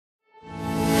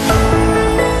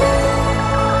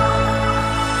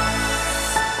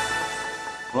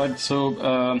right, so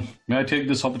may I take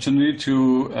this opportunity to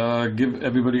give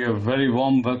everybody a very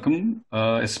warm welcome,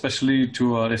 especially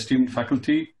to our esteemed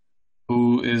faculty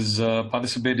who is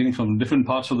participating from different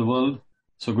parts of the world.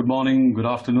 So good morning, good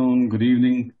afternoon, good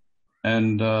evening,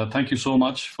 and thank you so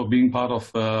much for being part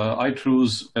of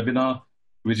iTRUE's webinar,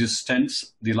 which is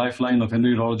Stents, the Lifeline of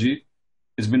Endourology.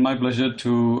 It's been my pleasure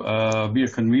to be a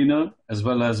convener as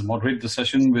well as moderate the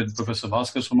session with Professor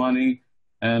Bhaskar Somani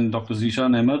and Dr.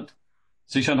 Zishan Ahmed.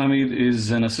 Zishan Hamid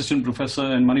is an assistant professor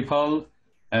in Manipal,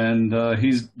 and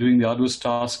he's doing the arduous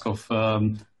task of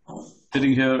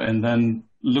sitting here and then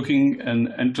looking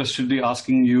and interestedly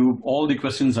asking you all the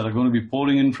questions that are going to be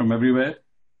pouring in from everywhere.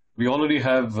 We already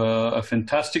have a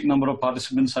fantastic number of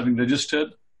participants having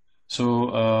registered, so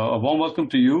a warm welcome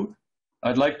to you.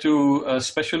 I'd like to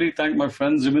especially thank my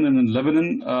friends even in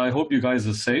Lebanon. I hope you guys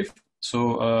are safe,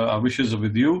 so our wishes are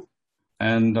with you,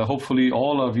 and hopefully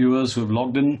all our viewers who have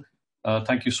logged in,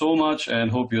 thank you so much and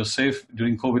hope you're safe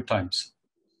during COVID times.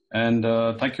 And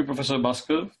thank you, Professor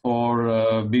Bhaskar,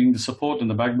 for being the support and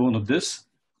the backbone of this.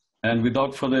 And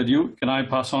without further ado, can I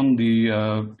pass on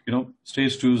the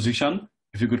stage to Zishan?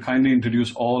 If you could kindly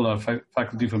introduce all our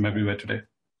faculty from everywhere today.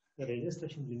 The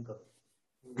registration link up.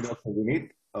 Good afternoon,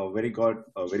 Vineet.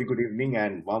 Very good evening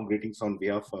and warm greetings on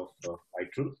behalf of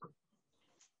iTRUE.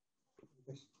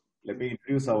 Let me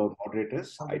introduce our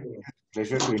moderators. I have the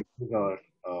pleasure to introduce our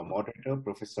moderator,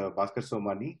 Professor Bhaskar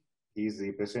Somani. He is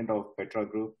the president of Petra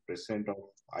Group, president of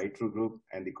iTRUE Group,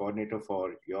 and the coordinator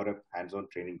for Europe Hands-on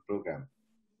Training Program.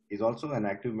 He is also an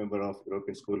active member of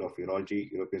European School of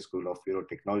Urology, European School of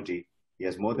Urotechnology. He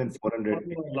has more than 400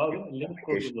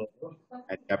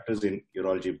 and chapters in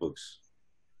urology books.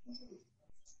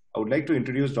 I would like to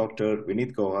introduce Dr.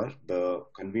 Vineet Kauhar, the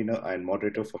convener and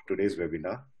moderator for today's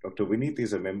webinar. Dr. Vineet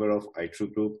is a member of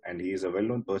iTRUE Group and he is a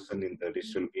well-known person in the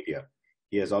digital media.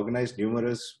 He has organized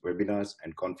numerous webinars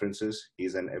and conferences. He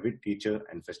is an avid teacher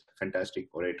and fantastic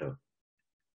orator.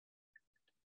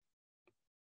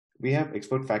 We have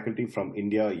expert faculty from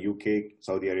India, UK,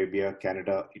 Saudi Arabia,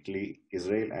 Canada, Italy,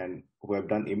 Israel, and who have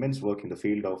done immense work in the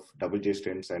field of double J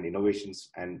stents and innovations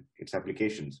and its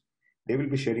applications. They will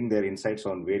be sharing their insights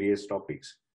on various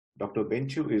topics. Dr.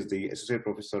 Benchu is the Associate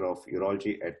Professor of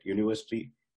Urology at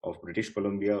University of British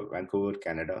Columbia, Vancouver,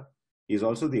 Canada. He is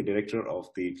also the Director of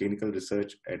the Clinical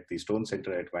Research at the Stone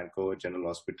Center at Vancouver General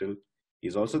Hospital. He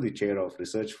is also the Chair of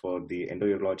Research for the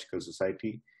Endourological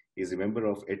Society. He is a member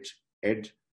of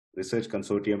EDGE Research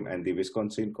Consortium and the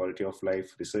Wisconsin Quality of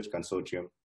Life Research Consortium.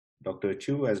 Dr.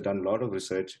 Chu has done a lot of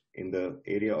research in the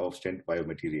area of stent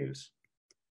biomaterials.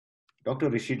 Dr.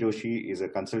 Rishi Joshi is a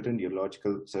consultant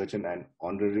urological surgeon and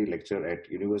honorary lecturer at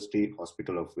University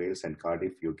Hospital of Wales and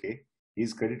Cardiff, UK. He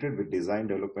is credited with design,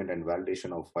 development, and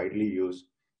validation of widely used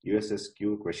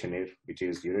USSQ questionnaire, which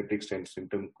is Ureteric Stent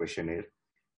Symptom Questionnaire.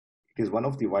 It is one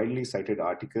of the widely cited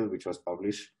articles which was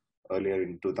published earlier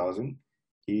in 2000.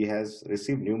 He has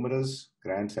received numerous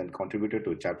grants and contributed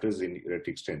to chapters in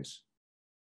ureteric stents.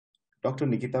 Dr.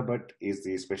 Nikita Bhatt is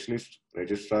the Specialist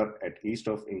Registrar at East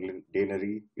of England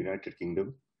Deanery, United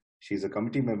Kingdom. She is a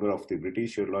committee member of the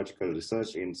British Urological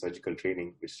Research in Surgical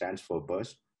Training, which stands for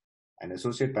BURST, an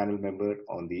associate panel member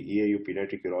on the EAU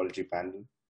Pediatric Urology Panel,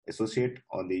 associate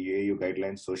on the EAU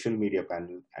Guidelines Social Media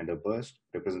Panel, and a BURST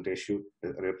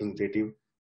representative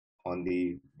on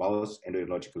the BAUS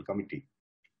Endourological Committee.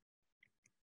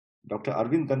 Dr.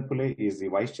 Arvind Ganpule is the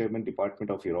Vice Chairman, Department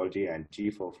of Urology and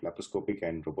Chief of Laparoscopic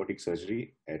and Robotic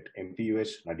Surgery at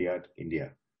MPUH, Nadiad,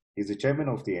 India. He is the Chairman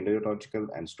of the Endourological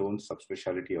and Stone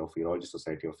Subspecialty of Urology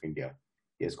Society of India.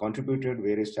 He has contributed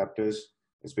various chapters,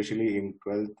 especially in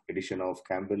 12th edition of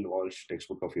Campbell-Walsh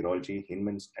Textbook of Urology,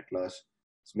 Hinman's Atlas,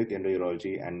 Smith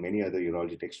Endourology, and many other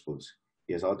urology textbooks.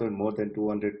 He has authored more than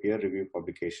 200 peer-reviewed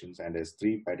publications and has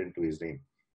 3 patents to his name.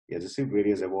 He has received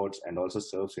various awards and also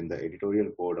serves in the editorial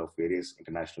board of various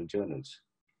international journals.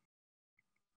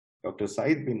 Dr.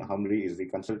 Saeed bin Hamri is the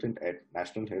consultant at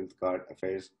National Health Guard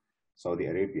Affairs, Saudi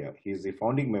Arabia. He is the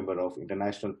founding member of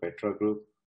International Petra Group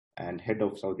and head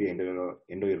of Saudi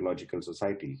Endourological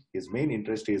Society. His main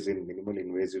interest is in minimal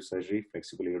invasive surgery,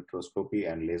 flexible ureteroscopy,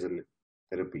 and laser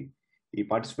therapy. He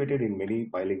participated in many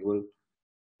bilingual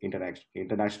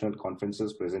international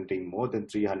conferences presenting more than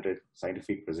 300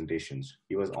 scientific presentations.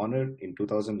 He was honored in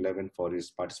 2011 for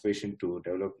his participation to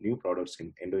develop new products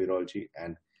in endourology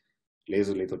and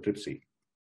laser lithotripsy.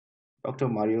 Dr.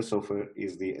 Mario Sofer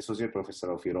is the Associate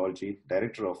Professor of Urology,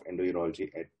 Director of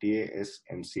Endourology at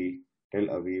TASMC Tel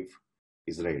Aviv,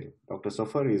 Israel. Dr.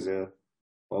 Sofer is a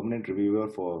permanent reviewer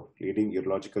for leading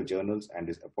urological journals and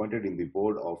is appointed in the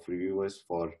board of reviewers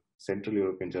for Central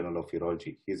European Journal of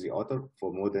Urology. He is the author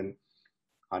for more than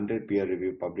 100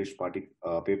 peer-reviewed published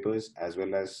papers as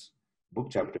well as book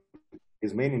chapters.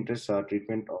 His main interests are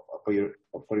treatment of upper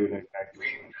urinary tract,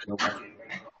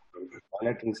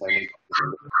 bilateral simultaneous.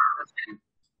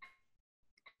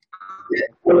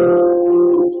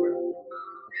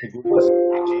 Chief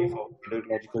of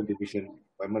Endourological Division,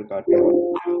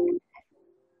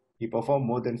 he performed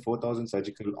more than 4,000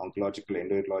 surgical, oncological,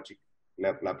 endourologic,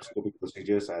 laparoscopic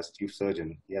procedures as chief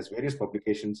surgeon. He has various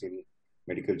publications in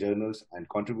medical journals and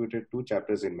contributed 2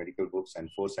 chapters in medical books and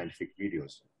 4 scientific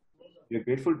videos. We are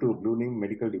grateful to Blueneem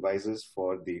Medical Devices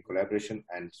for the collaboration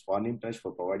and Swan Touch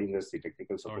for providing us the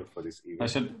technical support for this event. I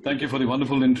said thank you for the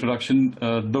wonderful introduction.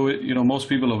 Though most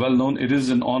people are well known, it is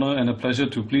an honor and a pleasure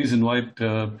to please invite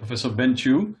Professor Ben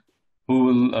Chu, who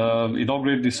will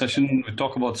inaugurate the session. We'll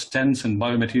talk about stents and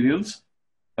biomaterials.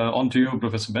 On to you,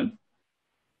 Professor Ben.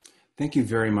 Thank you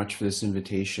very much for this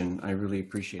invitation. I really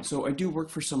appreciate it. So I do work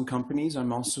for some companies.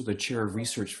 I'm also the chair of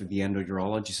research for the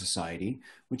Endourology Society,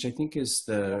 which I think is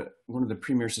one of the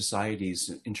premier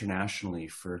societies internationally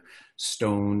for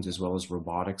stones as well as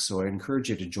robotics. So I encourage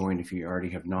you to join if you already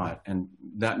have not. And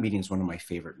that meeting is one of my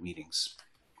favorite meetings.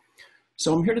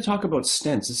 So I'm here to talk about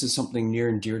stents. This is something near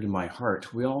and dear to my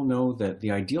heart. We all know that the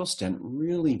ideal stent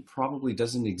really probably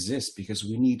doesn't exist because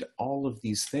we need all of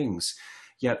these things.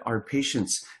 Yet our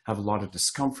patients have a lot of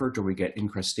discomfort, or we get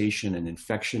incrustation and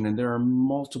infection, and there are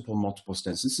multiple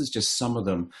stents. This is just some of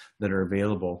them that are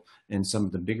available in some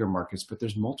of the bigger markets, but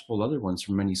there's multiple other ones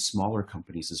from many smaller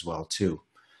companies as well too.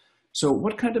 So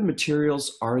what kind of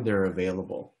materials are there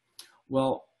available?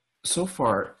 Well, so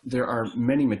far there are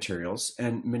many materials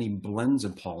and many blends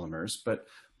of polymers, but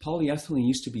polyethylene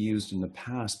used to be used in the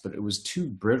past, but it was too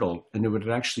brittle and it would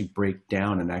actually break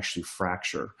down and actually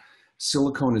fracture.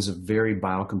 Silicone is a very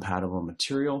biocompatible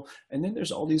material, and then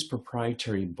there's all these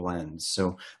proprietary blends.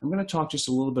 So I'm going to talk just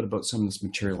a little bit about some of this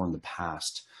material in the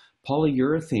past.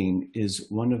 Polyurethane is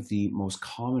one of the most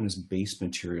commonest base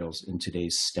materials in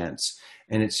today's stents,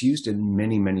 and it's used in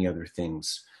many other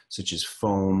things, such as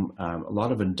foam, a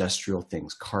lot of industrial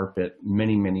things, carpet,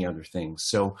 many other things.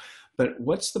 So, but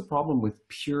what's the problem with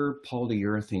pure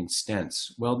polyurethane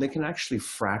stents? Well, they can actually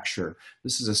fracture.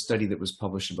 This is a study that was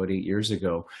published about 8 years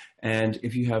ago. And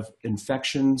if you have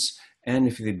infections, and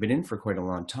if they've been in for quite a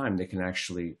long time, they can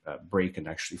actually break and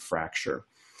actually fracture.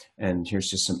 And here's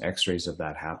just some x-rays of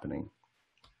that happening.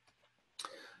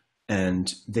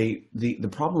 And the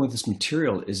problem with this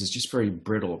material is it's just very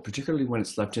brittle, particularly when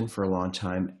it's left in for a long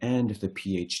time and if the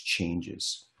pH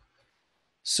changes.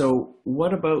 So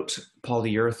what about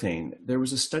polyurethane? There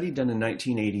was a study done in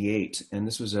 1988, and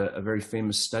this was a very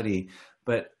famous study,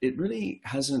 but it really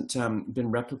hasn't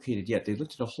been replicated yet. They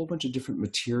looked at a whole bunch of different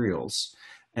materials,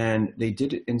 and they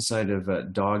did it inside of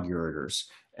dog ureters,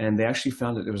 and they actually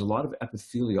found that there was a lot of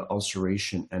epithelial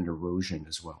ulceration and erosion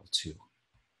as well too.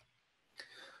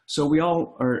 So we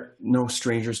all are no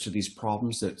strangers to these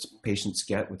problems that patients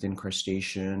get with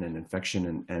incrustation and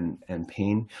infection and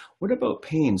pain. What about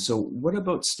pain? So what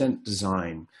about stent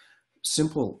design?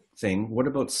 Simple thing, what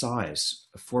about size?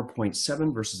 A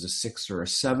 4.7 versus a 6 or a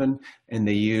 7, and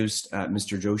they used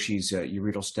Mr. Joshi's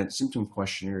ureteral stent symptom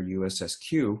questionnaire,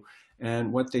 USSQ,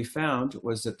 and what they found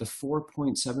was that the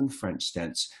 4.7 French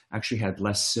stents actually had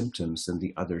less symptoms than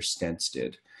the other stents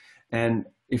did. And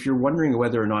if you're wondering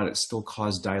whether or not it still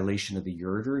caused dilation of the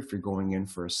ureter, if you're going in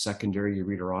for a secondary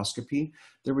ureteroscopy,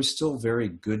 there was still very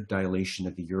good dilation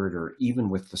of the ureter, even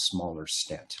with the smaller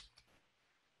stent.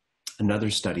 Another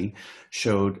study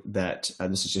showed that,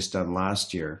 this is just done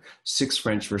last year, 6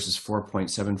 French versus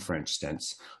 4.7 French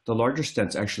stents. The larger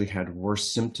stents actually had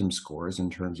worse symptom scores in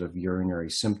terms of urinary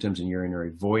symptoms and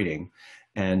urinary voiding,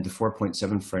 and the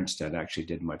 4.7 French stent actually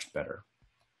did much better.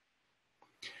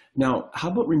 Now, how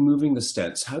about removing the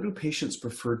stents? How do patients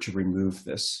prefer to remove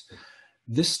this?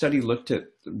 This study looked at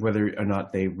whether or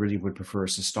not they really would prefer a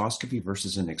cystoscopy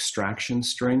versus an extraction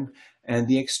string. And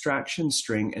the extraction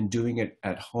string and doing it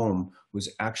at home was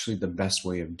actually the best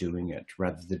way of doing it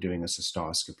rather than doing a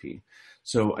cystoscopy.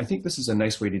 So I think this is a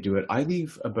nice way to do it. I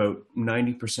leave about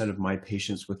 90% of my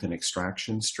patients with an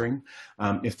extraction string.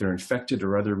 If they're infected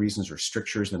or other reasons or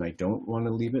strictures, then I don't want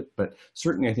to leave it. But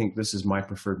certainly I think this is my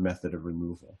preferred method of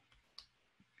removal.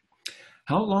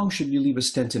 How long should you leave a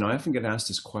stent in? I often get asked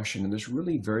this question, and there's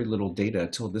really very little data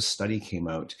until this study came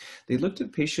out. They looked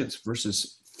at patients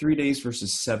versus 3 days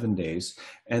versus 7 days,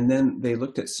 and then they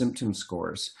looked at symptom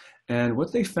scores. And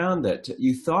what they found that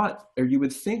you thought, or you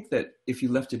would think that if you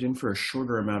left it in for a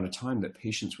shorter amount of time, that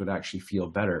patients would actually feel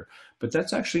better. But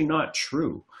that's actually not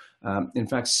true. In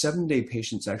fact, 7-day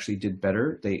patients actually did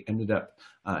better. They ended up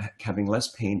having less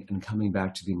pain and coming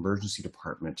back to the emergency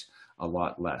department a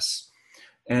lot less.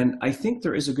 And I think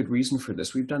there is a good reason for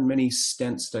this. We've done many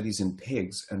stent studies in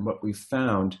pigs, and what we've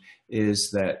found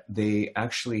is that they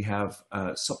actually have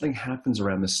something happens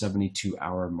around the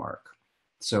 72-hour mark.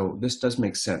 So this does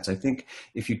make sense. I think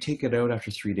if you take it out after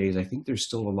 3 days, I think there's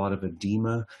still a lot of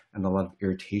edema and a lot of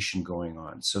irritation going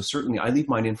on. So certainly I leave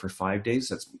mine in for 5 days.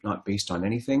 That's not based on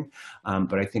anything,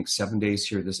 but I think 7 days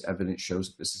here, this evidence shows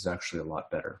that this is actually a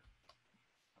lot better.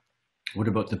 What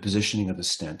about the positioning of the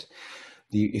stent?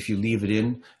 If you leave it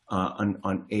in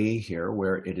on A here,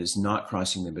 where it is not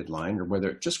crossing the midline, or whether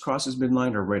it just crosses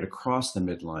midline or right across the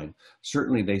midline,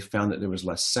 certainly they found that there was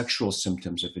less sexual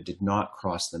symptoms if it did not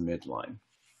cross the midline.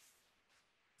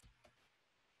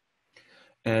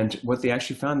 And what they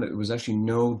actually found, that there was actually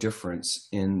no difference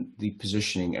in the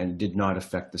positioning and did not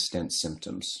affect the stent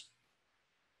symptoms.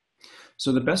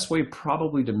 So the best way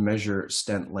probably to measure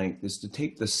stent length is to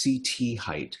take the CT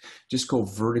height, just go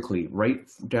vertically right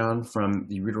down from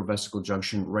the ureterovesical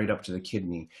junction right up to the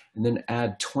kidney, and then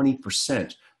add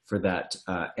 20% for that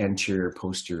anterior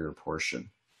posterior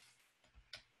portion.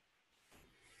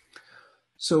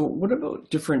 So what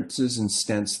about differences in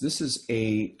stents? This is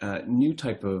a new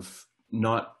type of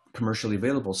not commercially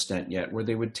available stent yet, where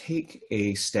they would take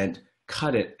a stent,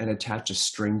 cut it, and attach a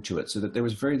string to it so that there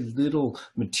was very little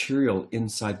material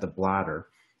inside the bladder.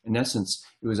 In essence,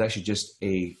 it was actually just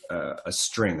a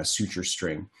string, a suture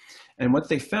string. And what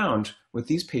they found with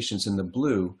these patients in the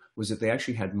blue was that they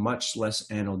actually had much less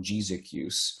analgesic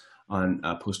use on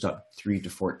post-op 3 to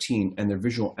 14, and their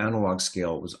visual analog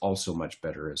scale was also much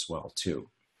better as well too.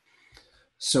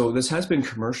 So this has been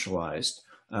commercialized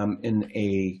in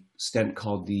a stent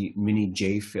called the Mini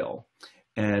J-Fill.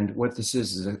 And what this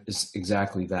is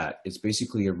exactly that. It's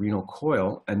basically a renal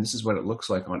coil, and this is what it looks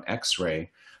like on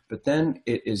X-ray, but then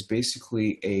it is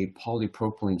basically a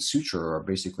polypropylene suture, or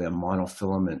basically a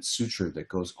monofilament suture that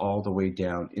goes all the way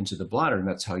down into the bladder, and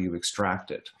that's how you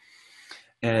extract it.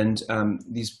 And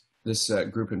this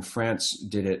group in France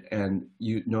did it, and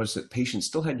you notice that patients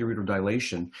still had ureteral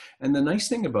dilation. And the nice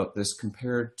thing about this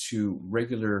compared to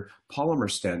regular polymer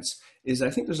stents is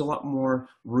I think there's a lot more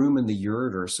room in the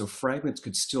ureter, so fragments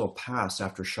could still pass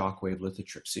after shockwave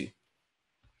lithotripsy.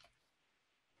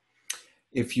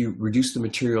 If you reduce the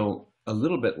material a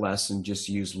little bit less and just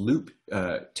use loop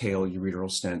tail ureteral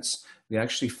stents, they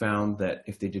actually found that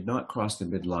if they did not cross the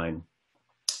midline,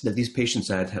 that these patients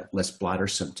had less bladder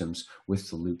symptoms with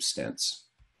the loop stents.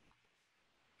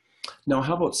 Now,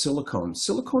 how about silicone?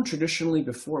 Silicone traditionally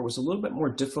before was a little bit more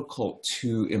difficult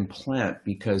to implant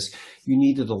because you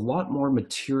needed a lot more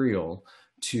material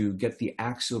to get the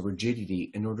axial rigidity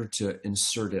in order to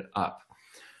insert it up.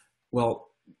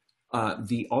 Well,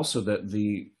 the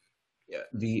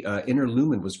inner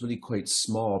lumen was really quite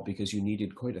small because you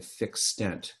needed quite a thick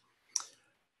stent.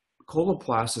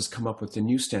 Coloplast has come up with a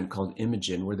new stent called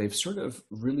Imogen, where they've sort of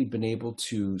really been able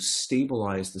to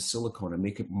stabilize the silicone and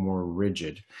make it more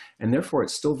rigid. And therefore,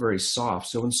 it's still very soft.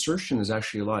 So insertion is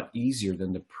actually a lot easier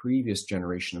than the previous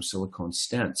generation of silicone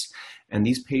stents. And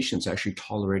these patients actually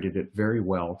tolerated it very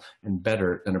well and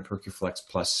better than a PercuFlex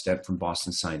Plus stent from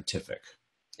Boston Scientific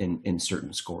in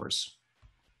certain scores.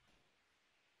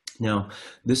 Now,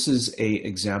 this is an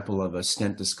example of a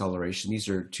stent discoloration. These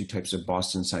are two types of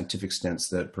Boston Scientific stents,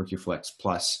 the PercuFlex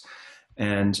Plus.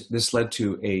 And this led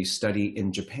to a study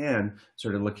in Japan,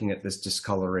 sort of looking at this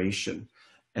discoloration.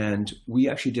 And we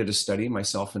actually did a study,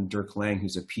 myself and Dirk Lang,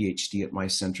 who's a PhD at my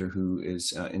center, who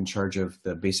is in charge of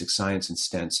the basic science in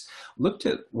stents, looked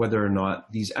at whether or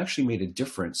not these actually made a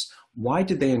difference. Why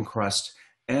did they encrust?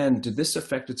 And did this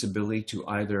affect its ability to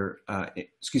either,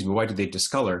 why did they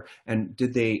discolor? And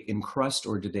did they encrust,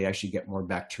 or did they actually get more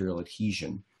bacterial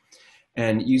adhesion?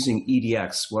 And using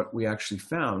EDX, what we actually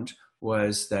found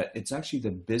was that it's actually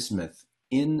the bismuth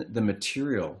in the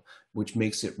material which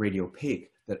makes it radiopaque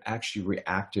that actually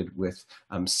reacted with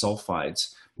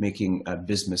sulfides, making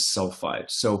bismuth sulfide.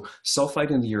 So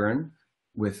sulfide in the urine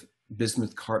with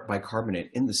bismuth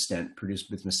bicarbonate in the stent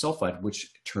produced bismuth sulfide,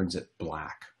 which turns it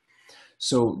black.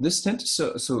 So this stent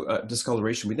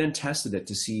discoloration, we then tested it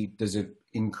to see, does it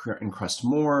encrust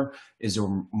more? Is there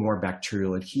more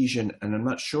bacterial adhesion? And I'm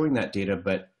not showing that data,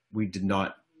 but we did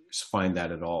not find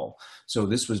that at all. So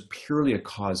this was purely a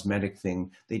cosmetic thing.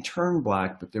 They turned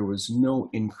black, but there was no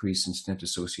increase in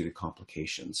stent-associated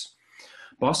complications.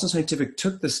 Boston Scientific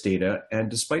took this data,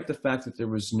 and despite the fact that there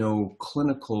was no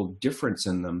clinical difference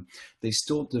in them, they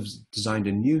still designed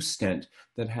a new stent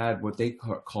that had what they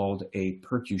called a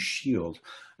Percu Shield.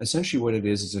 Essentially what it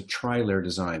is a tri-layer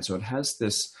design. So it has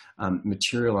this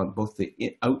material on both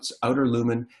the outer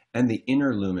lumen and the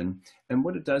inner lumen. And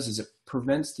what it does is it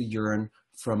prevents the urine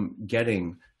from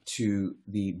getting to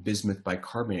the bismuth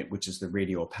bicarbonate, which is the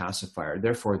radiopacifier.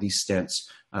 Therefore, these stents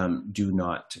do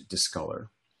not discolor.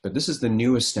 But this is the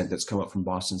newest stent that's come up from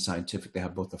Boston Scientific. They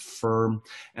have both a firm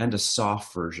and a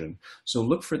soft version. So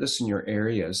look for this in your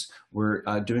areas. We're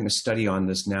doing a study on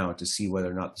this now to see whether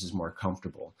or not this is more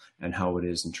comfortable and how it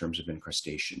is in terms of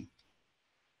incrustation.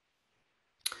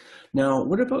 Now,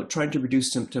 what about trying to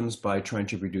reduce symptoms by trying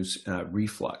to reduce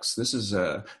reflux? This is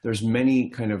there's many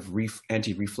kind of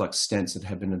anti-reflux stents that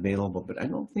have been available, but I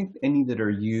don't think any that are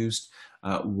used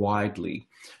widely.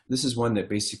 This is one that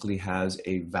basically has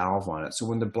a valve on it. So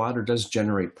when the bladder does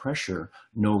generate pressure,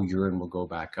 no urine will go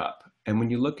back up. And when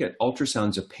you look at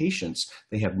ultrasounds of patients,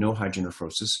 they have no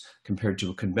hydronephrosis compared to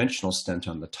a conventional stent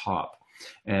on the top.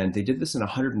 And they did this in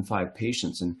 105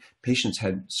 patients, and patients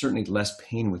had certainly less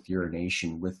pain with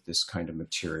urination with this kind of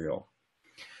material.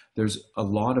 There's a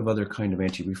lot of other kind of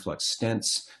anti-reflux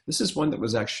stents. This is one that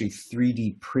was actually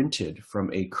 3D printed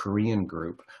from a Korean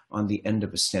group on the end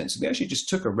of a stent. So they actually just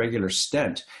took a regular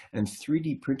stent and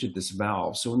 3D printed this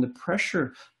valve. So when the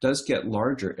pressure does get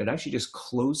larger, it actually just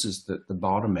closes the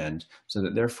bottom end so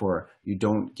that therefore you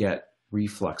don't get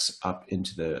reflux up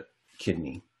into the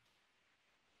kidney.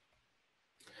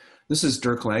 This is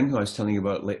Dirk Lang, who I was telling you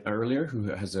about earlier, who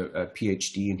has a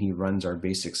PhD, and he runs our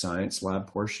basic science lab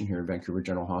portion here at Vancouver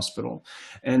General Hospital.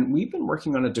 And we've been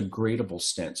working on a degradable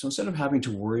stent. So instead of having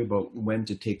to worry about when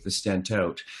to take the stent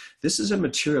out, this is a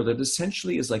material that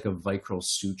essentially is like a vicryl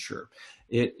suture.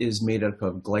 It is made up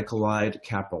of glycolide,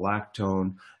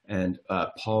 caprolactone, and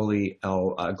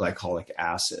poly-L-glycolic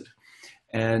acid.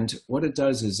 And what it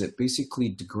does is it basically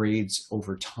degrades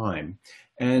over time.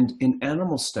 And in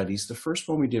animal studies, the first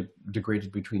one we did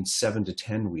degraded between 7 to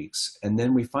 10 weeks, and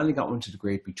then we finally got one to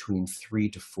degrade between 3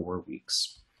 to 4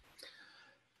 weeks.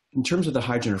 In terms of the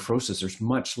hydronephrosis, there's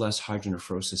much less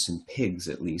hydronephrosis in pigs,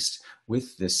 at least,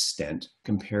 with this stent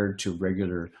compared to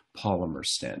regular polymer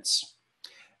stents.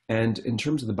 And in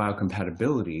terms of the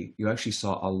biocompatibility, you actually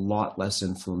saw a lot less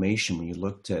inflammation when you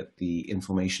looked at the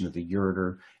inflammation of the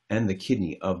ureter and the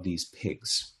kidney of these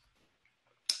pigs.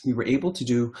 We were able to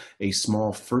do a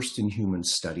small first-in-human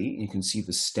study. You can see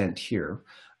the stent here,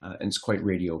 and it's quite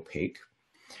radiopaque.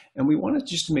 And we wanted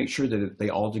just to make sure that they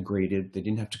all degraded. They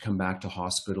didn't have to come back to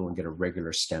hospital and get a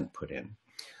regular stent put in.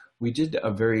 We did a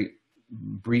very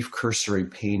brief cursory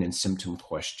pain and symptom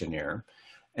questionnaire.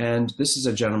 And this is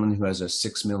a gentleman who has a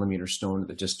 6mm stone at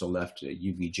the distal left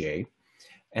UVJ.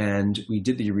 And we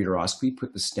did the ureteroscopy,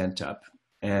 put the stent up.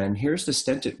 And here's the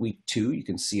stent at week 2. You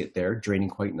can see it there, draining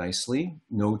quite nicely.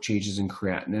 No changes in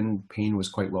creatinine. Pain was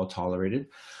quite well tolerated.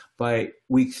 By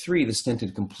week 3, the stent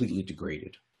had completely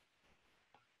degraded.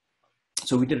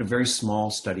 So we did a very small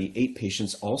study, 8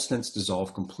 patients, all stents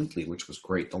dissolved completely, which was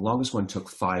great. The longest one took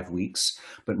 5 weeks,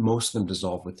 but most of them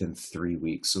dissolved within 3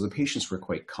 weeks. So the patients were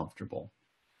quite comfortable.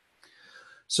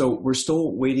 So we're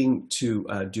still waiting to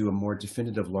do a more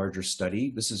definitive, larger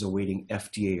study. This is awaiting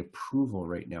FDA approval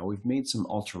right now. We've made some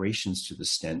alterations to the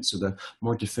stent, so the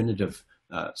more definitive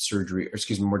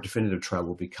more definitive trial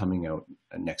will be coming out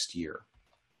next year.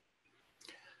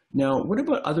 Now, what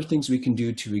about other things we can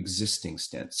do to existing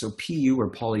stents? So PU,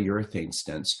 or polyurethane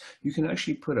stents, you can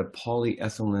actually put a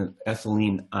polyethylene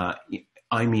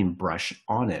imine brush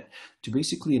on it to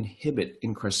basically inhibit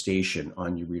incrustation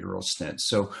on ureteral stents.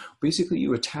 So basically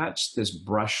you attach this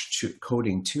brush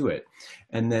coating to it,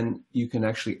 and then you can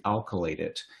actually alkylate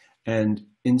it. And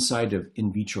inside of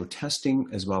in vitro testing,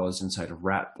 as well as inside of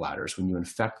rat bladders, when you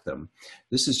infect them,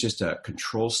 this is just a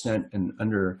control stent, and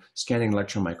under scanning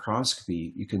electron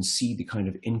microscopy, you can see the kind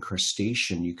of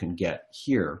incrustation you can get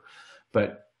here.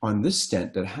 But on this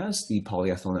stent that has the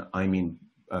polyethylene imine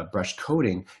brush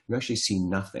coating, you actually see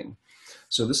nothing.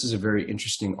 So this is a very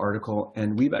interesting article,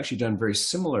 and we've actually done very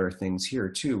similar things here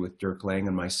too with Dirk Lang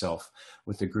and myself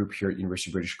with the group here at University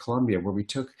of British Columbia, where we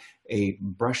took a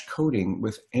brush coating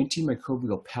with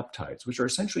antimicrobial peptides, which are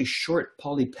essentially short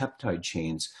polypeptide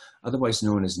chains, otherwise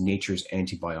known as nature's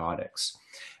antibiotics.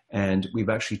 And we've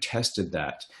actually tested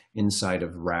that inside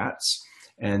of rats.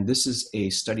 And this is a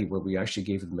study where we actually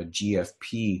gave them a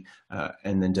GFP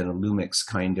and then done a Lumix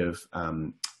kind of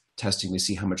testing to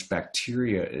see how much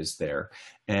bacteria is there.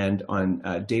 And on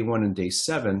day 1 and day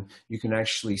 7, you can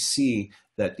actually see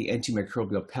that the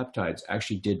antimicrobial peptides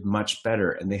actually did much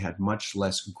better, and they had much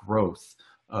less growth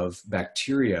of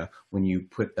bacteria when you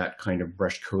put that kind of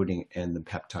brush coating and the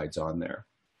peptides on there.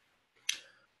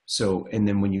 So, and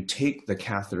then when you take the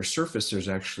catheter surface, there's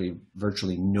actually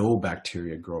virtually no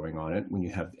bacteria growing on it when you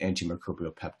have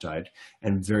antimicrobial peptide,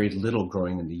 and very little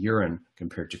growing in the urine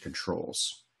compared to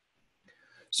controls.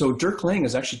 So Dirk Lang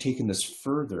has actually taken this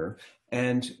further,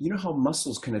 and you know how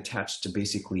muscles can attach to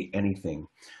basically anything.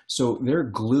 So their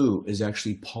glue is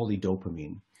actually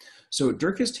polydopamine. So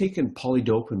Dirk has taken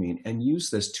polydopamine and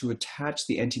used this to attach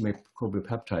the antimicrobial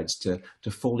peptides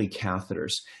to Foley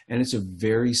catheters. And it's a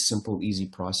very simple, easy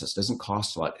process. It doesn't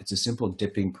cost a lot. It's a simple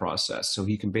dipping process. So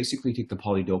he can basically take the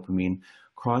polydopamine,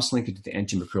 cross-link it to the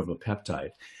antimicrobial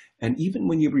peptide. And even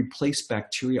when you replace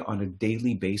bacteria on a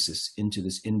daily basis into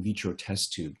this in vitro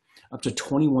test tube, up to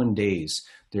 21 days,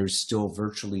 there's still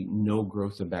virtually no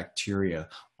growth of bacteria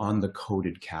on the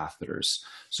coated catheters.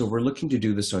 So we're looking to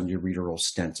do this on ureteral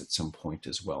stents at some point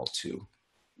as well too.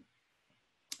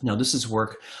 Now this is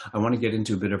work, I want to get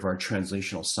into a bit of our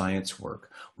translational science work.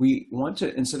 We want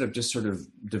to, instead of just sort of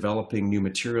developing new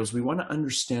materials, we want to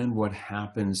understand what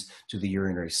happens to the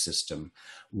urinary system.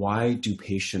 Why do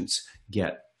patients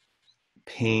get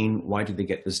pain? Why do they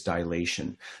get this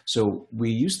dilation? So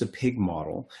we use the pig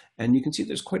model, and you can see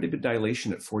there's quite a bit of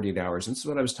dilation at 48 hours. And this is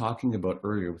what I was talking about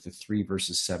earlier with the 3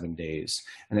 versus 7 days.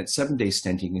 And at 7-day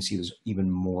stenting, you can see there's even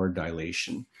more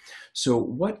dilation. So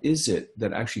what is it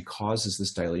that actually causes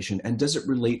this dilation, and does it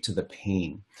relate to the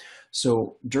pain?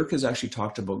 So Dirk has actually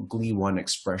talked about GLI1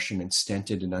 expression in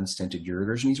stented and unstented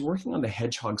ureters, and he's working on the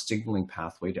hedgehog signaling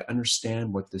pathway to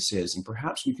understand what this is. And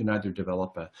perhaps we can either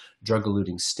develop a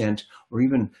drug-eluting stent or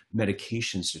even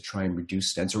medications to try and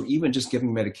reduce stents, or even just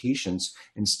giving medications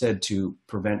instead to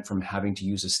prevent from having to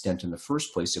use a stent in the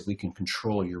first place if we can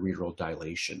control ureteral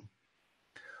dilation.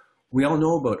 We all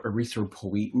know about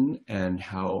erythropoietin and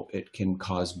how it can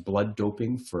cause blood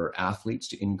doping for athletes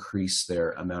to increase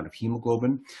their amount of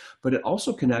hemoglobin, but it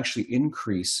also can actually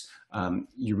increase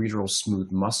ureteral smooth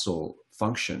muscle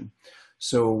function.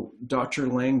 So Dr.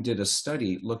 Lang did a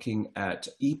study looking at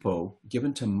EPO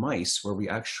given to mice where we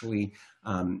actually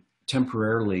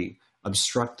temporarily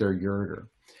obstruct their ureter.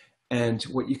 And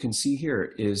what you can see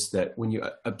here is that when you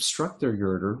obstruct their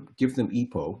ureter, give them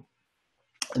EPO,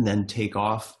 and then take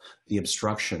off the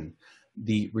obstruction,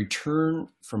 the return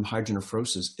from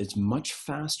hydronephrosis is much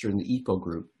faster in the EPO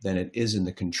group than it is in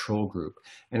the control group.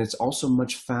 And it's also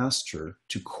much faster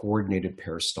to coordinated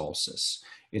peristalsis.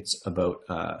 It's about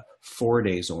 4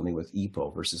 days only with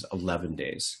EPO versus 11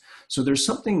 days. So there's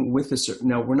something with this.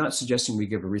 Now, we're not suggesting we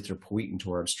give erythropoietin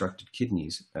to our obstructed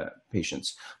kidneys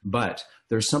patients, but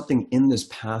there's something in this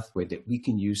pathway that we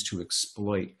can use to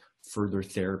exploit further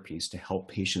therapies to help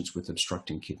patients with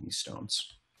obstructing kidney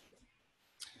stones.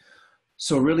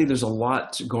 So really there's a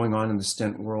lot going on in the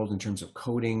stent world in terms of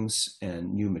coatings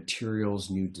and new materials,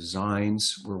 new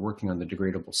designs. We're working on the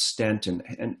degradable stent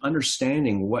and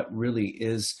understanding what really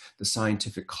is the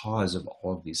scientific cause of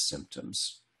all of these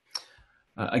symptoms.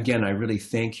 Again, I really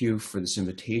thank you for this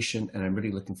invitation, and I'm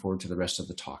really looking forward to the rest of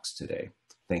the talks today.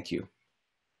 Thank you.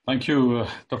 Thank you,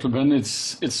 Dr. Ben.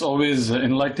 It's always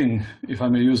enlightening, if I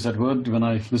may use that word, when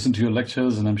I listen to your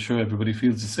lectures, and I'm sure everybody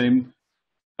feels the same.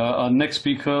 Our next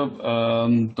speaker,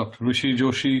 Dr. Rishi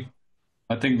Joshi,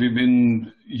 I think we've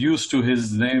been used to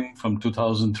his name from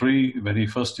 2003 when he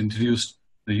first introduced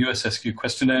the USSQ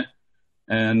questionnaire.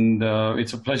 And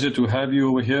it's a pleasure to have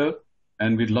you over here.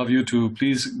 And we'd love you to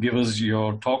please give us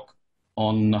your talk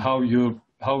on how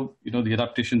the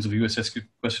adaptations of USSQ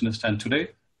questionnaire stand today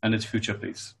and its future,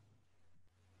 please.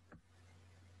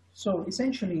 So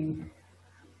essentially,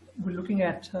 we're looking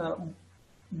at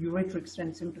ureteric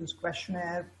stent symptoms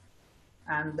questionnaire,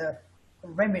 and the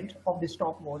remit of this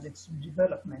talk was its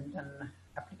development and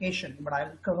application, but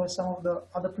I'll cover some of the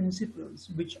other principles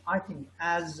which I think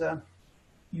as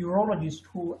urologists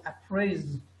who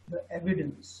appraise the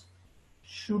evidence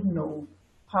should know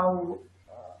how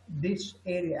this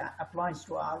area applies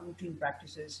to our routine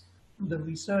practices, to the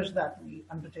research that we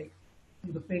undertake,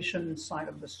 to the patient side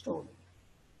of the story.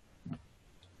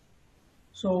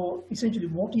 So essentially,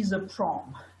 what is a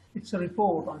PROM? It's a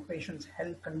report on patient's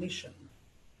health condition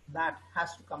that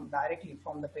has to come directly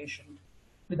from the patient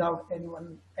without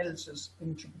anyone else's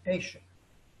interpretation.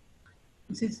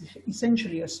 This is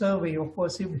essentially a survey of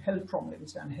perceived health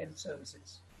problems and health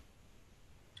services.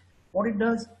 What it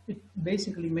does, it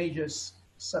basically measures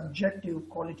subjective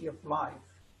quality of life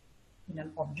in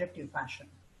an objective fashion,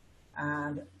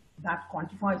 and that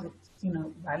quantifies it in a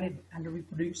valid and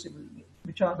reproducible way,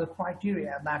 which are the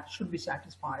criteria that should be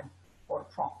satisfied for a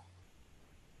PROM.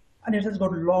 And it has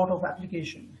got a lot of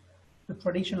application. The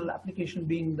traditional application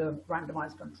being the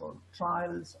randomized controlled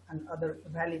trials and other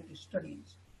evaluative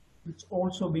studies. It's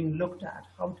also being looked at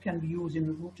how it can be used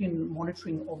in routine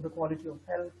monitoring of the quality of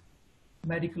health,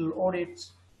 medical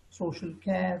audits, social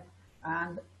care,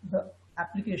 and the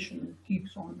application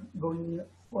keeps on going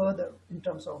further in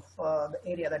terms of the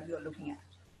area that you are looking at.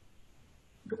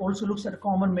 It also looks at a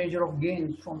common measure of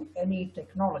gains from any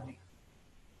technology.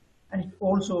 And it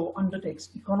also undertakes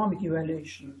economic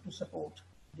evaluation to support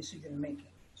decision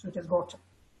making. So it has got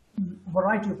a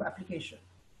variety of application.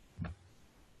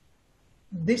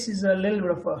 This is a little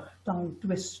bit of a tongue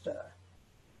twister.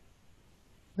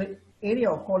 The area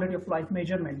of quality of life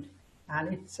measurement,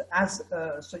 and it's as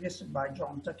suggested by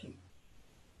John Tuckey.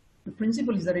 The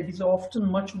principle is that it is often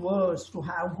much worse to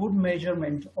have good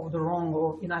measurement of the wrong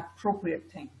or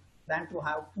inappropriate thing than to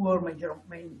have poor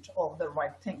measurement of the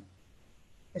right thing,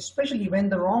 especially when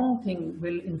the wrong thing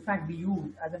will in fact be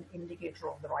used as an indicator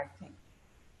of the right thing.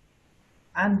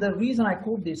 And the reason I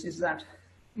quote this is that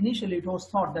initially it was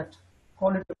thought that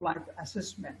quality of life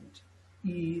assessment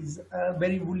is a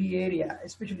very woolly area,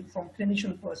 especially from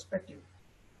clinician perspective.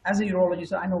 As a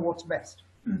urologist, I know what's best.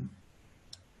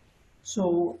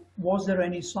 So was there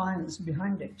any science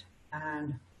behind it?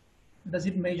 And does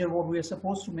it measure what we are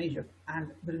supposed to measure?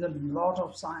 And there is a lot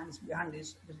of science behind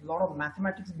this. There's a lot of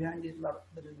mathematics behind this.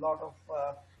 There is a lot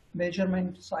of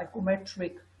measurement,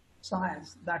 psychometric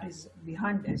science that is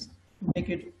behind this to make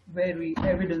it very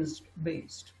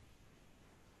evidence-based.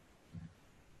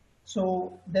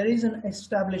 So there is an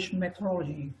established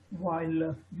methodology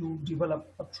while you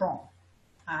develop a prompt.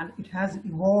 And it has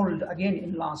evolved again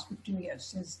in the last 15 years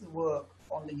since the work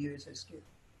on the USSK.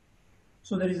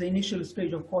 So there is the initial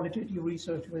stage of qualitative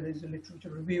research where there is a literature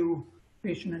review,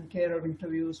 patient and carer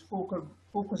interviews,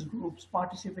 focus groups,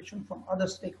 participation from other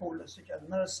stakeholders such as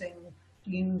nursing,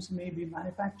 teams, maybe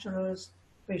manufacturers,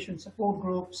 patient support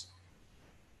groups,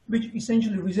 which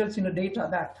essentially results in a data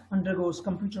that undergoes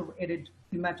computer-aided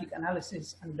thematic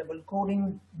analysis and double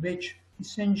coding, which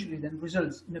essentially then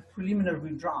results in a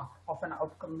preliminary draft of an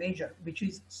outcome measure, which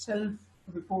is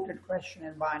self-reported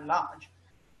questionnaire by and large,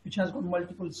 which has got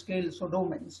multiple scales or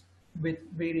domains with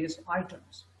various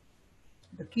items.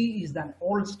 The key is that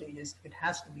all stages, it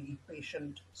has to be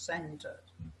patient-centered.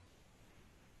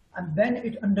 And then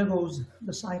it undergoes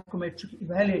the psychometric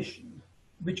evaluation,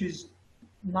 which is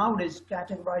nowadays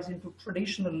categorized into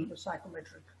traditional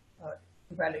psychometric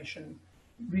evaluation,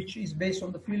 which is based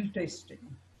on the field testing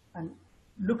and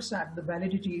looks at the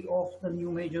validity of the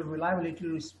new measure, reliability,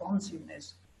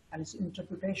 responsiveness, and its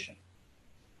interpretation.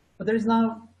 But there is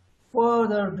now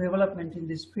further development in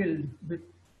this field with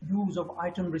use of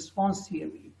item response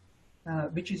theory,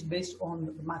 which is based on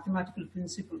the mathematical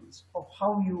principles of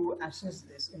how you assess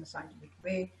this in a scientific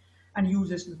way, and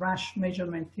uses the rash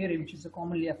measurement theory, which is a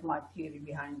commonly applied theory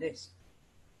behind this.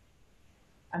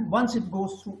 And once it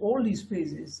goes through all these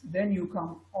phases, then you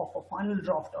come off a final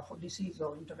draft of a disease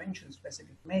or intervention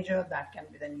specific measure that can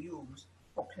be then used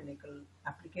for clinical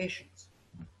applications.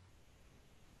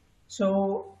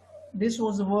 So this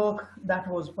was the work that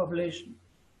was published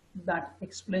that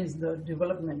explains the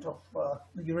development of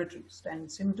the ureteric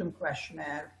stent symptom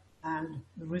questionnaire and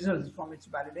the results from its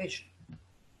validation.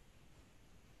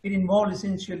 It involved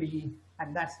essentially,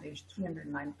 at that stage,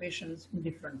 309 patients in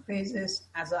different phases,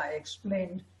 as I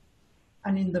explained.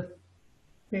 And in the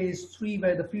phase 3,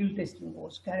 where the field testing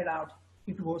was carried out,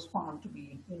 it was found to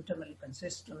be internally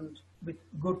consistent with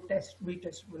good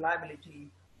retest reliability,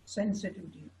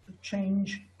 sensitivity to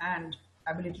change, and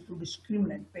ability to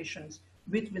discriminate patients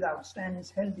with, without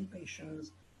stents, healthy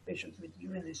patients, patients with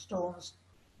urinary stones,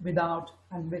 without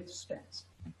and with stents.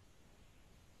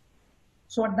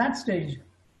 So at that stage,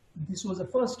 this was the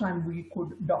first time we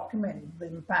could document the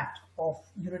impact of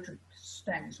ureteric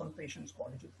stents on patients'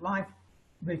 quality of life,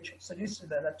 which suggested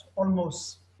that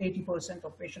almost 80%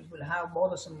 of patients will have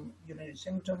bothersome urinary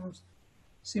symptoms.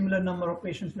 Similar number of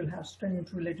patients will have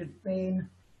stent-related pain.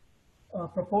 A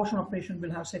proportion of patients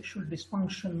will have sexual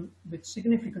dysfunction with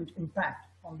significant impact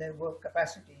on their work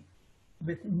capacity,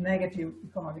 with negative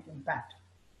economic impact.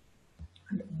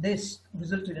 And this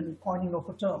resulted in coining of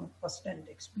a term, a stent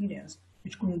experience,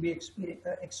 which couldn't be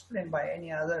explained by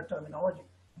any other terminology.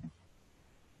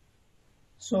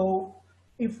 So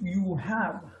if you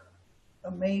have a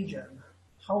measure,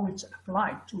 how it's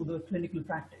applied to the clinical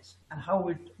practice and how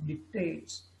it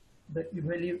dictates the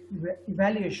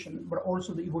evaluation, but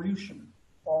also the evolution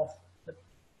of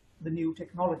the new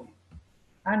technology.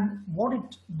 And what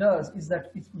it does is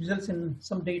that it results in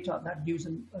some data that gives,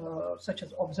 such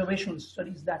as observational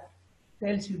studies that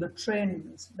tells you the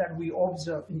trends that we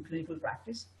observe in clinical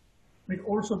practice. It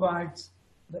also provides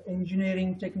the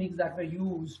engineering techniques that were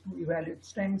used to evaluate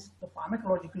stents, the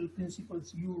pharmacological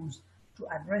principles used to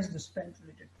address the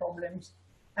stent-related problems,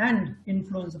 and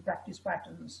influence the practice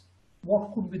patterns.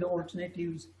 What could be the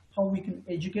alternatives, how we can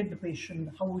educate the patient,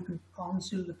 how we can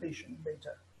counsel the patient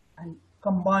better, and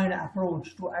combine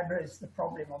approach to address the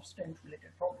problem of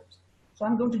stent-related problems. So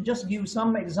I'm going to just give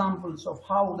some examples of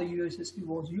how the USSQ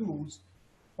was used,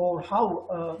 or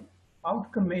how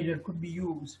outcome measure could be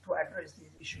used to address these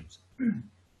issues.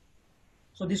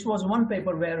 So this was one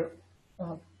paper where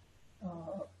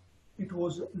it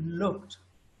was looked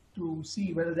to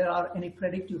see whether there are any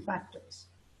predictive factors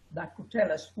that could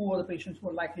tell us who are the patients who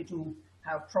are likely to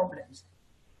have problems.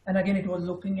 And again, it was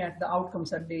looking at the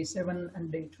outcomes at day 7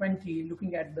 and day 20,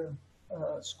 looking at the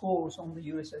scores on the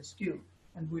USSQ.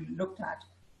 And we looked at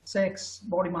sex,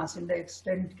 body mass index,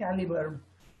 stent caliber,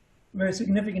 were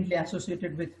significantly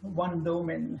associated with one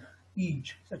domain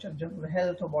each, such as general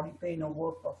health or body pain or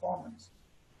work performance.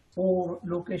 Or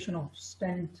location of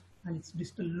stent and its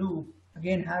distal loop,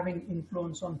 again having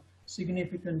influence on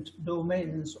significant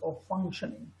domains of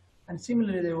functioning. And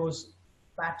similarly, there was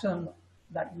pattern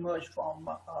that emerged from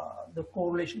the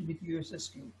correlation with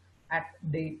USSQ at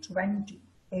day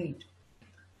 28.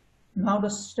 Now the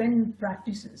stent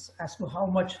practices as to how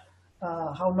much,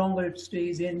 how longer it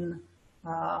stays in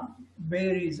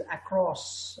varies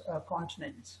across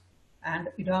continents. And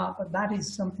that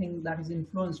is something that is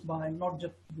influenced by not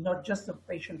just the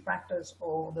patient factors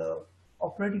or the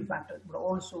operative factors, but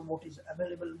also what is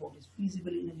available, what is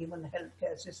feasible in a given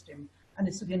healthcare system. And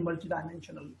it's again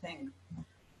multidimensional thing.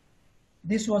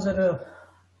 This was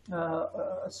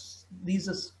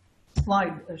this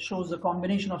slide shows a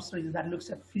combination of studies that looks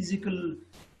at physical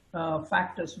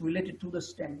factors related to the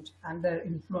stent and their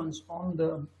influence on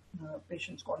the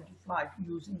patient's quality of life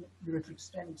using ureteric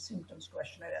stent symptoms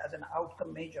questionnaire as an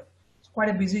outcome measure. It's quite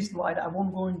a busy slide. I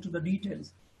won't go into the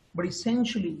details, but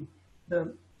essentially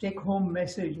the take-home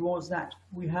message was that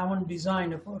we haven't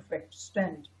designed a perfect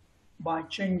stent. By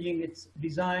changing its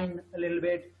design a little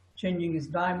bit, changing its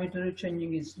diameter,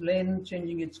 changing its length,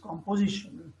 changing its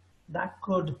composition, that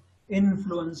could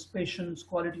influence patients'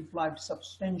 quality of life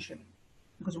substantially.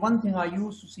 Because one thing I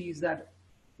used to see is that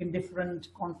in different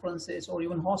conferences or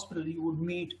even hospital, you would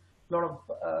meet a lot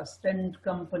of stent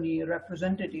company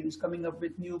representatives coming up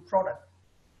with new product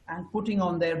and putting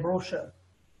on their brochure,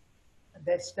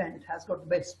 their stent has got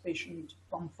best patient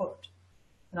comfort.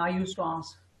 And I used to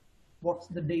ask, what's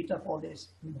the data for this?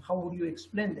 How would you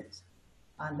explain this?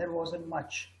 And there wasn't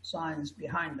much science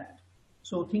behind that.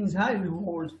 So things have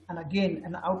evolved, and again,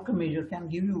 an outcome measure can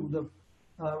give you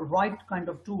the right kind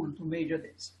of tool to measure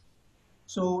this.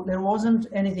 So there wasn't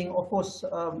anything, of course,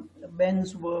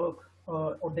 Ben's work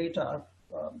or data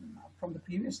from the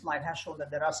previous slide has shown that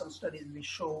there are some studies which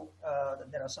show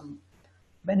that there are some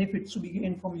benefits to be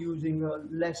gained from using a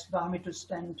less diameter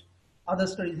stent. Other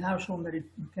studies have shown that it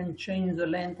can change the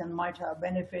length and might have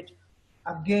benefit.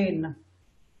 Again,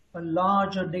 a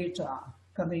larger data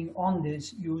coming on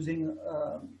this using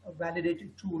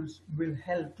validated tools will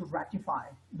help to ratify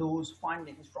those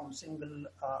findings from single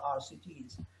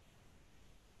RCTs.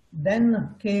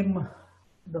 Then came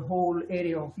the whole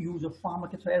area of use of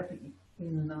pharmacotherapy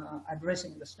in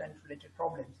addressing the stent-related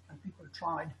problems, and people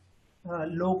tried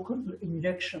local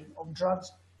injection of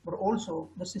drugs, but also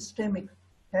the systemic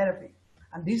therapy,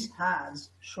 and this has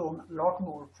shown a lot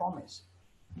more promise.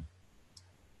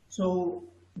 So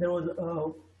there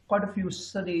was quite a few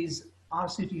studies,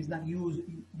 RCTs, that use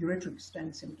ureteric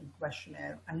stent symptom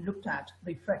questionnaire and looked at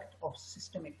the effect of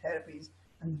systemic therapies,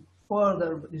 and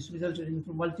further this resulted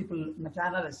into multiple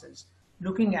meta-analysis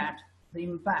looking at the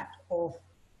impact of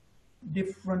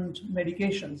different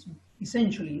medications,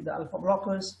 essentially the alpha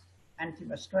blockers,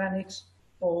 antimuscarinics,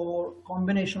 or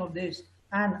combination of this,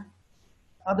 and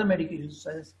other medications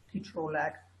such as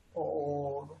ketorolac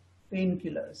or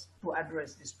painkillers to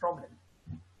address this problem.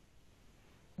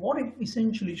 What it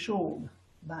essentially showed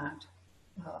that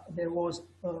there was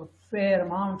a fair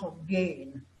amount of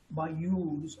gain by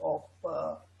use of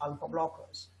alpha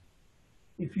blockers.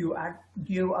 If you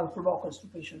give alpha blockers to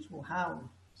patients who have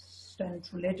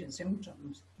stent-related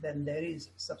symptoms, then there is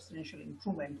substantial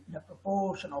improvement in a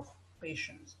proportion of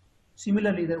patients.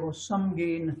 Similarly, there was some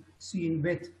gain seen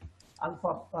with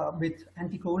with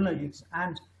anticholinergics,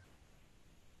 and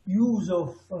use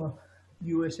of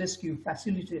USSQ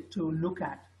facilitated to look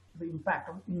at the impact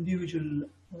of individual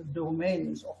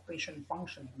domains of patient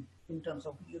functioning in terms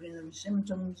of urinary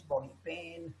symptoms, body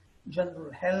pain,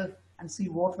 general health, and see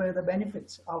what were the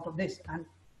benefits out of this. And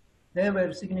there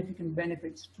were significant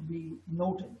benefits to be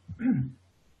noted.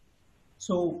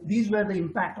 So these were the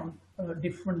impact on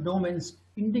different domains,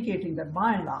 indicating that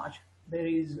by and large, there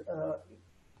is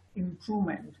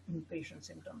improvement in patient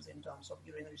symptoms in terms of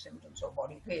urinary symptoms or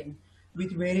body pain,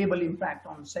 with variable impact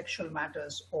on sexual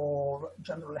matters or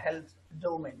general health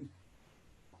domain.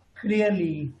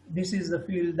 Clearly, this is the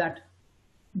field that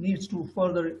needs to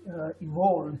further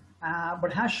evolve,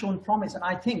 but has shown promise. And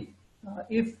I think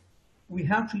if we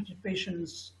have treated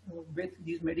patients with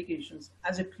these medications.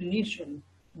 As a clinician,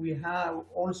 we have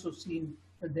also seen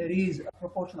that there is a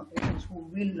proportion of patients who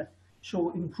will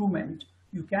show improvement.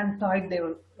 You can tide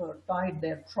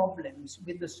their problems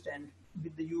with the stent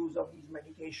with the use of these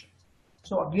medications.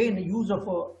 So again, the use of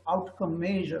an outcome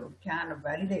measure can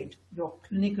validate your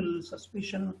clinical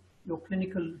suspicion, your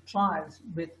clinical trials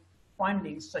with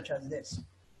findings such as this.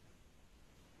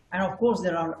 And of course,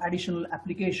 there are additional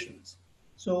applications.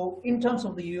 So in terms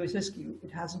of the USSQ,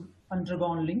 it has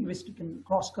undergone linguistic and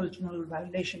cross-cultural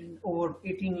validation in over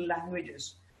 18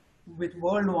 languages with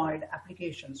worldwide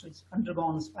applications. So it's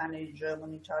undergone Spanish,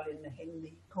 German, Italian,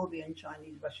 Hindi, Korean,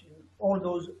 Chinese, Russian, all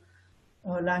those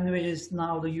languages.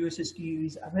 Now the USSQ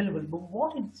is available. But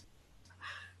what it's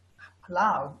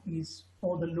allowed is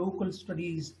for the local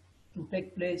studies to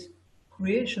take place,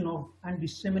 creation of and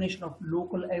dissemination of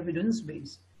local evidence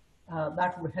base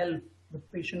that will help the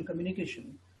patient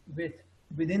communication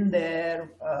within their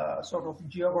sort of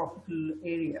geographical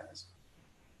areas.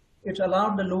 It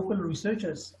allowed the local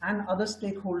researchers and other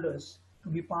stakeholders to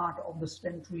be part of the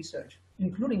stent research,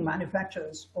 including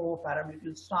manufacturers or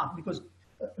paramedical staff, because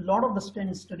a lot of the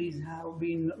stent studies have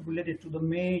been related to the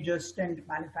major stent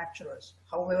manufacturers.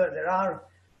 However, there are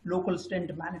local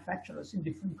stent manufacturers in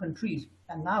different countries,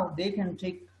 and now they can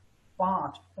take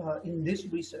part in this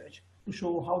research to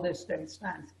show how their stent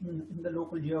stands in the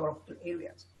local geographical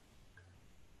areas.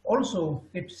 Also,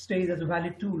 it stays as a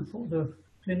valid tool for the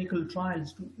clinical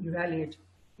trials to evaluate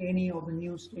any of the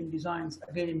new stent designs.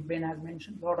 Again, Ben has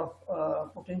mentioned a lot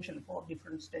of potential for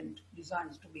different stent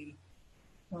designs to be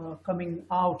coming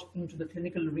out into the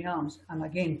clinical realms. And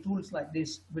again, tools like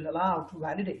this will allow to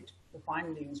validate the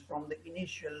findings from the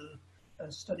initial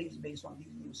studies based on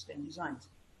these new stent designs.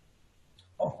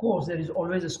 Of course, there is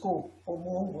always a scope for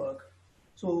more work.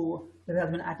 So there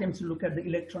have been attempts to look at the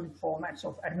electronic formats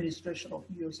of administration of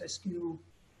USSQ,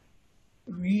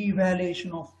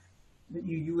 re-evaluation of the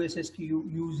USSQ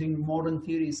using modern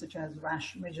theories such as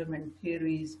rash measurement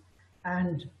theories,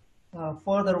 and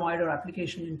further wider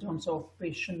application in terms of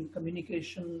patient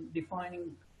communication,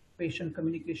 defining patient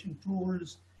communication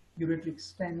tools, ureteric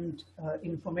stent,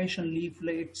 information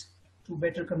leaflets to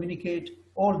better communicate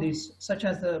all this, such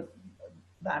as the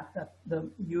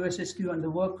USSQ and the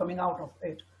work coming out of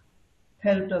it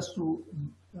helped us to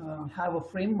have a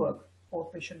framework for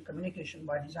patient communication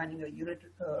by designing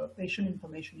a patient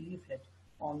information leaflet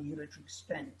on ureteric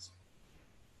stents.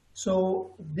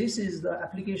 So this is the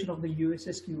application of the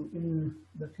USSQ in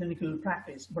the clinical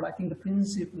practice, but I think the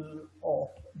principle of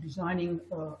designing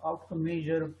an outcome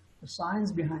measure, the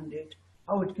science behind it,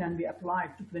 how it can be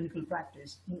applied to clinical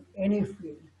practice in any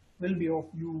field will be of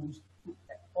use to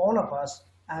all of us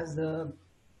as the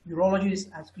urologists,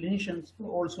 as clinicians, but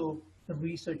also the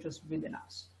researchers within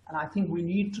us. And I think we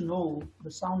need to know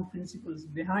the sound principles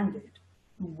behind it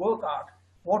to work out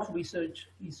what research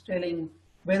is telling,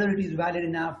 whether it is valid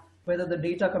enough, whether the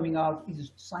data coming out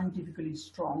is scientifically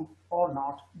strong or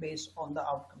not based on the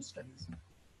outcome studies.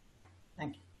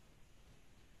 Thank you.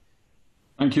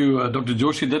 Thank you, Dr.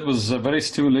 Joshi. That was a very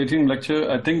stimulating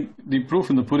lecture. I think the proof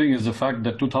in the pudding is the fact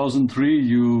that 2003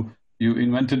 you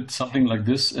invented something like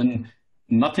this, and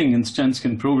nothing in stents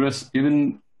can progress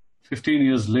even 15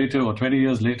 years later or 20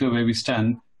 years later where we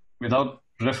stand without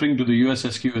referring to the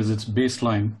USSQ as its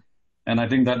baseline. And I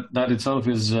think that itself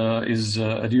is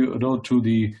a due to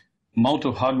the amount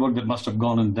of hard work that must have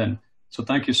gone in then. So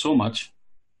thank you so much.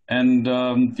 And,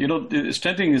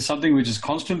 stenting is something which is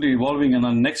constantly evolving. And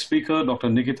our next speaker, Dr.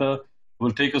 Nikita,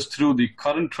 will take us through the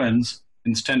current trends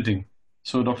in stenting.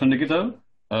 So Dr. Nikita,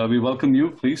 we welcome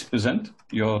you. Please present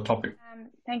your topic.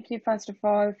 Thank you, first of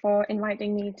all, for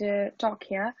inviting me to talk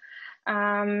here.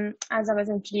 As I was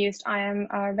introduced, I am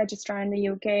a registrar in the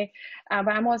UK,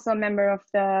 but I'm also a member of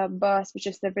the BURS, which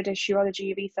is the British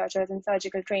Urology Researchers in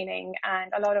Surgical Training.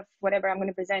 And a lot of whatever I'm going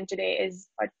to present today is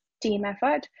a team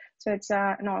effort, so it's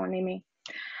not only me.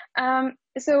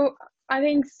 So I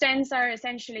think stents are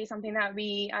essentially something that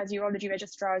we as urology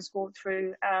registrars go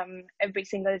through every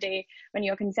single day when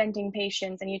you're consenting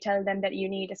patients and you tell them that you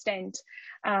need a stent.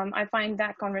 I find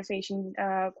that conversation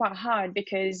quite hard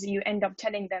because you end up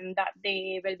telling them that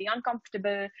they will be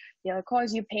uncomfortable, they'll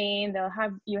cause you pain,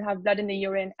 you'll have blood in the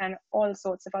urine and all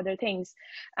sorts of other things,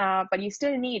 but you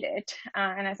still need it.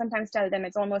 And I sometimes tell them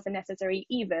it's almost a necessary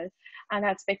evil. And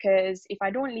that's because if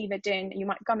I don't leave it in, you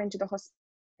might come into the hospital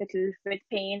with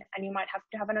pain and you might have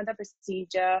to have another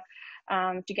procedure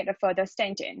to get a further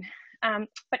stent in.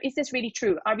 But is this really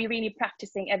true? Are we really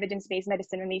practicing evidence-based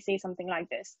medicine when we say something like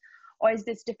this? Or is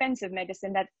this defensive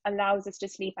medicine that allows us to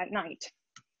sleep at night?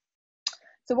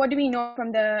 So what do we know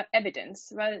from the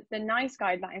evidence? Well, the NICE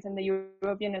guidelines and the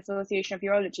European Association of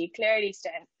Urology clearly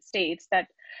states that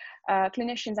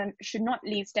clinicians should not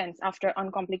leave stents after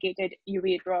uncomplicated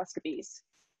ureteroscopies.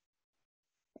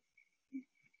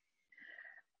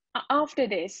 After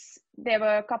this, there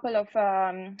were a couple of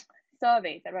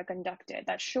surveys that were conducted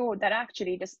that showed that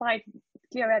actually, despite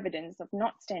clear evidence of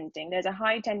not stenting, there's a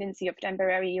high tendency of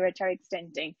temporary ureteric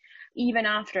stenting, even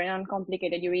after an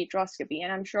uncomplicated ureteroscopy.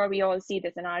 And I'm sure we all see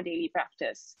this in our daily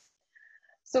practice.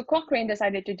 So Cochrane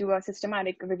decided to do a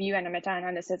systematic review and a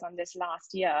meta-analysis on this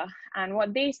last year. And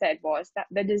what they said was that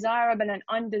the desirable and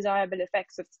undesirable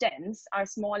effects of stents are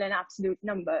small in absolute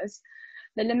numbers.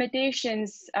 The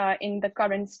limitations in the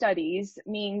current studies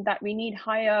mean that we need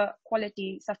higher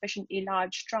quality, sufficiently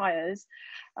large trials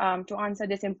to answer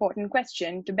this important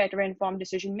question to better inform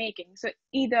decision making. So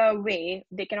either way,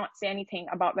 they cannot say anything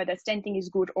about whether stenting is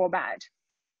good or bad.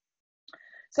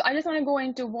 So I just want to go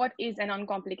into what is an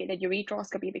uncomplicated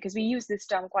ureteroscopy, because we use this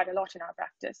term quite a lot in our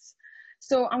practice.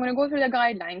 So I'm going to go through the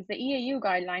guidelines. The EAU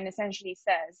guideline essentially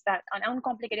says that an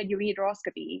uncomplicated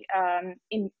ureteroscopy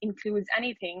includes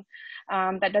anything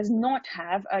that does not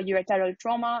have a ureteral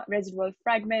trauma, residual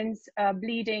fragments,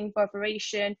 bleeding,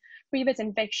 perforation, previous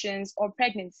infections, or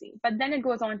pregnancy. But then it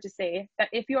goes on to say that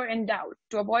if you're in doubt,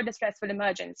 to avoid a stressful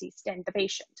emergency, stent the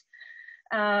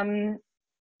patient.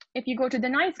 If you go to the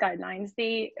NICE guidelines,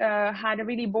 they had a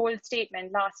really bold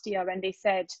statement last year when they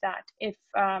said that if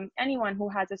anyone who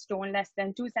has a stone less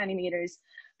than 2 centimeters,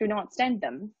 do not stent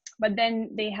them. But then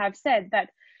they have said that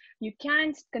you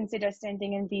can't consider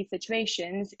stenting in these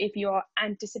situations if you're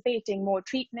anticipating more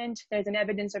treatment, there's an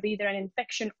evidence of either an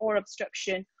infection or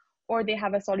obstruction, or they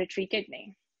have a solitary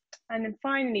kidney. And then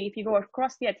finally, if you go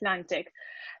across the Atlantic,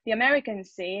 the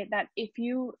Americans say that if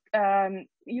you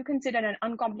consider an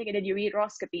uncomplicated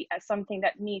ureteroscopy as something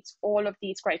that meets all of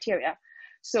these criteria.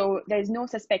 So there's no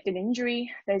suspected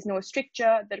injury, there's no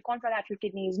stricture, the contralateral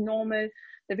kidney is normal,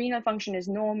 the renal function is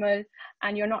normal,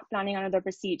 and you're not planning another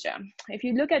procedure. If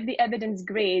you look at the evidence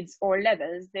grades or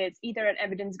levels, there's either an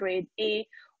evidence grade A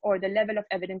or the level of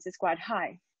evidence is quite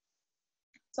high.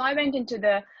 So I went into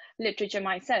the literature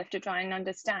myself to try and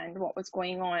understand what was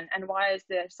going on and why is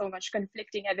there so much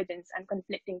conflicting evidence and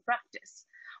conflicting practice.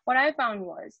 What I found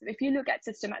was, if you look at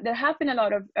there have been a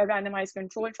lot of randomized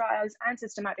control trials and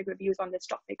systematic reviews on this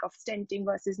topic of stenting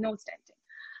versus no stenting,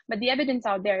 but the evidence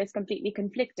out there is completely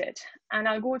conflicted, and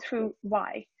I'll go through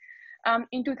why.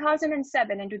 In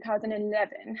 2007 and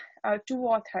 2011, two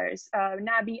authors,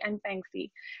 Nabi and Pengfi,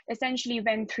 essentially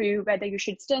went through whether you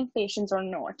should stent patients or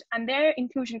not, and their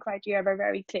inclusion criteria were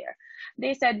very clear.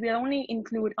 They said we'll only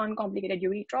include uncomplicated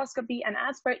ureteroscopy, and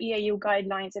as per EAU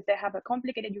guidelines, if they have a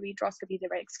complicated ureteroscopy, they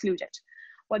were excluded.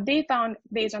 What they found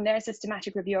based on their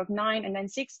systematic review of 9 and then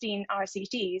 16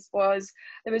 RCTs was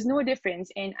there was no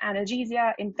difference in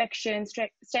analgesia, infection,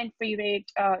 stent-free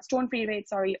rate, stone-free rate,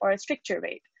 or a stricture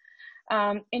rate.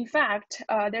 In fact,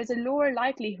 there's a lower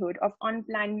likelihood of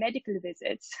unplanned medical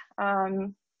visits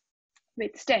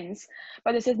with stents,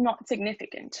 but this is not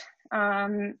significant.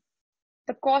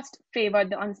 The cost favored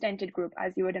the unstented group,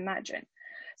 as you would imagine.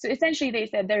 So essentially, they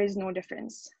said there is no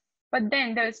difference. But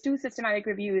then there's 2 systematic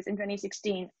reviews in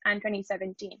 2016 and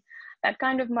 2017 that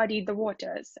kind of muddied the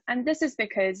waters. And this is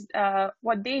because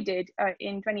what they did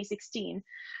in 2016,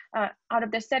 out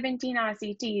of the 17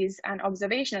 RCTs and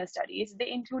observational studies,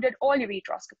 they included all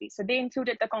ureteroscopies. So they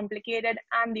included the complicated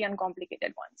and the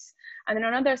uncomplicated ones. And then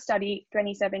another study,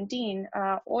 2017,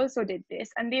 also did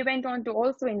this. And they went on to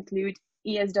also include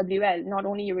ESWL, not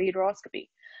only ureteroscopy.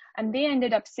 And they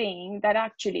ended up saying that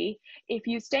actually, if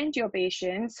you stent your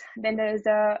patients, then there's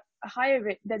a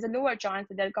lower chance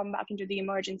that they'll come back into the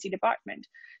emergency department.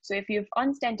 So if you've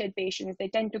unstented patients, they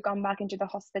tend to come back into the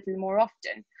hospital more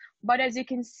often. But as you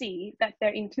can see, that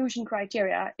their inclusion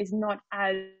criteria is not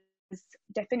as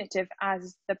definitive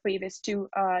as the previous 2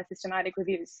 systematic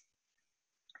reviews.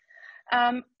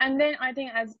 And then I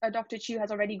think, as Dr. Chu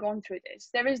has already gone through this,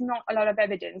 there is not a lot of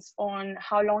evidence on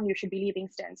how long you should be leaving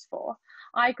stents for.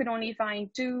 I could only find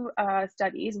 2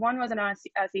 studies. One was an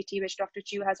RCT, which Dr.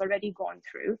 Chu has already gone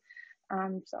through.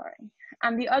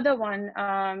 And the other one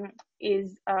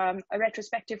is a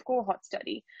retrospective cohort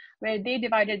study, where they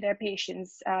divided their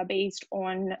patients based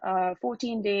on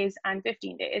 14 days and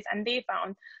 15 days. And they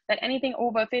found that anything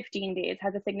over 15 days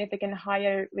has a significant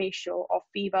higher ratio of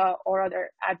fever or other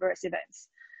adverse events.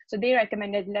 So they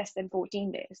recommended less than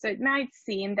 14 days. So it might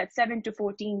seem that 7 to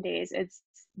 14 days is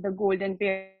the golden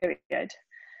period.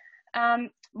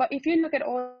 But if you look at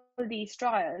all these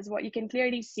trials, what you can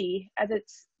clearly see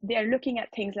they're looking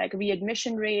at things like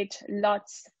readmission rate,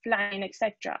 LUTs, flying,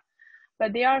 etc.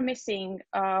 But they are missing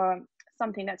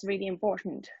something that's really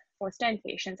important for stent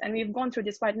patients. And we've gone through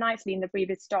this quite nicely in the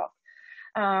previous talk.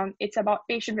 It's about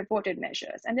patient-reported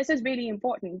measures. And this is really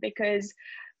important because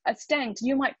a stent,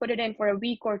 you might put it in for a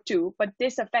week or two, but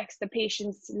this affects the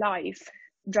patient's life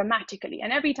dramatically.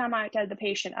 And every time I tell the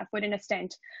patient I put in a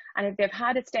stent, and if they've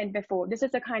had a stent before, this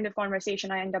is the kind of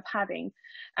conversation I end up having.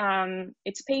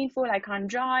 It's painful, I can't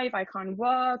drive, I can't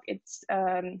work,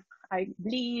 I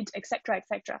bleed, etc.,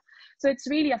 etc. So it's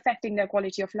really affecting their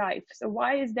quality of life. So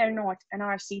why is there not an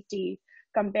RCT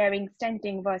comparing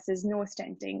stenting versus no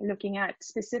stenting, looking at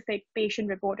specific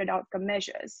patient-reported outcome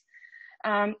measures?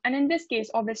 And in this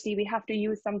case, obviously, we have to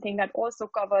use something that also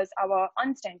covers our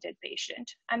unstented patient.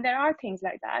 And there are things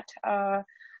like that.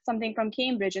 Something from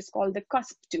Cambridge is called the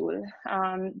CUSP tool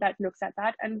that looks at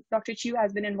that. And Dr. Chu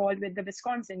has been involved with the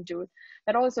Wisconsin tool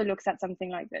that also looks at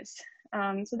something like this.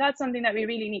 So that's something that we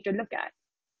really need to look at.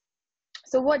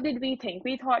 So what did we think?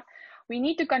 We thought we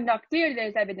need to conduct, clearly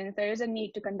there's evidence, there is a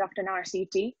need to conduct an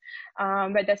RCT,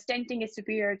 whether stenting is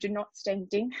superior to not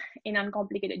stenting in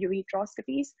uncomplicated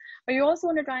ureteroscopies. But you also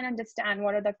want to try and understand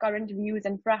what are the current views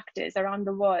and practice around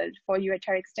the world for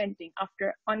ureteric stenting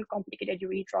after uncomplicated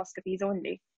ureteroscopies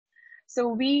only. So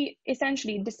we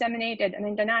essentially disseminated an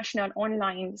international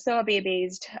online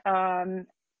survey-based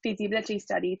feasibility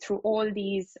study through all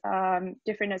these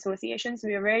different associations.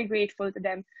 We are very grateful to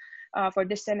them for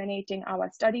disseminating our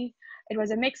study. It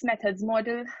was a mixed methods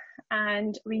model,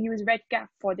 and we used REDCap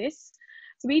for this.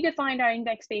 So we defined our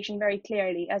index patient very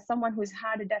clearly as someone who's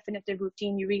had a definitive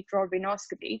routine ureteral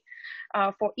rhinoscopy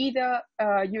for either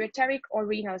ureteric or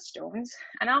renal stones.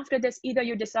 And after this, either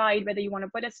you decide whether you want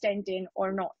to put a stent in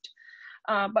or not.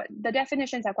 But the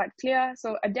definitions are quite clear.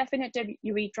 So a definitive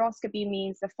ureteroscopy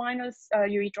means the final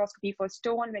ureteroscopy for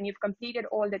stone when you've completed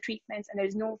all the treatments and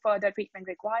there's no further treatment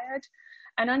required.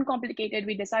 And uncomplicated,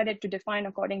 we decided to define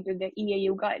according to the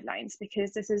EAU guidelines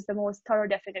because this is the most thorough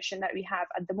definition that we have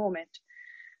at the moment.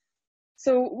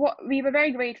 So we were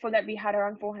very grateful that we had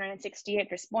around 468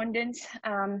 respondents.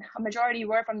 A majority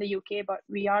were from the UK, but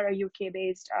we are a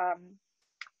UK-based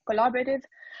collaborative.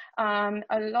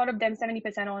 A lot of them,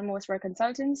 70% almost, were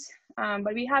consultants,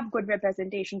 but we have good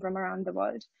representation from around the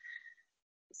world.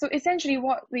 So essentially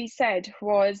what we said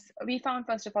was, we found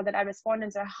first of all that our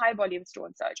respondents are high volume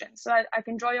stone surgeons. So I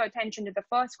can draw your attention to the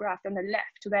first graph on the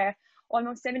left, where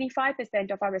almost 75%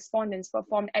 of our respondents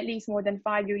performed at least more than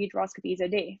 5 ureteroscopies a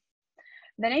day.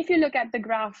 Then if you look at the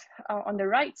graph on the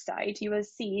right side, you will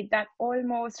see that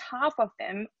almost half of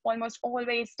them almost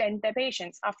always stent their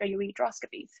patients after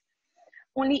ureteroscopies.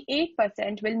 Only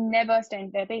 8% will never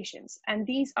stent their patients, and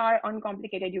these are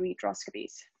uncomplicated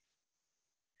ureteroscopies.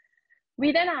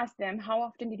 We then asked them, how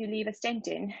often did you leave a stent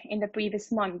in the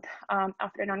previous month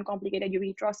after an uncomplicated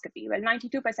ureteroscopy? Well,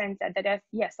 92% said that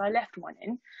yes, I left one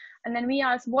in. And then we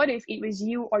asked, what if it was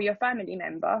you or your family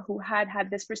member who had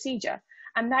this procedure?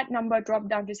 And that number dropped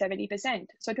down to 70%.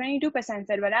 So 22%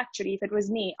 said, well, actually, if it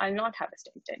was me, I'll not have a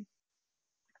stent in.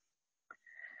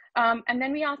 And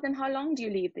then we asked them, how long do you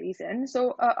leave these in?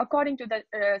 So according to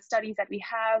the studies that we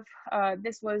have,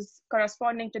 this was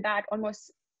corresponding to that.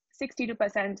 Almost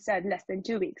 62% said less than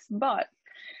 2 weeks. But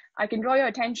I can draw your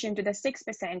attention to the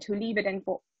 6% who leave it in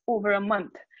for over a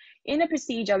month. In a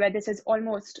procedure where this is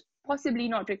almost possibly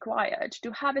not required,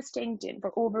 to have a stent in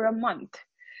for over a month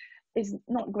is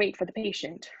not great for the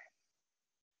patient.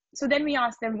 So then we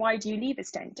asked them, why do you leave a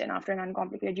stent in after an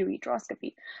uncomplicated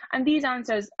ureteroscopy? And these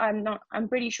answers, I'm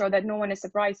pretty sure that no one is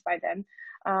surprised by them.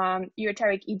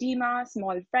 Ureteric edema,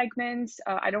 small fragments,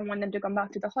 I don't want them to come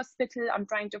back to the hospital, I'm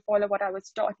trying to follow what I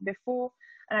was taught before,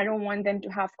 and I don't want them to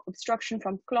have obstruction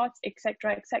from clots,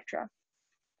 etc., etc.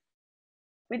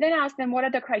 We then asked them, what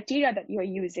are the criteria that you're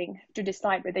using to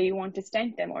decide whether you want to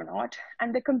stent them or not?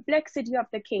 And the complexity of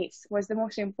the case was the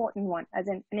most important one, as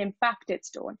in an impacted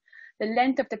stone, the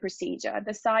length of the procedure,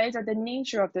 the size or the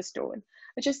nature of the stone,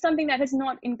 which is something that is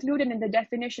not included in the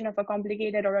definition of a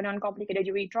complicated or an uncomplicated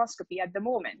ureteroscopy at the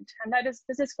moment. And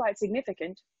this is quite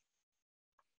significant.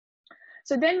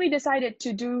 So then we decided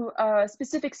to do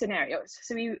specific scenarios.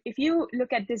 So if you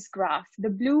look at this graph, the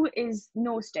blue is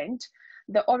no stent,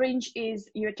 the orange is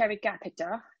ureteric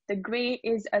catheter, the gray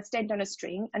is a stent on a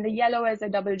string, and the yellow is a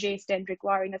double J stent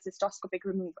requiring a cystoscopic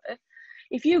removal.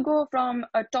 If you go from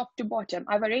top to bottom,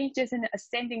 I've arranged this in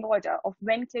ascending order of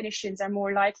when clinicians are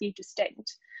more likely to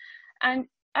stent. And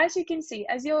as you can see,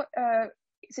 as your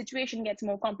situation gets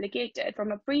more complicated,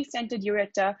 from a pre-stented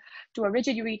ureter to a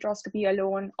rigid ureteroscopy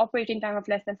alone, operating time of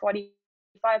less than 40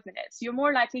 minutes, you're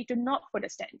more likely to not put a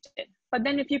stent in. But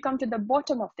then if you come to the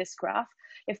bottom of this graph,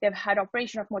 if they've had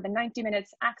operation of more than 90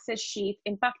 minutes, access sheath,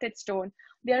 impacted stone,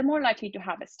 they are more likely to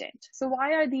have a stent. So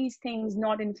why are these things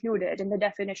not included in the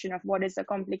definition of what is a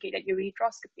complicated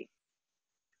ureteroscopy?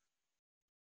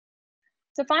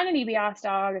 So finally, we asked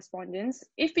our respondents,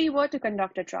 if we were to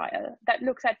conduct a trial that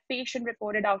looks at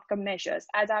patient-reported outcome measures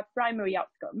as our primary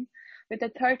outcome, with a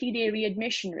 30-day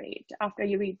readmission rate after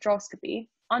ureteroscopy,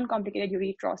 uncomplicated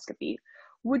ureteroscopy,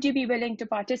 would you be willing to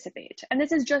participate? And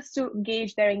this is just to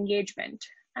gauge their engagement.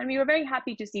 And we were very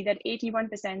happy to see that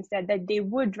 81% said that they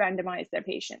would randomize their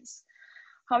patients.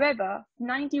 However,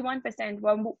 91%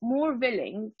 were more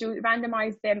willing to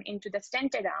randomize them into the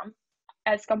stented arm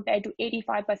as compared to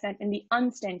 85% in the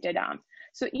unstented arm.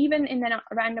 So even in a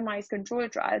randomized control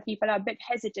trial, people are a bit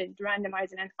hesitant to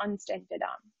randomize in an unstented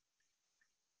arm.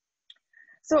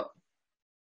 So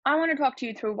I want to talk to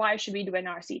you through why should we do an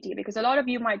RCT, because a lot of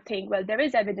you might think, well, there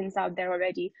is evidence out there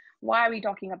already. Why are we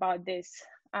talking about this?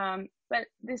 Well,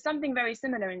 there's something very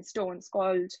similar in stones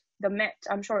called the MET.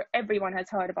 I'm sure everyone has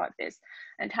heard about this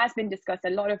and has been discussed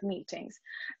at a lot of meetings.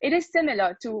 It is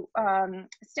similar to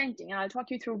stenting, and I'll talk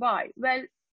you through why. Well,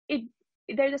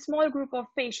 there's a small group of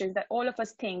patients that all of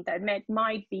us think that MET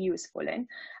might be useful in,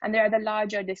 and there are the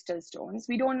larger distal stones.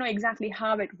 We don't know exactly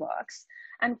how it works.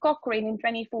 And Cochrane in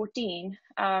 2014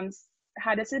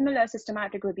 had a similar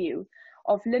systematic review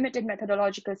of limited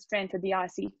methodological strength of the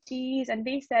RCTs, and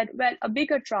they said, well, a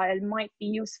bigger trial might be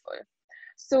useful.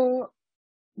 So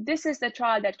this is the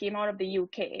trial that came out of the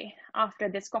UK after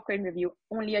this Cochrane review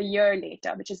only a year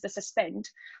later, which is the SUSPEND,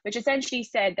 which essentially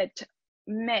said that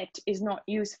MET is not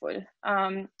useful.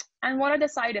 And what are the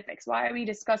side effects? Why are we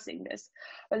discussing this?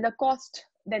 Well, the cost,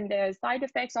 then there's side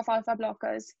effects of alpha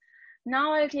blockers.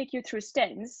 Now I'll take you through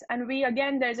stents. And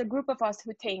there's a group of us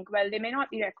who think, well, they may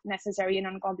not be necessary in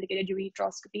uncomplicated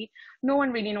ureteroscopy. No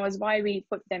one really knows why we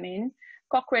put them in.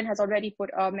 Cochrane has already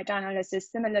put a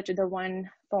meta-analysis similar to the one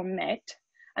from MET.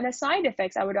 And the side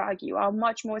effects, I would argue, are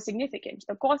much more significant.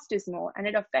 The cost is more, and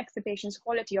it affects the patient's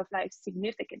quality of life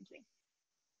significantly.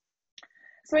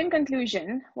 So in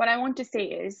conclusion, what I want to say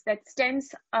is that stents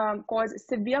cause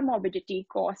severe morbidity,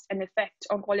 cost, and effect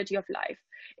on quality of life.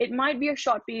 It might be a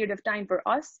short period of time for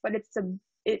us, but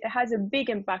it has a big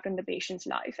impact on the patient's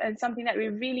life, and something that we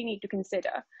really need to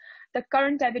consider. The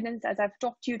current evidence, as I've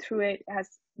talked you through it, has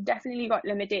definitely got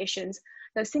limitations.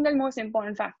 The single most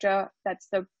important factor, that's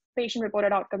the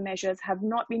patient-reported outcome measures, have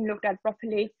not been looked at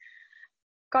properly.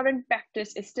 Current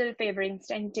practice is still favoring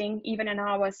stenting, even in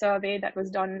our survey that was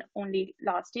done only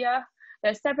last year.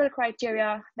 There are several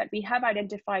criteria that we have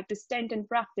identified to stent in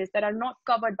practice that are not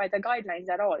covered by the guidelines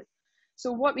at all.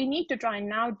 So what we need to try and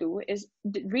now do is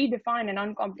redefine an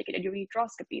uncomplicated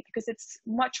ureteroscopy, because it's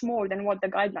much more than what the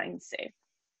guidelines say.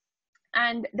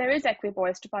 And there is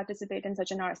equipoise to participate in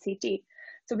such an RCT.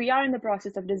 So we are in the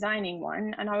process of designing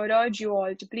one, and I would urge you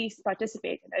all to please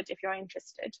participate in it if you're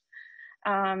interested.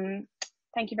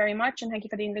 Thank you very much, and thank you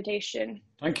for the invitation.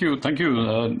 Thank you,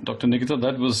 Dr. Nikita.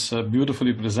 That was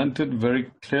beautifully presented,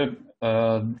 very clear.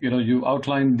 You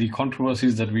outlined the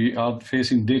controversies that we are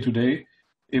facing day to day.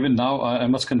 Even now, I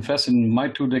must confess, in my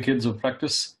 2 decades of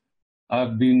practice,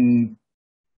 I've been,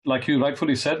 like you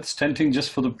rightfully said, stenting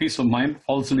just for the peace of mind,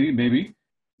 falsely maybe.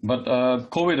 But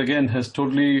COVID again has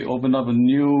totally opened up a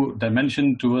new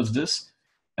dimension towards this,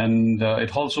 and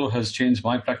it also has changed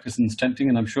my practice in stenting.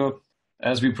 And I'm sure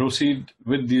as we proceed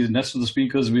with the rest of the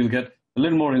speakers, we'll get a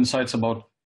little more insights about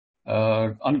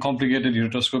uncomplicated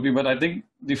ureteroscopy. But I think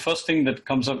the first thing that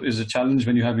comes up is a challenge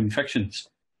when you have infections.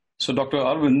 So Dr.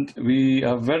 Arvind, we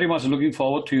are very much looking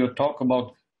forward to your talk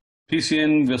about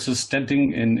PCN versus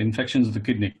stenting in infections of the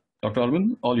kidney. Dr.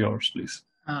 Arvind, all yours, please.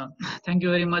 Thank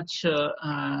you very much,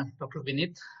 Dr.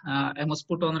 Vineet. I must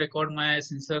put on record my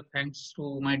sincere thanks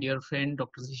to my dear friend,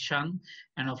 Dr. Zishan,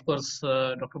 and of course,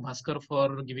 Dr. Bhaskar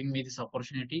for giving me this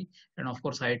opportunity, and of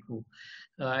course, I too.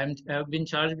 I have been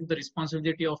charged with the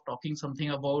responsibility of talking something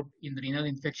about in renal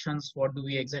infections. What do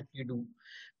we exactly do?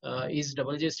 Is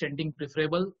double J stenting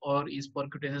preferable, or is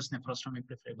percutaneous nephrostomy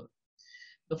preferable?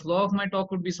 The flow of my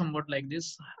talk would be somewhat like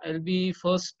this. I'll be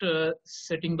first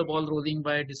setting the ball rolling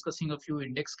by discussing a few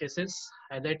index cases,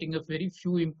 highlighting a very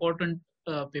few important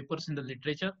papers in the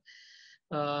literature.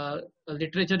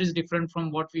 Literature is different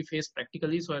from what we face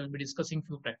practically, so I'll be discussing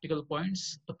few practical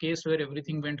points, a case where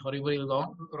everything went horribly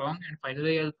wrong, and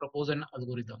finally I'll propose an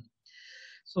algorithm.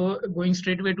 So going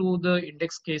straight away to the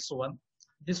index case 1.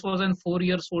 This was an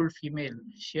 4-year-old female.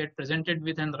 She had presented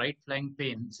with an right flank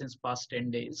pain since past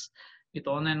 10 days. with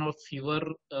on and off fever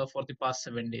for the past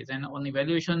 7 days. And on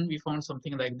evaluation, we found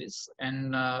something like this,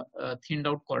 and thinned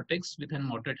out cortex with an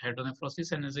moderate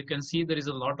hydronephrosis. And as you can see, there is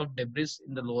a lot of debris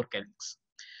in the lower calyx.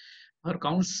 Her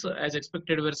counts, as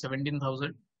expected, were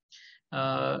 17,000.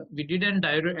 We did an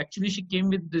actually she came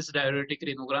with this diuretic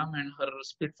renogram, and her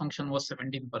split function was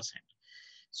 17%.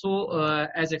 So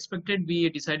as expected, we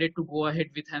decided to go ahead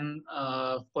with an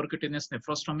percutaneous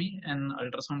nephrostomy, and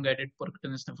ultrasound guided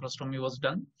percutaneous nephrostomy was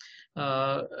done.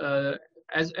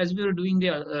 As we were doing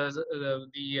the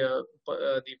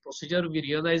procedure, we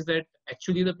realized that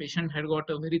actually the patient had got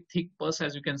a very thick pus,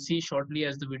 as you can see shortly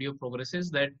as the video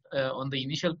progresses, that on the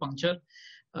initial puncture,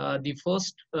 the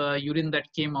first urine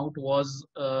that came out was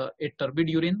a turbid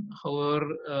urine.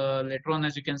 However, later on,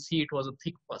 as you can see, it was a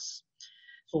thick pus.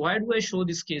 So why do I show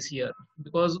this case here?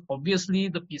 Because obviously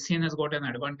the PCN has got an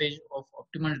advantage of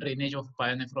optimal drainage of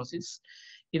pyonephrosis.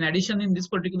 In addition, in this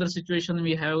particular situation,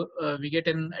 we get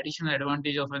an additional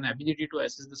advantage of an ability to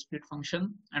assess the split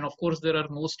function. And of course, there are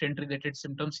no stent related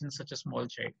symptoms in such a small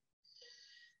child.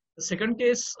 The second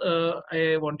case,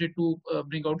 I wanted to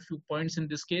bring out few points in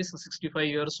this case. A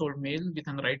 65-year-old male with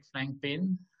a right flank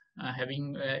pain,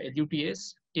 having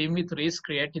LUTS, came with raised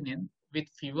creatinine with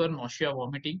fever, nausea,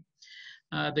 vomiting.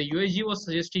 The USG was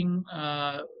suggesting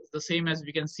the same as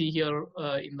we can see here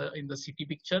in the CT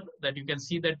picture, that you can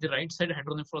see that the right side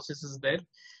hydronephrosis is there,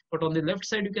 but on the left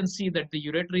side you can see that the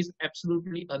ureter is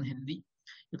absolutely unhealthy.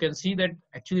 You can see that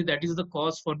actually that is the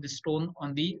cause for the stone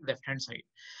on the left hand side.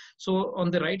 So on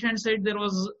the right hand side, there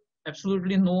was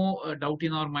absolutely no doubt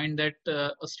in our mind that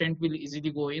a stent will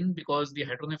easily go in, because the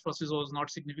hydronephrosis was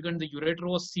not significant. The ureter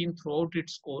was seen throughout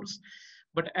its course,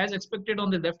 but as expected on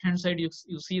the left hand side, you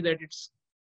see that it's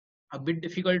a bit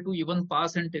difficult to even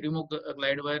pass and pterymo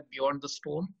glide wire beyond the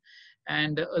stone,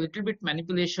 and a little bit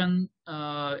manipulation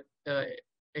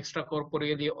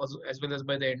extracorporeally as well as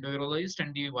by the endourologist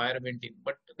and the wire went in.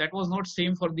 But that was not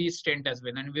same for the stent as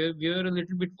well, and we were a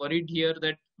little bit worried here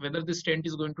that whether the stent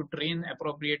is going to drain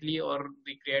appropriately or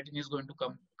the creatinine is going to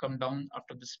come down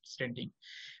after this stenting.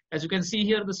 As you can see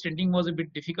here, the stenting was a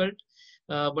bit difficult,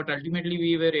 but ultimately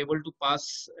we were able to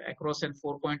pass across an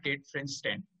 4.8 French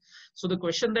stent. So the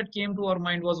question that came to our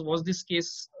mind was this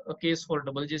case a case for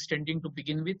double J stenting to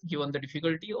begin with, given the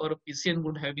difficulty, or a PCN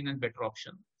would have been a better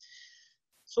option?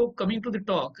 So coming to the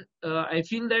talk, I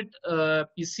feel that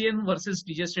PCN versus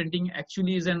DJ stenting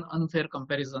actually is an unfair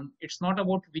comparison. It's not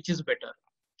about which is better.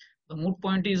 The moot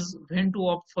point is when to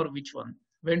opt for which one,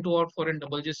 when to opt for a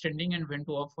double J stenting and when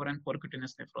to opt for an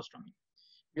percutaneous nephrostomy.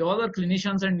 We all are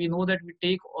clinicians and we know that we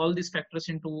take all these factors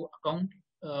into account.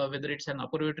 Whether it's an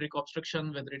upper ureteric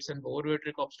obstruction, whether it's an lower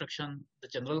ureteric obstruction, the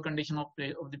general condition of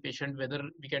the patient, whether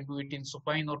we can do it in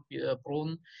supine or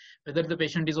prone, whether the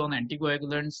patient is on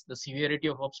anticoagulants, the severity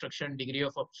of obstruction, degree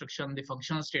of obstruction, the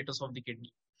functional status of the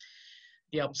kidney.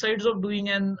 The upsides of doing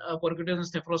an percutaneous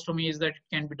nephrostomy is that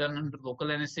it can be done under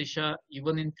local anesthesia,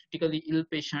 even in critically ill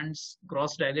patients.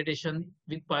 Gross dilatation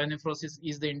with pyonephrosis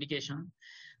is the indication.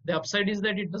 The upside is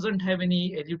that it doesn't have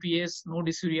any LUTS, no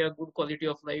dysuria, good quality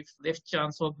of life, less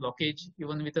chance of blockage,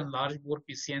 even with a large bore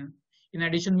PCN. In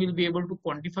addition, we'll be able to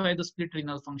quantify the split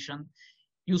renal function,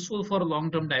 useful for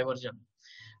long-term diversion.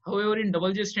 However, in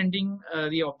double J stenting,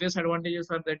 the obvious advantages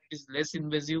are that it is less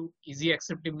invasive, easy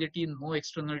acceptability, no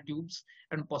external tubes,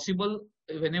 and possible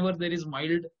whenever there is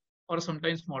mild or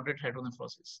sometimes moderate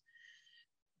hydronephrosis.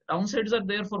 Downsides are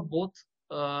there for both.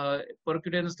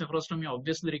 Percutaneous nephrostomy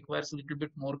obviously requires a little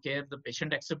bit more care. The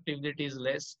patient acceptability is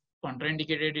less,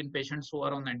 contraindicated in patients who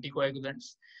are on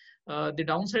anticoagulants. The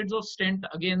downsides of stent,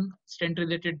 again,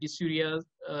 stent-related dysuria,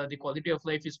 the quality of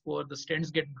life is poor. The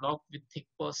stents get blocked with thick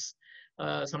pus.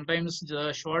 Sometimes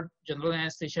the short general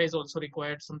anesthesia is also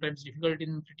required, sometimes difficult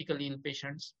in critically ill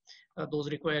patients.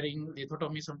 Those requiring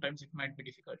lithotomy, sometimes it might be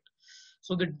difficult.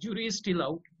 So the jury is still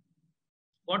out.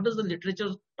 What does the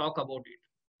literature talk about it?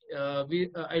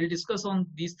 I'll discuss on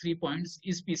these 3 points.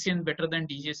 Is PCN better than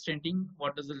DJ stenting?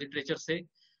 What does the literature say?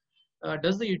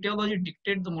 Does the etiology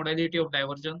dictate the modality of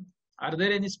diversion? Are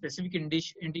there any specific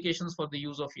indications for the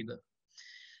use of either?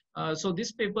 So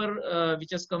this paper,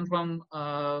 which has come from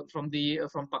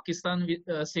Pakistan,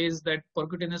 says that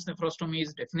percutaneous nephrostomy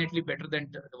is definitely better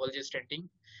than double J stenting.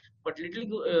 But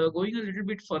going a little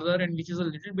bit further, and which is a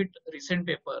little bit recent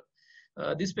paper,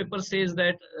 this paper says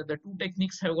that the two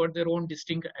techniques have got their own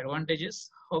distinct advantages.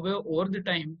 However, over the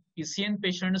time, PCN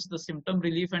patients, the symptom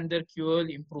relief and their QOL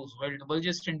improves, while double J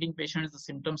stenting patients, the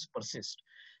symptoms persist.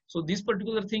 So this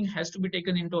particular thing has to be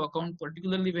taken into account,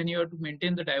 particularly when you have to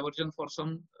maintain the diversion for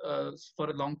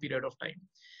a long period of time.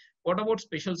 What about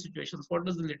special situations? What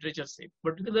does the literature say?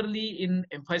 Particularly in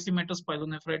emphysematous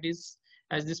pyelonephritis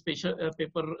as this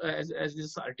paper, as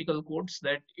this article quotes,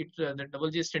 that the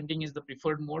double J stenting is the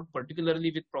preferred mode,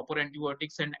 particularly with proper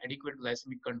antibiotics and adequate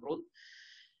glycemic control.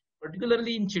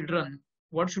 Particularly in children,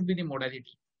 what should be the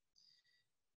modality?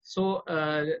 So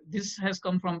this has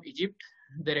come from Egypt.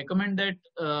 They recommend that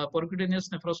percutaneous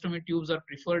nephrostomy tubes are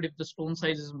preferred if the stone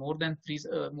size is more than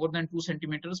 2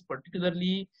 centimeters,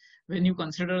 particularly when you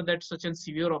consider that such a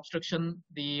severe obstruction,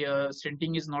 the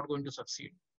stenting is not going to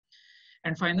succeed.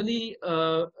 And finally,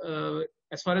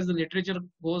 as far as the literature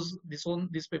goes,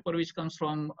 this paper which comes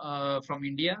from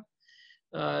India,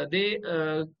 they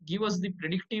give us the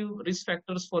predictive risk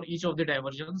factors for each of the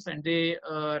diversions, and they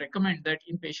recommend that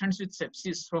in patients with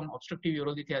sepsis from obstructive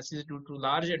urolithiasis due to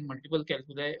large and multiple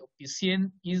calculi, PCN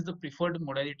is the preferred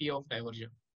modality of diversion.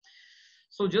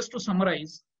 So just to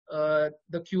summarize, the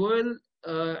QOL,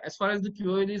 as far as the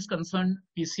QOL is concerned,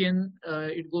 PCN,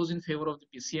 it goes in favor of the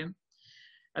PCN.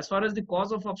 As far as the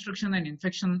cause of obstruction and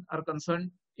infection are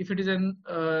concerned, if it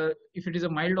is a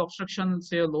mild obstruction,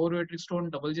 say a low ureteric stone,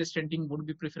 double J stenting would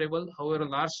be preferable. However, a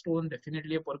large stone,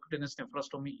 definitely a percutaneous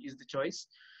nephrostomy is the choice.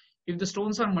 If the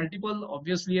stones are multiple,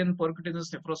 obviously a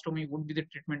percutaneous nephrostomy would be the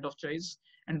treatment of choice.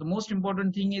 And the most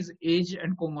important thing is age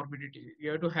and comorbidity.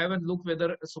 You have to have a look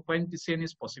whether a supine PCN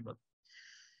is possible.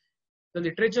 The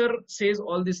literature says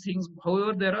all these things.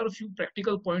 However, there are a few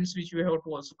practical points which we have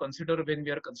to also consider when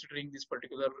we are considering this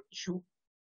particular issue.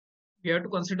 We have to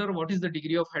consider what is the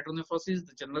degree of hydronephrosis,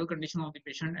 the general condition of the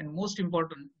patient, and most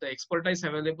important, the expertise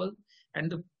available and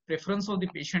the preference of the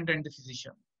patient and the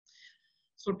physician.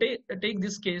 So take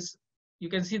this case, you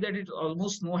can see that it's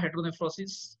almost no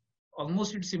hydronephrosis.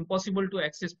 Almost it's impossible to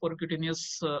access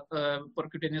percutaneously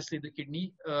the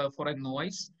kidney for a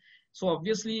novice. So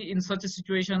obviously in such a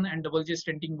situation, and double J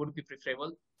stenting would be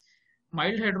preferable.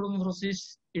 Mild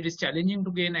hydronephrosis, it is challenging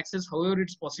to gain access, however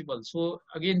it's possible. So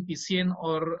again, PCN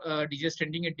or DJ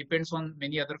stenting, it depends on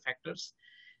many other factors.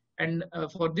 And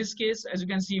for this case, as you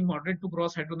can see, moderate to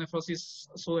gross hydronephrosis,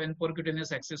 so and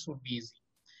percutaneous access would be easy.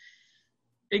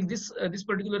 Take this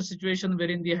particular situation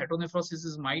wherein the hydronephrosis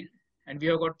is mild, and we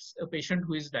have got a patient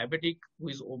who is diabetic, who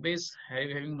is obese,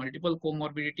 having multiple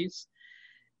comorbidities.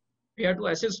 We have to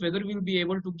assess whether we'll be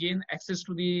able to gain access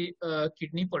to the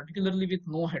kidney, particularly with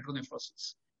no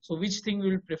hydronephrosis. So which thing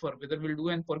we will prefer, whether we'll do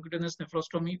an percutaneous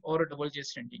nephrostomy or a double J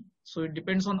stenting. So it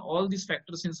depends on all these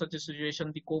factors in such a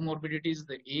situation: the comorbidities,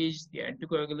 the age, the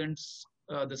anticoagulants,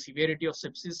 the severity of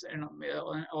sepsis, and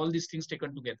all these things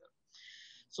taken together.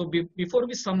 So before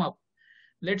we sum up,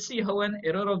 let's see how an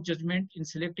error of judgment in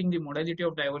selecting the modality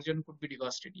of diversion could be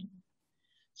devastating.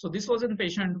 So this was a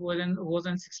patient who was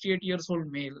a 68 years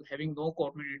old male having no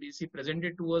comorbidities. He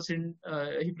presented to us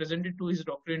he presented to his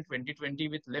doctor in 2020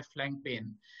 with left flank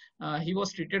pain. He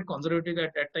was treated conservatively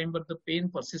at that time, but the pain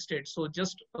persisted. So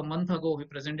just a month ago, he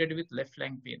presented with left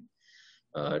flank pain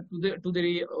to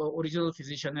the original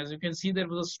physician. As you can see, there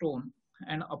was a stone.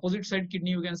 And opposite side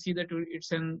kidney, you can see that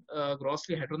it's an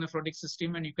grossly hydronephrotic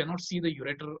system, and you cannot see the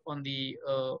ureter on the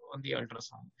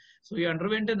ultrasound. So he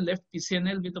underwent a left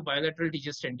PCNL with a bilateral DJ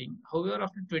stenting. However,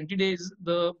 after 20 days,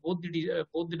 both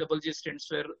the double J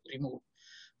stents were removed.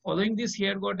 Following this, he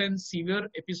had got a severe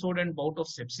episode and bout of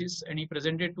sepsis, and he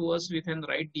presented to us with a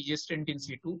right DJ stent in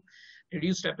situ,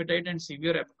 reduced appetite, and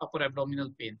severe upper abdominal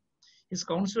pain. His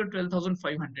counts were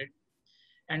 12,500.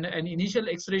 And an initial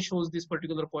X-ray shows this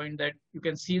particular point, that you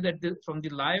can see that from the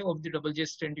lie of the double J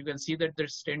stent, you can see that the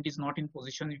stent is not in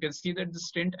position. You can see that the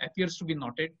stent appears to be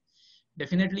knotted.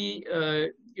 Definitely,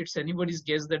 it's anybody's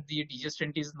guess that the DJ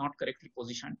stent is not correctly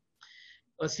positioned.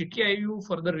 A CT IU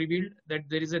further revealed that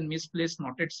there is a misplaced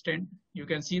knotted stent. You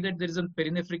can see that there is a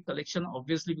perinephric collection,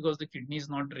 obviously because the kidney is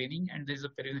not draining, and there is a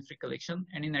perinephric collection.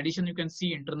 And in addition, you can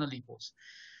see internal epos.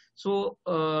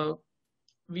 So,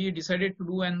 we decided to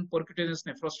do an percutaneous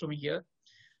nephrostomy here.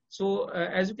 So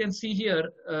as you can see here,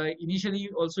 initially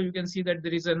also you can see that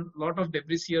there is a lot of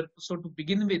debris here. So to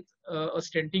begin with, a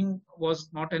stenting was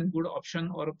not a good option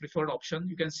or a preferred option.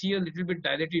 You can see a little bit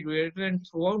dilated ureter, and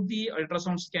throughout the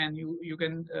ultrasound scan, you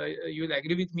will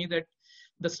agree with me that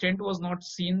the stent was not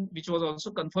seen, which was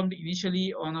also confirmed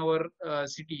initially on our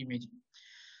CT imaging.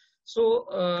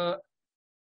 So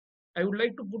I would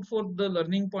like to put forth the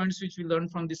learning points which we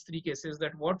learned from these three cases,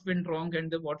 that what went wrong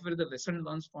and what were the lessons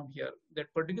learned from here. That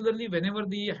particularly whenever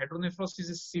the hydronephrosis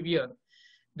is severe,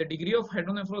 the degree of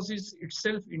hydronephrosis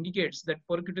itself indicates that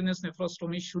percutaneous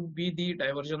nephrostomy should be the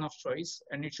diversion of choice,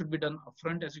 and it should be done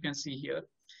upfront, as you can see here.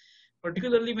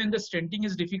 Particularly when the stenting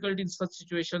is difficult in such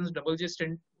situations, double J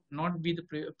stent not be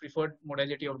the preferred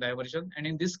modality of diversion. And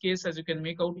in this case, as you can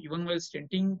make out, even while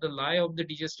stenting, the lie of the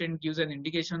DJ stent gives an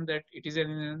indication that it is in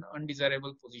an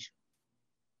undesirable position.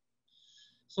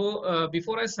 So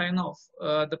before I sign off,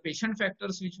 the patient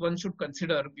factors which one should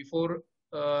consider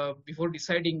before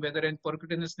deciding whether a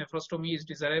percutaneous nephrostomy is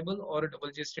desirable or a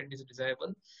double J stent is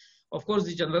desirable. Of course,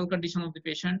 the general condition of the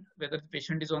patient, whether the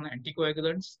patient is on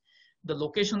anticoagulants, the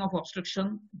location of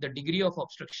obstruction, the degree of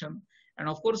obstruction, and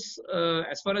of course,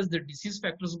 as far as the disease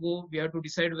factors go, we have to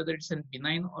decide whether it's a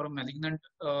benign or a malignant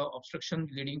obstruction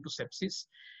leading to sepsis,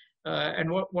 and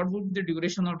what would be the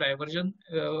duration of diversion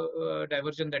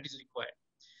that is required.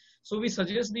 So we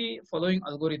suggest the following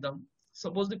algorithm.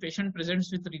 Suppose the patient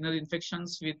presents with renal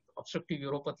infections with obstructive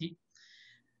uropathy.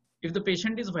 If the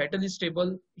patient is vitally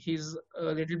stable, he's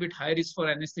a little bit high risk for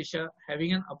anesthesia,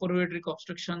 having an upper ureteric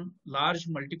obstruction, large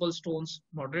multiple stones,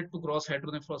 moderate to gross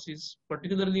hydronephrosis,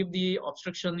 particularly if the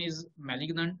obstruction is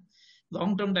malignant,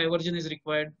 long-term diversion is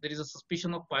required, there is a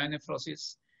suspicion of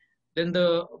pyonephrosis, then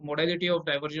the modality of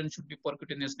diversion should be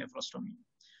percutaneous nephrostomy.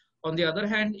 On the other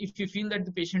hand, if you feel that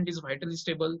the patient is vitally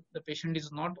stable, the patient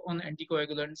is not on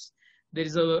anticoagulants, there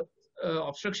is a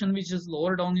obstruction which is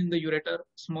lower down in the ureter,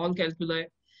 small calculi,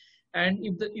 and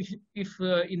if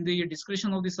in the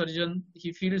discretion of the surgeon,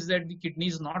 he feels that the kidney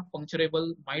is not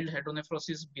puncturable, mild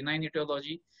hydronephrosis, benign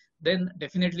etiology, then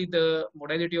definitely the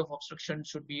modality of obstruction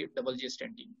should be double J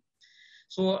stenting.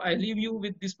 So I leave you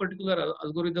with this particular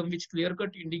algorithm which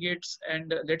clear-cut indicates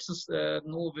and lets us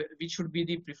know which should be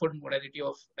the preferred modality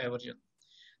of diversion.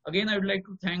 Again, I would like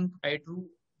to thank iTRUE,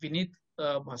 Vineet,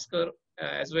 Bhaskar,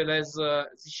 as well as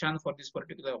Zishan for this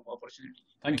particular opportunity.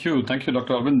 Thank you, Dr.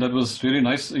 Arvind. That was really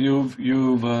nice.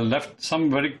 You've left some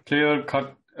very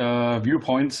clear-cut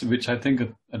viewpoints, which I think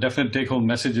a definite take-home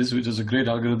messages, which is a great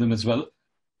algorithm as well.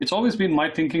 It's always been my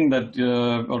thinking that,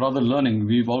 or rather learning,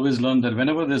 we've always learned that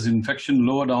whenever there's infection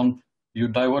lower down, you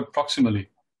divert proximally.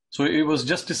 So it was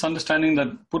just this understanding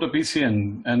that put a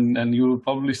PCN and you'll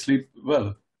probably sleep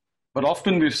well. But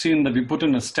often we've seen that we put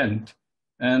in a stent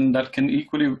and that can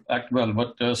equally act well.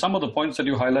 But some of the points that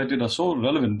you highlighted are so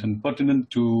relevant and pertinent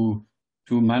to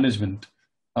management.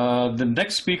 The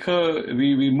next speaker,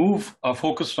 we move our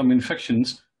focus from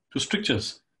infections to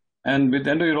strictures. And with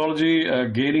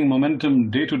endourology gaining momentum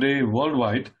day to day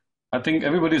worldwide, I think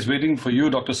everybody's waiting for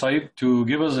you, Dr. Saeed, to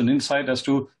give us an insight as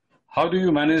to how do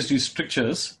you manage these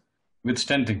strictures with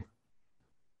stenting.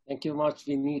 Thank you much,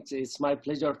 Vineet. It's my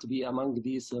pleasure to be among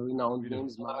these renowned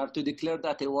names. I have to declare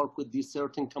that I work with these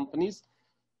certain companies.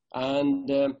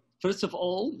 And first of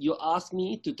all, you asked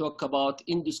me to talk about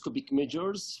endoscopic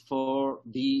measures for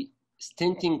the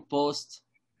stenting post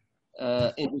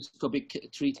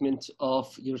endoscopic treatment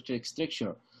of ureteric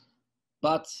stricture.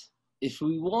 But if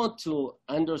we want to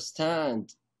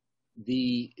understand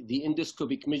the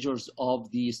endoscopic measures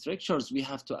of the strictures, we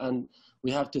have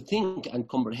to think and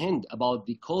comprehend about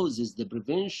the causes, the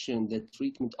prevention, the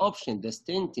treatment option, the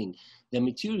stenting, the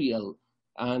material,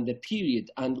 and the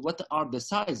period, and what are the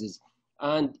sizes.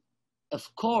 And of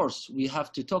course, we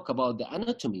have to talk about the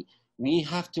anatomy. We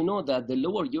have to know that the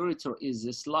lower ureter is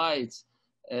a slight,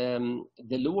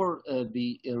 the lower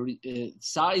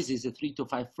size is a 3 to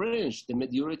 5 French, the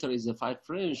mid ureter is a 5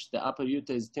 French, the upper ureter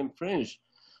is 10 French.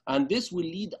 And this will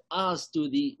lead us to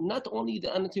the, not only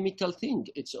the anatomical thing,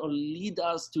 it's will lead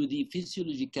us to the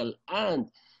physiological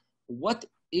and what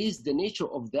is the nature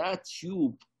of that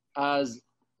tube as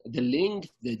the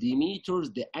length, the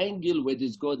diameters, the angle where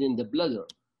it's going in the bladder.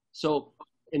 So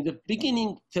in the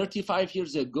beginning, 35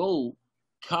 years ago,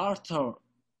 Carter,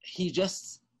 he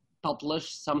just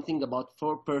published something about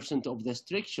 4% of the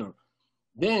stricture.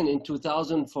 Then in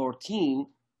 2014,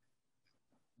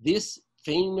 this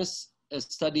famous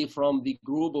study from the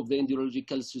group of the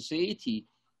Endourological Society,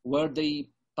 where they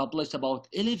published about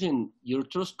 11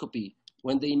 ureteroscopy,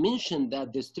 when they mentioned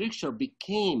that the stricture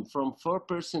became from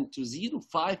 4% to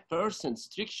 0.5%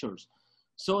 strictures.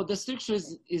 So the stricture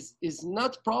is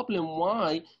not problem.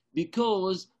 Why?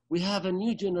 Because we have a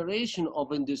new generation of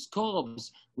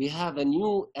endoscopes. We have a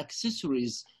new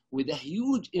accessories with a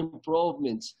huge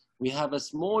improvements. We have a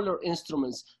smaller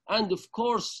instruments. And of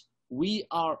course, we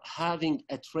are having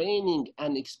a training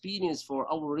and experience for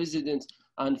our residents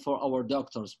and for our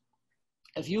doctors.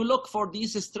 If you look for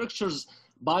these structures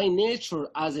by nature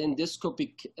as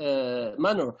endoscopic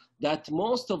manner, that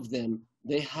most of them,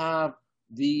 they have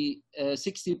the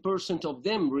 60% of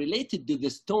them related to the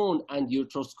stone and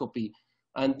ureteroscopy.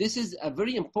 And this is a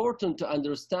very important to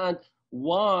understand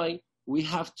why we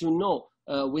have to know,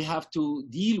 we have to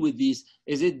deal with this.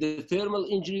 Is it the thermal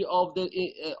injury of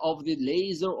the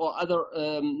laser or other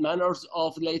manners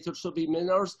of laparoscopy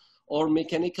manners, or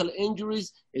mechanical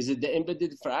injuries? Is it the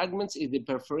embedded fragments? Is it the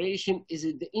perforation? Is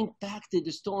it the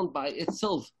impacted stone by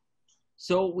itself?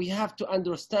 So we have to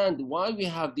understand why we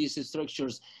have these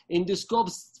structures.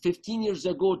 Endoscopes 15 years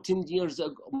ago, 10 years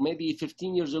ago, maybe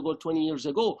 15 years ago, 20 years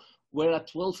ago, were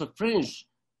at 12 French.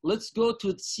 Let's go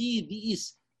to see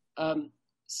these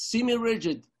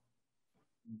semi-rigid,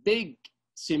 big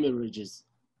semi-rigids.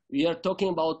 We are talking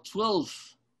about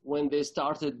 12 when they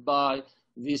started by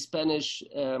the Spanish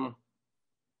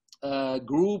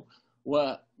group.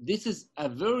 Well, this is a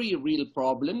very real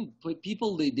problem. For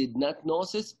people, they did not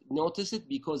notice it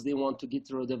because they want to get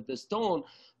rid of the stone.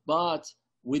 But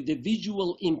with the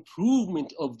visual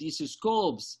improvement of these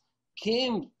scopes,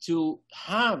 came to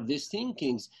have these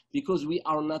thinkings because we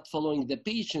are not following the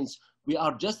patients. We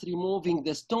are just removing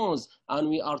the stones and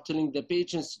we are telling the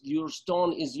patients, your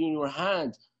stone is in your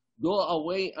hand. Go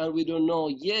away, and we don't know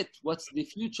yet what's the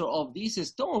future of these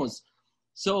stones.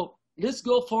 So let's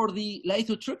go for the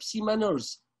lithotripsy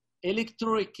manners.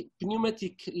 Electric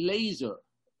pneumatic laser.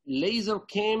 Laser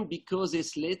came because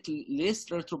it's less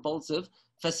retropulsive,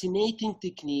 fascinating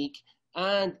technique,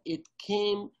 and it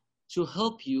came to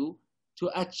help you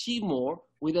to achieve more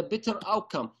with a better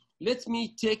outcome. Let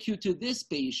me take you to this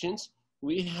patient.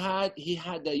 He had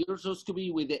a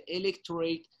ureteroscopy with the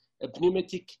electric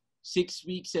pneumatic 6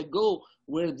 weeks ago,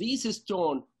 where these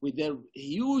stone with their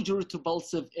huge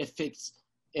retropulsive effects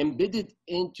embedded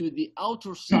into the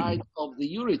outer side of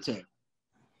the ureter.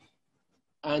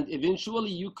 And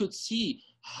eventually you could see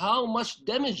how much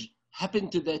damage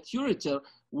happened to that ureter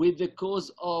with the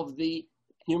cause of the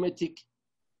pneumatic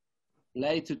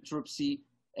lithotripsy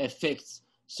effects.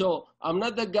 So I'm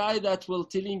not the guy that will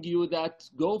telling you that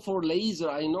go for laser.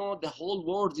 I know the whole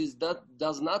world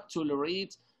does not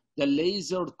tolerate the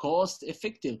laser cost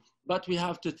effective, but we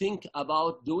have to think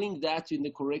about doing that in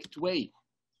the correct way.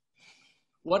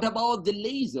 What about the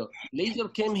laser? Laser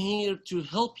came here to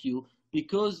help you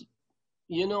because,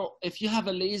 you know, if you have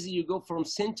a laser, you go from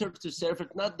center to surface,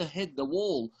 not the head, the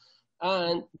wall.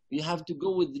 And you have to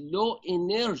go with low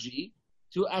energy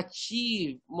to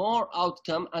achieve more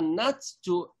outcome and not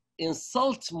to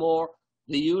insult more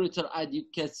the ureter, as you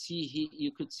can see here.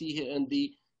 You could see here in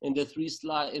the three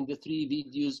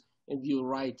videos in your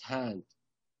right hand.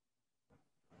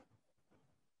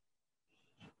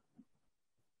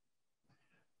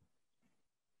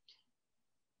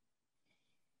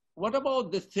 What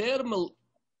about the thermal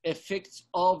effects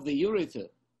of the ureter?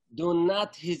 Do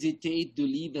not hesitate to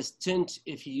leave a stent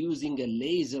if you're using a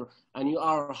laser and you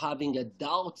are having a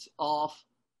doubt of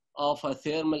a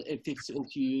thermal effects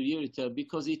into your ureter,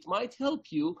 because it might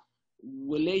help you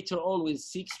later on with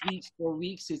 6 weeks, 4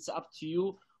 weeks. It's up to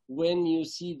you when you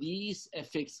see these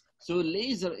effects. So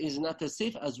laser is not as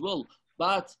safe as well.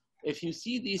 But if you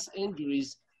see these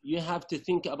injuries, you have to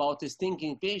think about a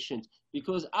thinking patient,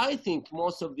 because I think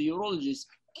most of the urologists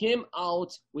came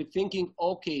out with thinking,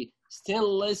 okay,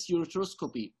 stainless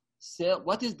ureteroscopy. So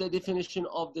what is the definition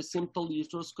of the simple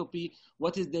ureteroscopy?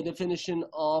 What is the definition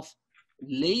of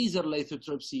laser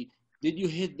lithotripsy? Did you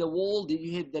hit the wall? Did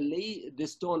you hit the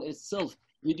stone itself?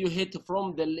 Did you hit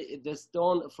from the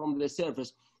stone from the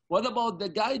surface? What about the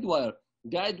guide wire?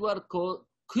 Guide wire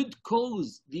could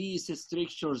cause these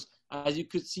strictures, as you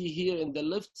could see here in the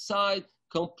left side,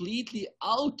 completely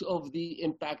out of the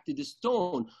impacted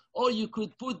stone. Or you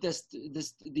could put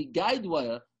the guide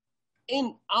wire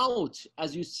in, out,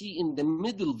 as you see in the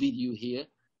middle video here.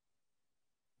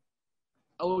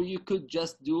 Or you could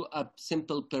just do a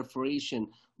simple perforation.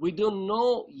 We don't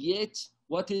know yet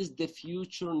what is the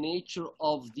future nature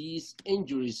of these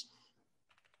injuries.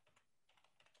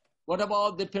 What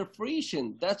about the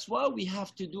perforation? That's why we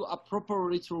have to do a proper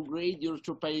retrograde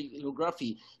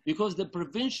ureteropyrography, because the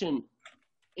prevention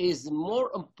is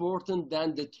more important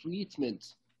than the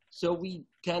treatment. So we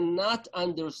cannot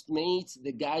underestimate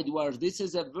the guide wires. This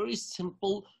is a very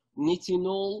simple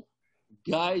natinol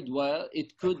guide wire.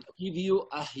 It could give you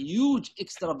a huge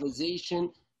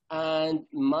extravasation and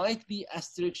might be a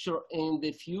stricture in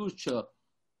the future.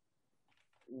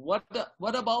 What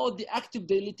about the active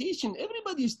dilatation?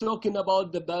 Everybody is talking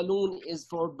about the balloon is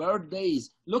for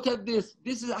birthdays. Look at this.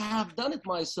 I have done it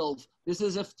myself. This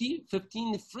is a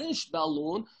 15 French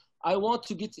balloon. I want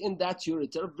to get in that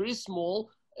ureter, very small,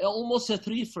 almost a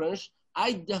 3 French.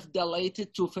 I have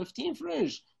dilated to 15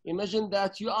 French. Imagine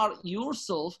that you are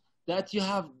yourself, that you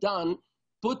have done,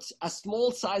 put a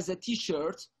small size a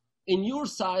t-shirt in your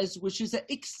size, which is an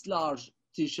X large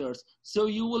t-shirt. So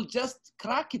you will just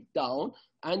crack it down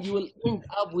and you will end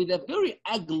up with a very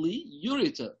ugly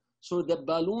ureter. So the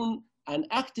balloon and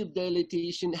active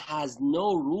dilatation has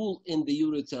no rule in the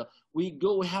ureter. We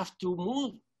have to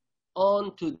move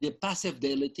on to the passive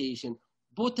dilatation.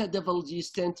 Put a double G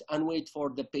stent and wait for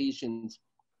the patient.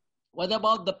 What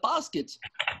about the basket?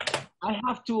 I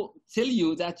have to tell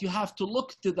you that you have to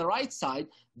look to the right side,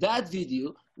 that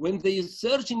video, when the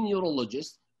surgeon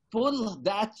urologist pull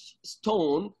that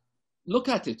stone, look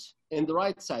at it in the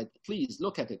right side. Please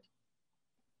look at it.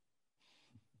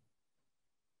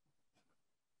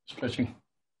 Stretching.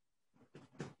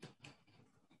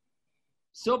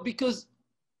 So because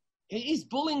he is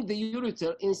pulling the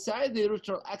ureter inside the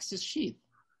ureteral access sheath.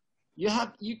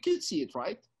 You could see it,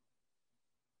 right?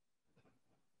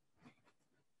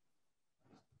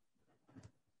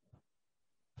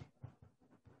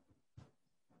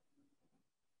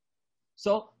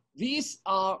 So these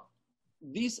are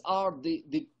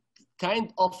the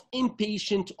kind of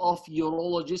impatient of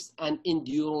urologists and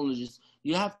endourologists.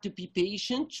 You have to be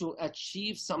patient to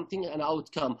achieve something, an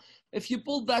outcome. If you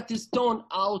pull that stone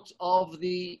out of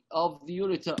the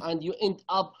ureter and you end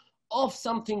up of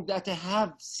something that I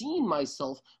have seen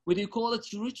myself, where you call it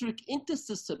ureteric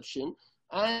intussusception,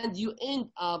 and you end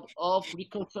up of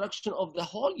reconstruction of the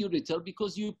whole ureter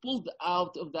because you pulled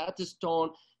out of that stone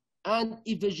and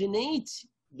evaginate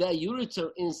the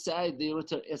ureter inside the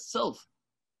ureter itself.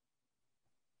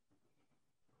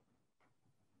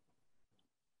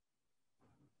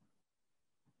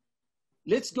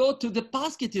 Let's go to the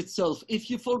basket itself. If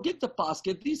you forget the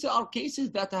basket, these are cases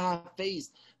that I have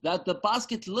faced, that the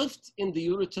basket left in the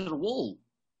ureter wall.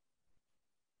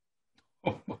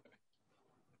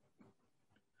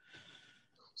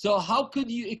 So how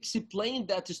could you explain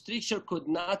that a stricture could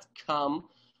not come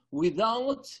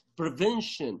without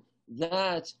prevention,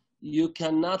 that you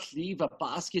cannot leave a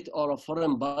basket or a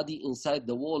foreign body inside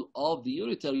the wall of the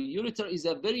ureter? Ureter is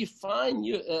a very fine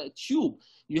tube.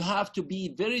 You have to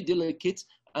be very delicate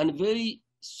and very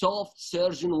soft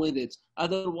surgeon with it.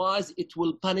 Otherwise, it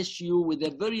will punish you with a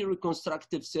very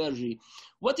reconstructive surgery.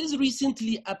 What is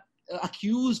recently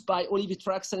accused by Olivier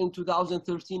Traxler in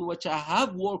 2013, which I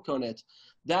have worked on it,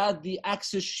 that the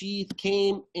access sheath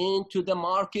came into the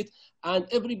market and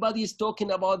everybody is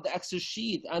talking about the access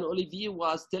sheath. And Olivier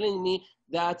was telling me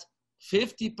that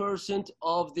 50%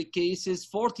 of the cases,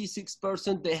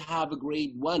 46%, they have a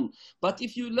grade 1. But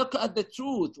if you look at the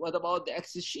truth, what about the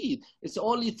access sheath? It's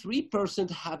only 3%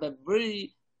 have a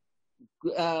very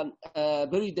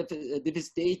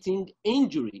devastating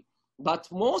injury. But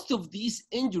most of these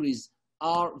injuries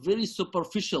are very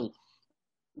superficial.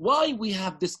 Why we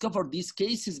have discovered these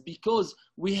cases? Because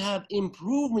we have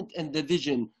improvement in the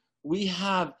vision. We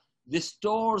have the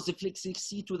stores, the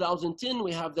FlexX 2010,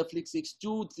 we have the FlexX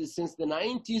 2 since the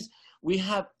 90s. We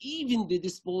have even the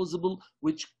disposable,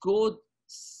 which could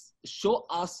show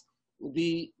us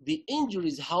the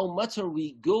injuries, how much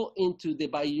we go into the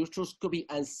ureteroscopy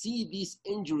and see these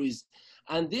injuries.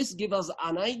 And this gives us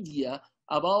an idea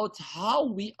about how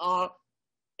we are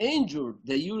injured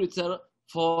the ureter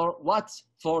for what?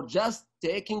 For just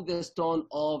taking the stone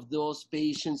of those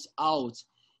patients out.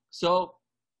 So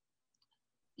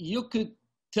you could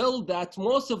tell that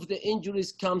most of the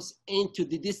injuries comes into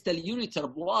the distal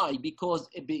ureter. Why? Because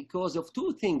of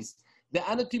two things. The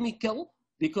anatomical,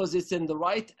 because it's in the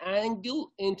right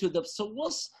angle into the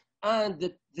psoas,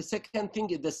 and the second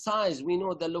thing is the size. We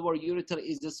know the lower ureter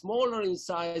is smaller in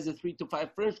size, 3 to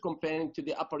 5 French, comparing to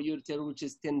the upper ureter, which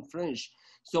is 10 French.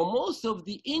 So most of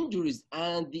the injuries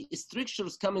and the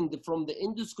strictures coming from the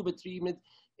endoscopy treatment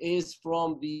is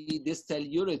from the distal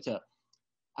ureter.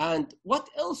 And what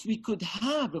else we could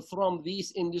have from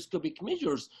these endoscopic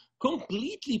measures?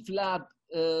 Completely flap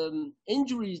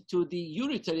injury to the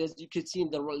ureter, as you can see in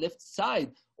the left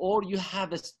side, or you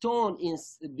have a stone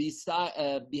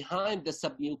behind the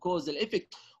submucosal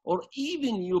effect, or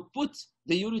even you put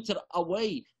the ureter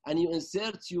away and you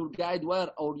insert your guide wire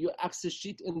or your access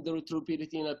sheet in the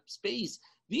retroperitoneal space.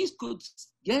 These could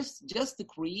just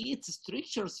create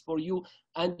strictures for you,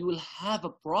 and you will have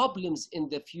problems in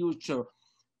the future.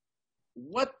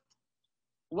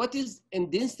 What is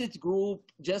Indensted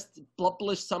Group just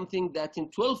published something that in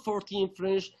 12-14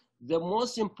 French, the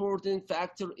most important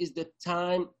factor is the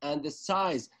time and the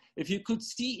size. If you could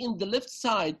see in the left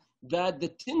side that the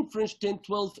 10 French,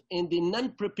 10-12 in the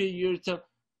non-prepared ureter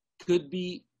could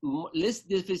be less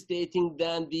devastating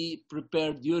than the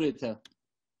prepared ureter.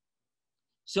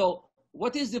 So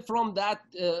what is from that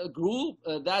group?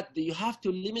 That you have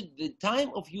to limit the time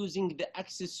of using the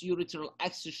ureteral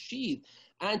access sheath,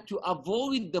 and to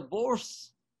avoid the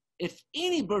bursts. If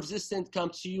any persistent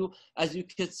comes to you, as you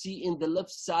can see in the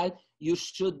left side, you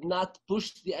should not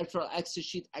push the ureteral access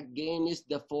sheath against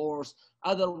the force.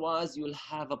 Otherwise, you'll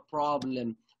have a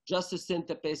problem. Just send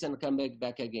the patient and come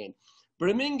back again.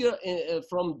 Preminger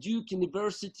from Duke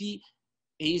University,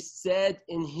 he said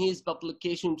in his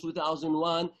publication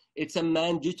 2001, it's a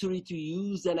mandatory to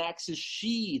use an access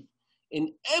sheath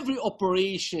in every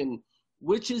operation,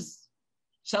 which is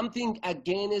something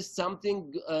against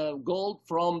something gold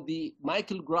from the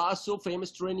Michael Grasso,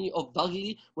 famous trainee of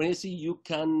Bagley, when he said you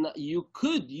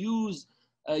could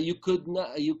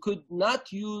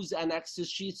not use an access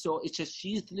sheath, so it's a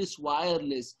sheathless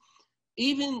wireless.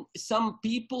 Even some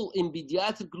people in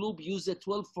pediatric group use a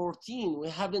 12-14. We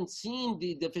haven't seen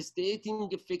the devastating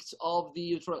effects of the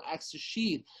uterine access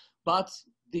sheath, but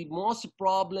the most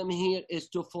problem here is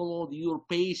to follow your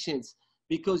patients,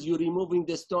 because you're removing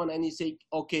the stone and you say,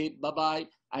 okay, bye-bye,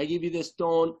 I give you the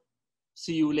stone,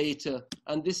 see you later.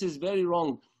 And this is very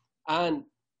wrong. And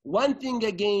one thing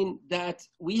again that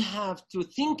we have to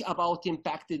think about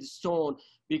impacted stone,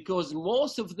 because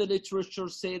most of the literature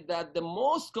said that the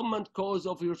most common cause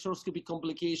of ureteroscopy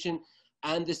complication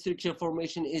and the stricture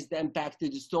formation is the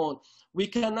impacted stone. We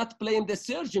cannot blame the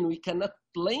surgeon. We cannot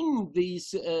blame the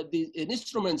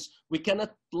instruments. We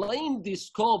cannot blame the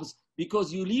scopes,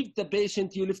 because you leave the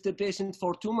patient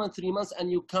for 2 months, 3 months,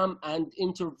 and you come and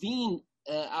intervene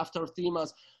after 3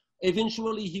 months.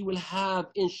 Eventually, he will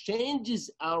have changes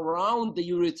around the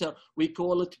ureter. We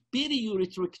call it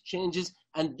periureteric changes,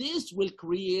 and this will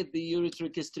create the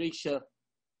ureteric stricture.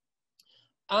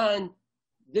 And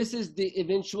this is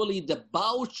eventually the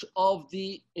pouch of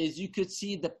the, as you could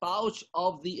see, the pouch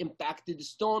of the impacted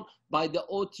stone by the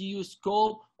OTU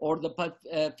scope or the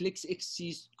Flex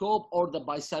XC scope or the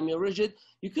bisemi-rigid.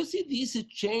 You can see these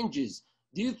changes.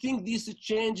 Do you think these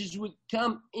changes would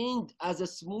come in as a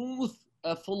smooth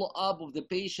follow-up of the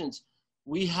patients?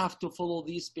 We have to follow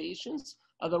these patients.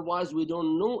 Otherwise, we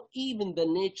don't know even the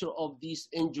nature of these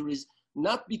injuries,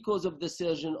 not because of the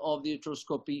surgeon of the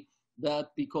ureteroscopy,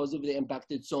 but because of the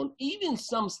impacted zone. Even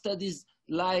some studies,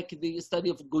 like the study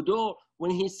of Godot, when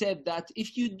he said that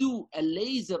if you do a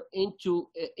laser into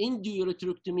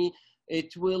endourology,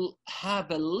 it will have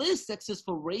a less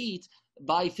successful rate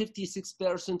by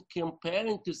 56%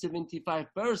 comparing to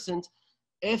 75%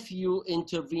 if you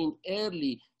intervene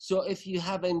early. So if you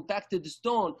have an impacted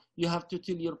stone, you have to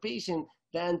tell your patient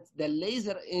that the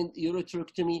laser in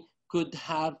ureterectomy could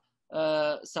have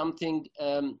something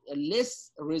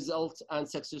less result and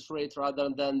success rate rather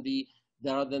than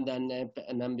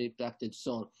an impacted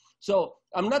stone. So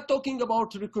I'm not talking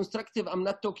about reconstructive, I'm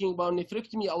not talking about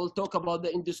nephrectomy, I will talk about the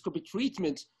endoscopy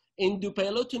treatment,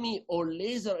 endopilotomy or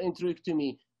laser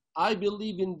enterectomy. I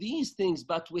believe in these things,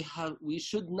 but we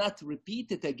should not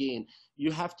repeat it again.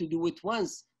 You have to do it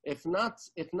once. If not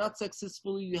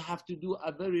successfully, you have to do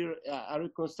a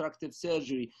reconstructive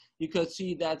surgery. You could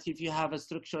see that if you have a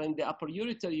structure in the upper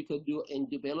ureter, you could do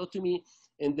endopilotomy.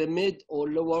 In the mid or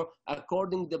lower,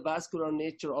 according to the vascular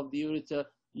nature of the ureter,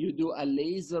 you do a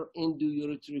laser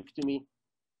endoureterectomy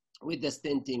with the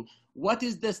stenting. What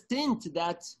is the stent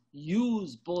that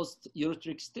use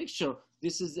post-ureteric stricture?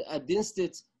 This is a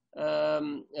dentist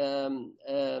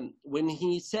when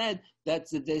he said that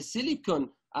the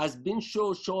silicone has been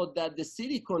showed that the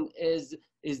silicone is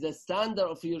the standard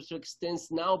of ureteric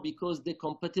stents now because the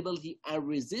compatibility and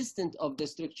resistant of the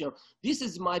stricture. This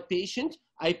is my patient.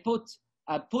 I put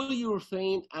a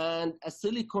polyurethane and a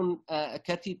silicone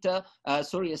catheter, a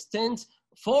stent.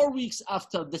 4 weeks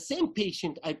after, the same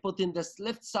patient, I put in the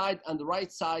left side and the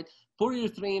right side,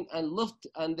 polyurethane and left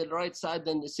and the right side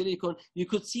and the silicone. You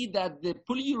could see that the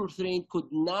polyurethane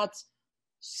could not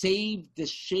save the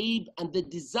shape and the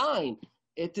design.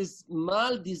 It is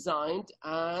mal-designed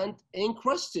and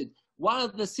encrusted, while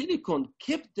the silicone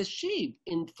kept the shape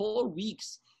in 4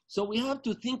 weeks. So we have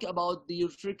to think about the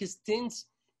ureteric stents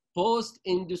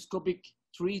post-endoscopic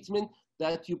treatment,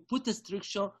 that you put a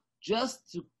stricture just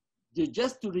to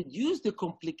reduce the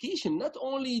complication, not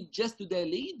only just to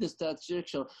dilate the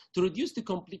structure, to reduce the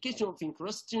complication of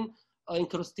incrustation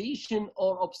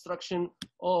or obstruction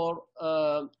or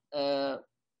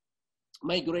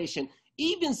migration.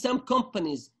 Even some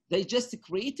companies, they just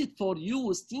created for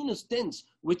you steno stents,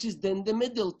 which is in the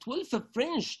middle 12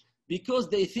 French, because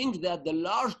they think that the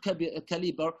large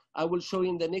caliber, I will show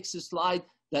you in the next slide,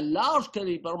 the large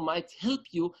caliber might help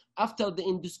you after the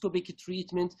endoscopic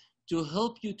treatment to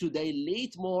help you to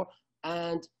dilate more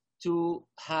and to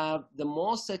have the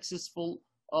most successful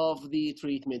of the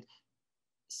treatment.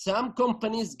 Some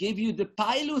companies give you the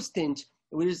pilot stent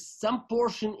with some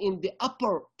portion in the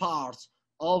upper part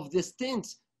of the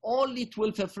stent, only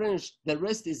 12 French, the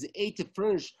rest is 8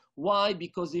 French. Why?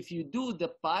 Because if you do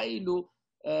the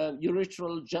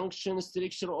ureteral junction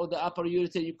stricture or the upper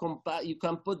ureter, you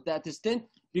can put that stent,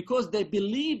 because they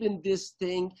believe in this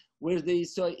thing where they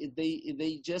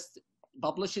just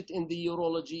publish it in the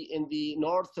urology in the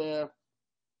north,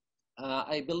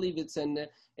 I believe it's in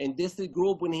in this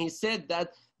group when he said that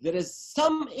there is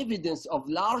some evidence of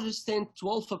large stent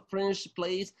 12 French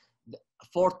placed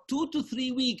for 2 to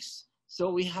 3 weeks. So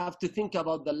we have to think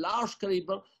about the large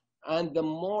caliber and the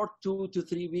more 2 to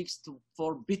 3 weeks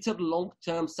for better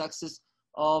long-term success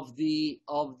of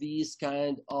these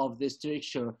kind of the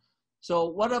structure. So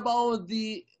what about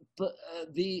these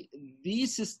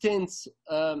stents,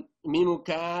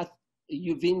 Memocath,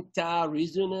 Uventa,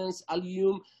 Resonance,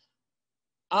 Allium?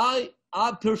 I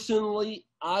personally,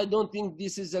 I don't think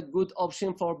this is a good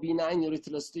option for benign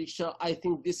urethral stricture. I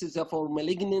think this is for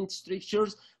malignant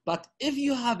strictures. But if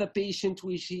you have a patient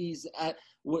which he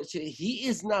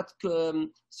is not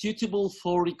suitable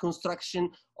for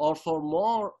reconstruction or for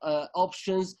more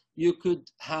options, you could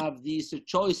have these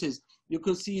choices. You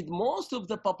could see most of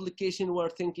the publication were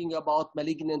thinking about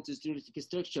malignant ureteric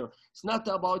stricture. It's not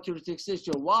about ureteric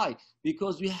stricture. Why?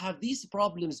 Because we have these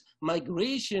problems: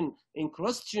 migration,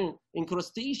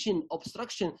 incrustation,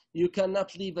 obstruction. You cannot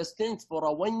leave a stent for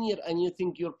 1 year and you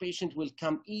think your patient will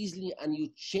come easily and you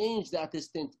change that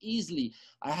stent easily.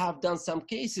 I have done some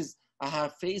cases. I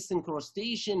have faced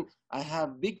incrustation. I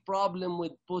have big problem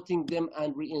with putting them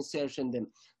and reinsertion them.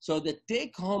 So the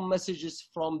take-home messages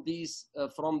from these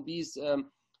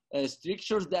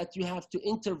strictures that you have to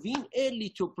intervene early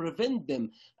to prevent them,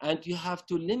 and you have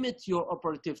to limit your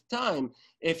operative time.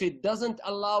 If it doesn't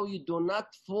allow you, do not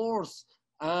force.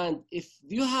 And if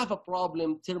you have a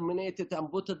problem, terminate it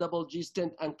and put a double G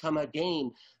stent and come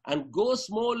again, and go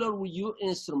smaller with your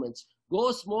instruments.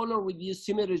 Go smaller with your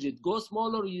semi-rigid, go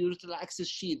smaller with your urethral access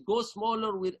sheet, go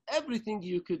smaller with everything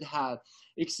you could have.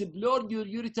 Explore your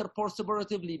ureter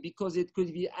postoperatively, because it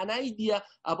could be an idea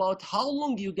about how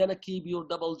long you're gonna keep your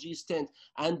double G stent,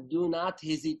 and do not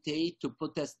hesitate to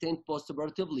put a stent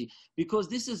postoperatively, because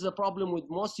this is a problem with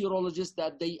most urologists,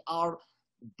 that they are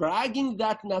bragging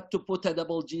that not to put a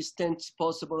double G stent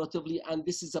postoperatively, and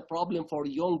this is a problem for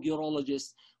young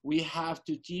urologists. We have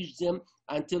to teach them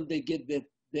until they get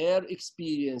their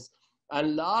experience.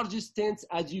 And large stents,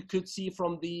 as you could see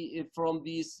from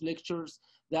these lectures,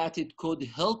 that it could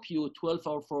help you 12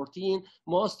 or 14.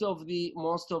 Most of the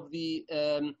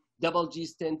double G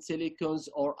stent silicones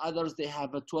or others, they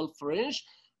have a 12 French,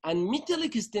 and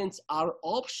metallic stents are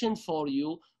option for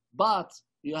you, but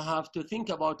you have to think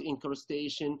about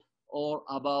incrustation or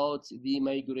about the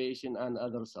migration and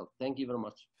other stuff. Thank you very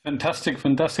much. Fantastic,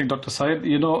 fantastic, Dr. Syed.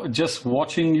 You know, just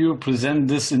watching you present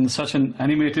this in such an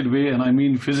animated way, and I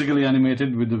mean physically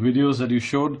animated with the videos that you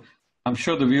showed, I'm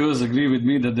sure the viewers agree with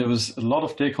me that there was a lot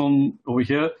of take-home over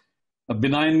here. A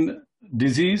benign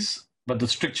disease, but the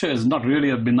stricture is not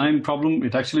really a benign problem.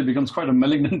 It actually becomes quite a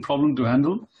malignant problem to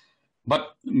handle.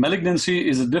 But malignancy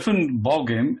is a different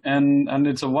ballgame, and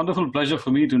it's a wonderful pleasure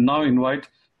for me to now invite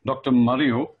Dr.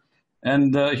 Mario.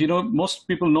 And, you know, most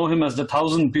people know him as the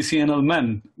 1000 PCNL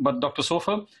man. But Dr.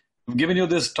 Sofa, I've given you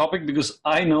this topic because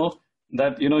I know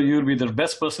that, you know, you'll be the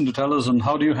best person to tell us on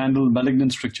how do you handle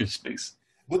malignant stricture space.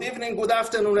 Good evening, good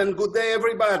afternoon, and good day,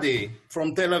 everybody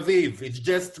from Tel Aviv. It's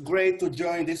just great to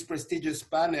join this prestigious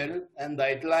panel, and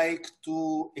I'd like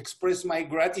to express my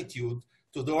gratitude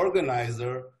to the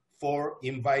organizer for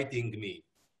inviting me.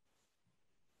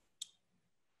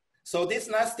 So this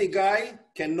nasty guy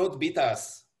cannot beat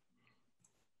us.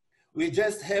 We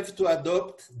just have to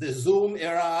adopt the Zoom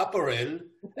era apparel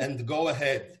and go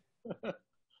ahead.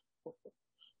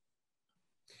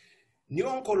 New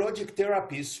oncologic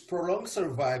therapies prolong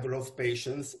survival of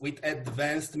patients with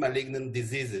advanced malignant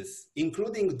diseases,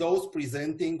 including those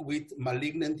presenting with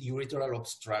malignant ureteral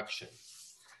obstruction.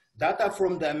 Data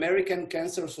from the American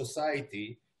Cancer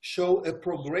Society show a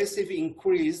progressive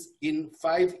increase in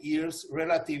 5 years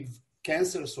relative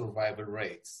cancer survival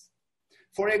rates.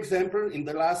 For example, in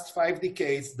the last 5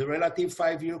 decades, the relative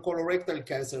 5-year colorectal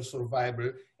cancer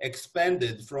survival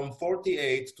expanded from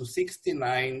 48 to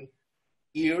 69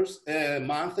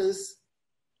 months.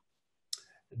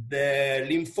 The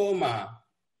lymphoma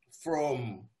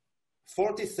from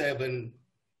 47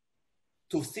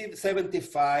 to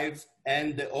 75,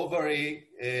 and the ovary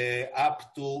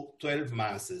up to 12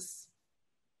 months.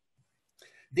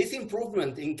 This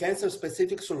improvement in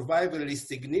cancer-specific survival is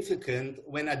significant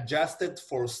when adjusted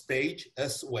for stage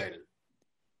as well.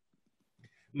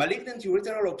 Malignant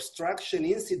ureteral obstruction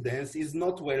incidence is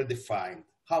not well defined.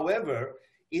 However,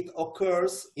 it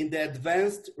occurs in the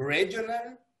advanced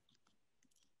regional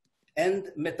and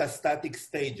metastatic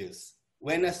stages,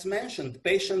 when, as mentioned,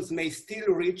 patients may still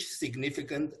reach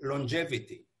significant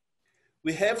longevity.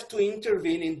 We have to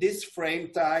intervene in this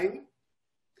frame time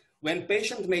when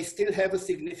patients may still have a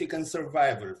significant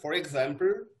survival. For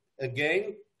example,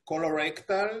 again,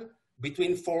 colorectal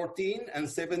between 14 and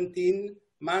 17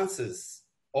 months.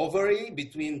 ovary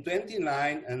between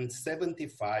 29 and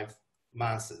 75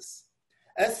 months.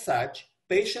 As such,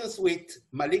 patients with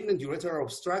malignant ureteral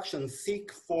obstruction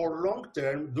seek for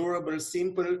long-term, durable,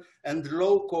 simple, and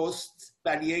low-cost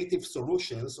palliative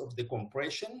solutions of the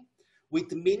compression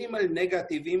with minimal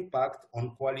negative impact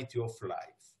on quality of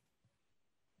life.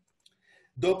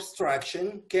 The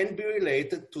obstruction can be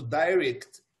related to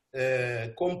direct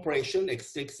compression,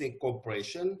 extensive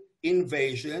compression,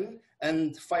 invasion,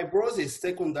 and fibrosis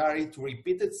secondary to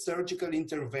repeated surgical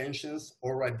interventions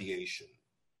or radiation.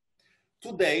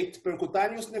 To date,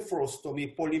 percutaneous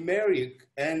nephrostomy, polymeric,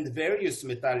 and various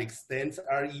metallic stents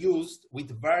are used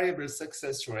with variable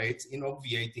success rates in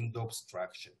obviating the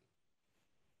obstruction.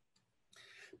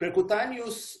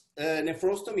 Percutaneous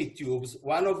nephrostomy tubes,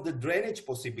 one of the drainage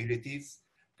possibilities,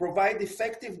 provide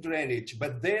effective drainage,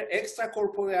 but their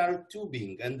extracorporeal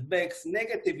tubing and bags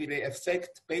negatively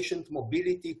affect patient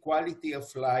mobility, quality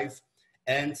of life,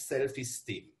 and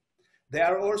self-esteem. They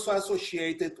are also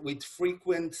associated with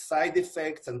frequent side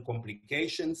effects and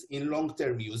complications in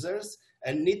long-term users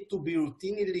and need to be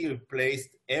routinely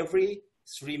replaced every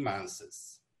 3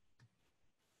 months.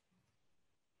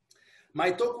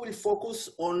 My talk will focus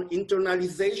on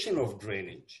internalization of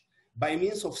drainage by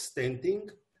means of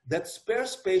stenting that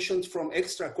spares patients from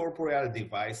extracorporeal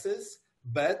devices,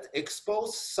 but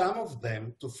expose some of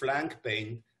them to flank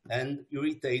pain and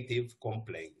irritative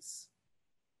complaints.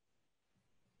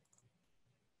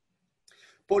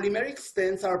 Polymeric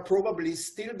stents are probably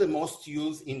still the most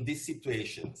used in these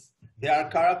situations. They are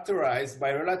characterized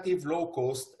by relative low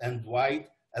cost and wide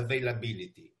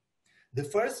availability. The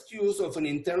first use of an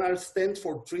internal stent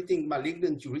for treating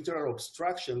malignant ureteral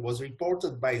obstruction was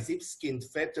reported by Zipskind,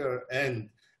 Fetter, and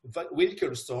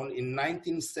Wilkerson in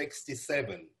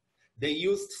 1967. They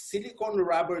used silicone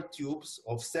rubber tubes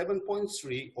of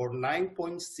 7.3 or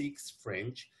 9.6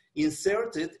 French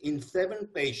inserted in 7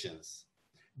 patients.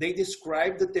 They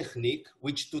described the technique,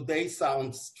 which today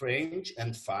sounds strange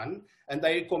and fun, and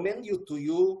I recommend you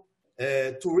to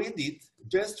read it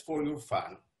just for your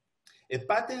fun. A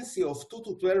patency of 2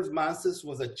 to 12 months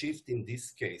was achieved in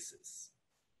these cases.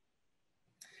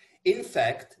 In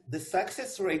fact, the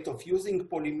success rate of using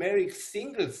polymeric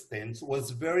single stents was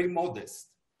very modest.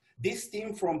 This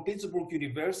team from Pittsburgh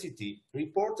University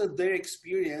reported their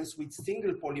experience with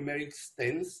single polymeric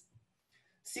stents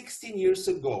 16 years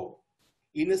ago.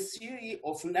 In a series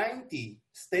of 90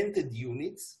 stented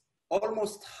units,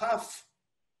 almost half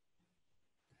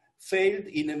failed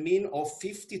in a mean of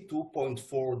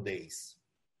 52.4 days.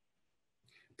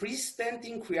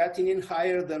 Pre-stenting creatinine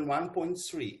higher than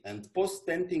 1.3 and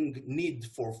post-stenting need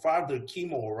for further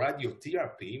chemo or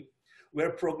radiotherapy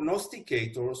were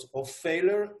prognosticators of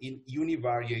failure in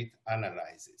univariate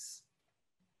analysis.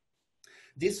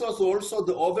 This was also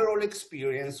the overall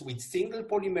experience with single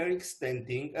polymeric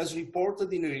stenting as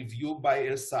reported in a review by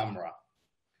El Samra.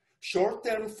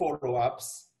 Short-term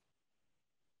follow-ups,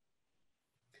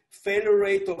 failure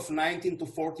rate of 19 to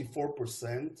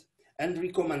 44%, and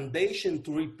recommendation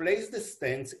to replace the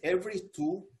stents every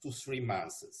 2 to 3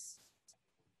 months.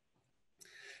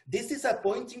 These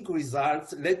disappointing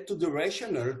results led to the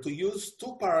rationale to use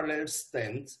 2 parallel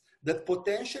stents that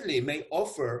potentially may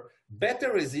offer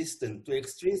better resistance to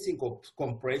extrinsic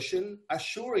compression,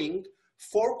 assuring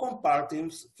 4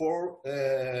 compartments for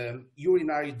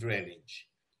urinary drainage,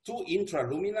 2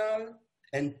 intraluminal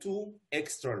and 2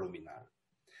 extraluminal.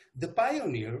 The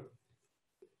pioneer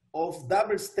of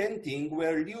double stenting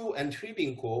were Liu and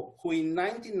Hribinko, who in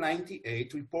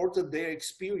 1998 reported their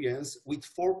experience with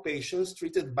 4 patients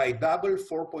treated by double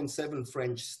 4.7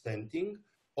 French stenting,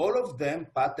 all of them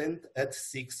patent at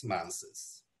 6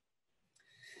 months.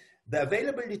 The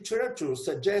available literature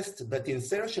suggests that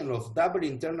insertion of double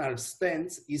internal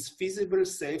stents is feasible,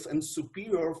 safe, and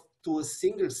superior to a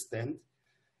single stent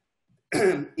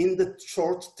in the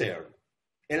short term.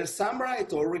 El Samra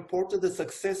et al. Reported a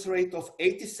success rate of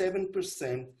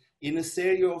 87% in a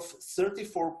series of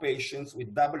 34 patients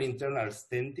with double internal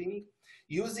stenting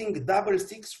using double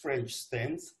 6 French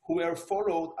stents who were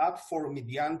followed up for a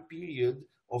median period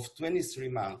of 23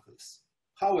 months.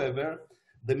 However,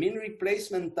 the mean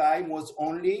replacement time was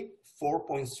only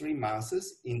 4.3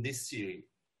 months in this series.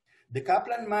 The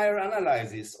Kaplan-Meier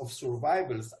analysis of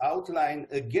survivals outlined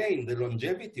again the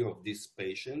longevity of these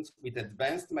patients with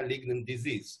advanced malignant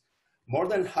disease. More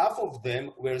than half of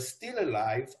them were still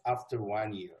alive after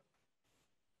 1 year.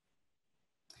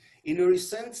 In a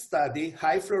recent study,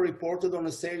 Heifler reported on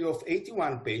a series of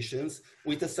 81 patients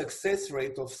with a success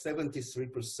rate of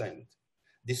 73%.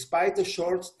 Despite a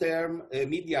short-term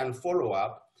median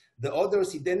follow-up, the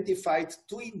authors identified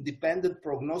 2 independent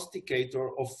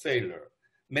prognosticators of failure.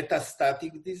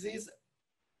 metastatic disease,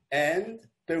 and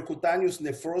percutaneous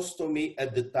nephrostomy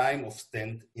at the time of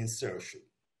stent insertion.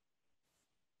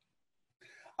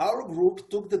 Our group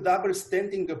took the double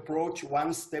stenting approach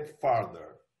one step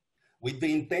further. With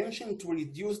the intention to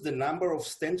reduce the number of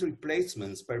stent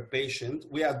replacements per patient,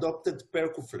 we adopted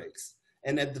Percuflex,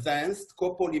 an advanced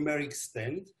copolymeric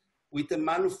stent with a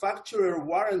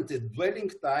manufacturer-warranted dwelling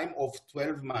time of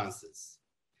 12 months.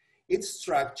 Its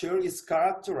structure is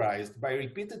characterized by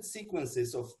repeated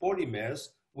sequences of polymers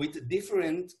with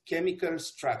different chemical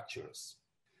structures.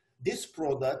 This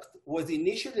product was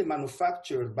initially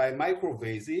manufactured by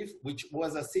Microvasive, which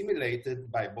was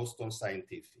assimilated by Boston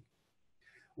Scientific.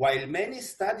 While many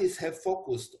studies have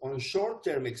focused on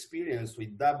short-term experience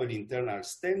with double internal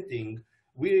stenting,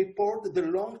 we report the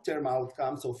long-term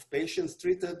outcomes of patients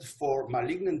treated for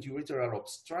malignant ureteral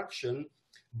obstruction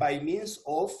by means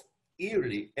of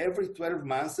yearly, every 12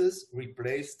 months,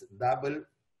 replaced double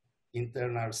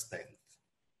internal stent.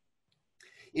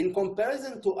 In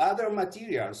comparison to other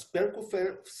materials,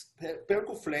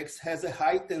 Percuflex has a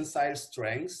high tensile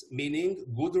strength, meaning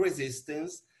good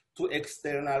resistance to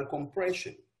external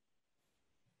compression.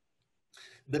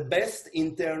 The best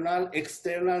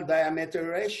internal-external diameter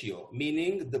ratio,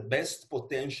 meaning the best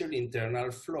potential internal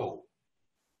flow.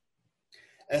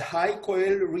 A high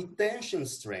coil retention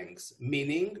strength,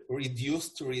 meaning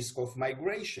reduced risk of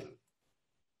migration.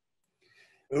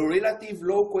 A relative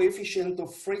low coefficient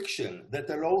of friction that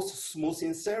allows smooth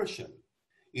insertion.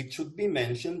 It should be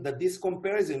mentioned that this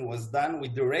comparison was done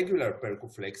with the regular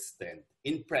Percuflex stent.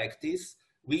 In practice,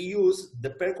 we use the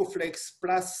Percuflex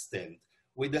Plus stent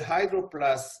with the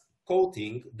HydroPlus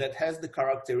coating that has the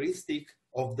characteristic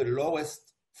of the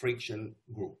lowest friction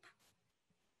group.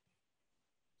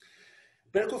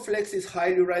 Percuflex is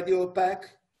highly radio-opaque,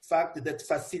 fact that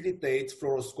facilitates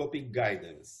fluoroscopic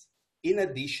guidance. In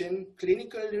addition,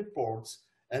 clinical reports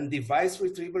and device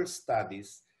retrieval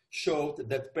studies showed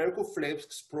that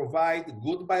Percuflex provide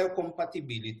good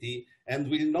biocompatibility and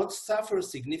will not suffer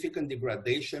significant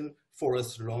degradation for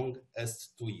as long as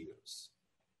 2 years.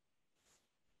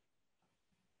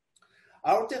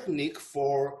 Our technique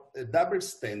for double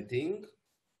stenting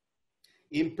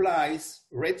implies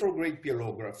retrograde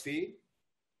pyelography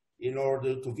in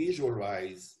order to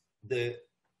visualize the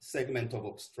segment of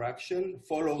obstruction,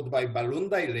 followed by balloon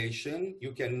dilation.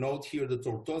 You can note here the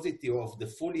tortuosity of the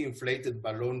fully inflated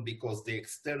balloon because the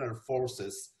external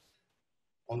forces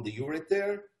on the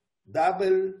ureter,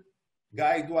 double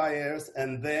guide wires,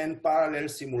 and then parallel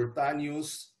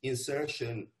simultaneous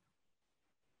insertion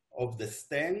of the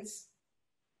stents.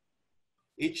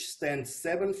 Each stent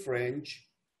 7 French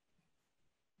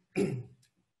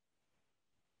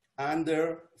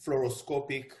under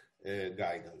fluoroscopic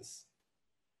guidance.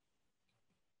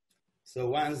 So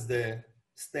once the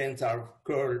stents are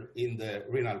curled in the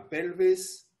renal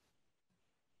pelvis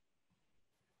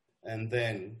and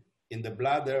then in the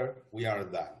bladder, we are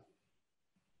done.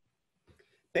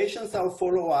 Patients are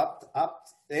followed up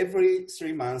every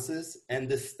 3 months and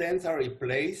the stents are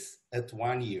replaced at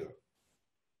 1 year.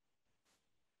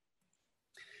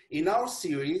 In our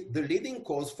series, the leading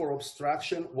cause for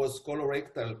obstruction was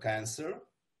colorectal cancer,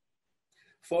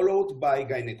 followed by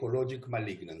gynecologic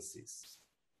malignancies.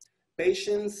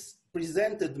 Patients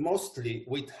presented mostly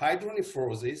with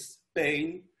hydronephrosis,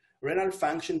 pain, renal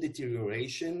function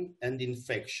deterioration, and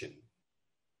infection.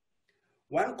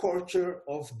 1/4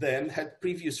 of them had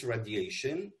previous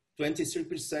radiation,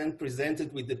 23%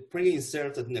 presented with the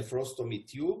pre-inserted nephrostomy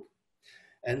tube,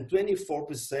 and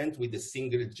 24% with a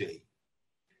single J.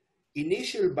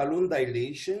 Initial balloon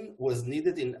dilation was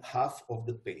needed in half of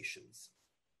the patients.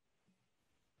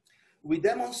 We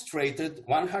demonstrated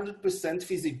 100%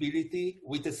 feasibility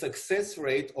with a success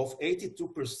rate of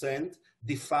 82%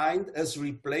 defined as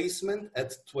replacement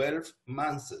at 12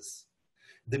 months.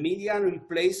 The median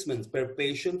replacement per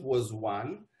patient was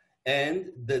 1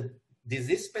 and the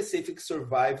disease-specific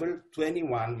survival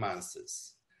 21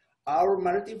 months. Our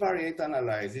multivariate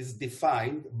analysis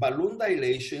defined balloon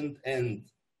dilation and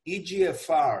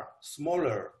eGFR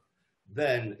smaller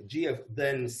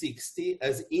than 60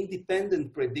 as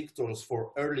independent predictors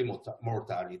for early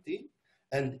mortality,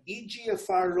 and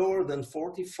eGFR lower than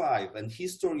 45 and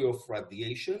history of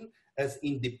radiation as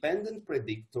independent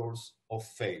predictors of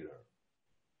failure.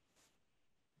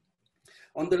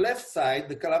 On the left side,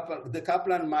 the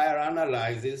Kaplan-Meier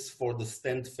analysis for the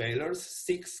stent failures,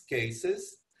 6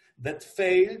 cases that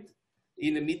failed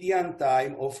in a median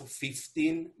time of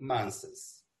 15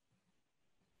 months.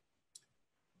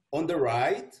 On the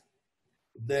right,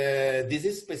 the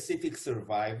disease-specific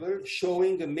survival,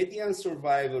 showing a median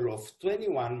survival of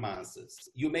 21 months.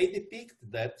 You may depict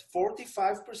that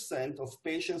 45% of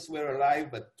patients were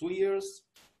alive at 2 years,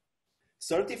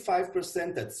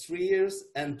 35% at 3 years,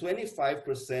 and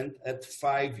 25% at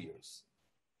 5 years.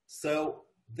 So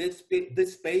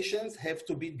these patients have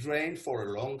to be drained for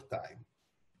a long time.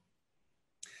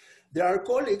 There are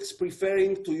colleagues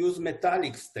preferring to use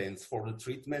metallic stents for the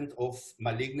treatment of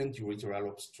malignant ureteral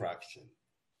obstruction.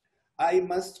 I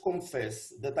must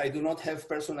confess that I do not have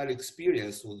personal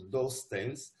experience with those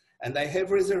stents, and I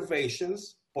have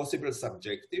reservations, possible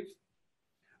subjective,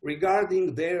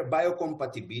 regarding their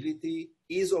biocompatibility,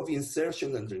 ease of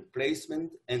insertion and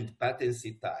replacement, and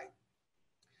patency time.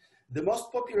 The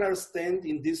most popular stent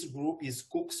in this group is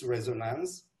Cook's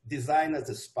resonance, designed as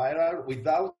a spiral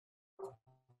without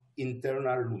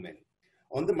internal lumen.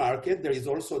 On the market, there is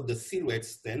also the Silhouette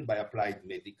stent by Applied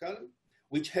Medical,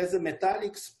 which has a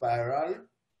metallic spiral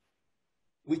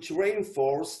which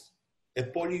reinforces a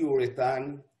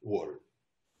polyurethane wall.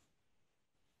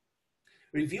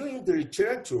 Reviewing the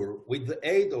literature with the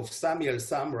aid of Samuel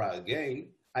Samra again,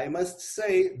 I must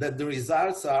say that the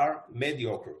results are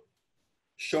mediocre.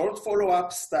 Short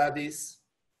follow-up studies,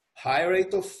 high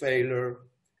rate of failure,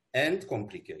 and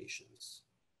complications.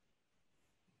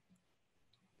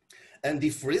 And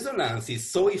if resonance is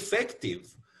so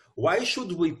effective, why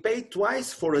should we pay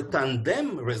twice for a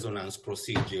tandem resonance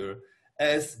procedure,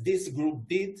 as this group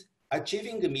did,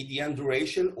 achieving a median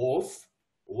duration of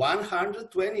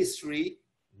 123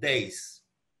 days?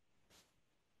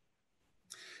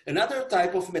 Another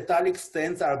type of metallic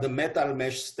stents are the metal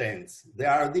mesh stents. They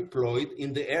are deployed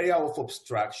in the area of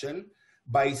obstruction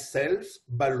by self,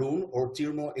 balloon, or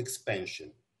thermo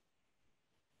expansion.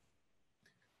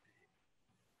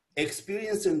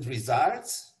 Experience and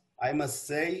results, I must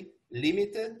say,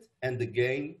 limited and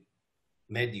again,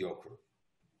 mediocre.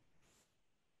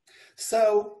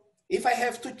 So if I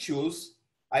have to choose,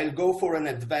 I'll go for an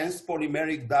advanced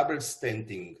polymeric double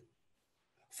stenting.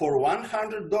 For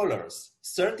 $100,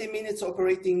 30 minutes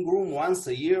operating room once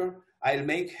a year, I'll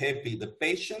make happy the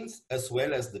patients as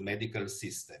well as the medical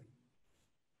system.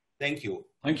 Thank you.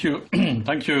 Thank you.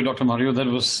 Thank you, Dr. Mario. That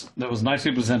was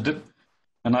nicely presented.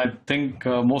 And I think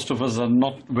most of us are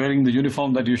not wearing the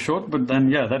uniform that you showed, but then,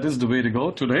 yeah, that is the way to go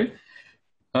today.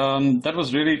 That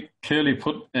was really clearly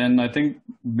put, and I think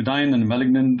benign and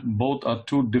malignant both are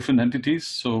two different entities.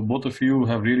 So both of you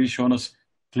have really shown us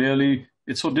clearly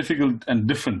it's so difficult and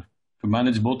different to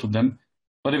manage both of them.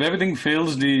 But if everything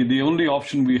fails, the only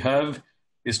option we have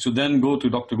is to then go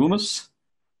to Dr. Gumas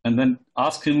and then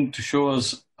ask him to show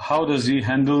us how does he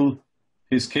handle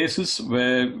his cases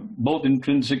where both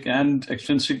intrinsic and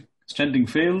extrinsic stenting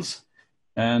fails,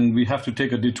 and we have to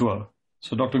take a detour.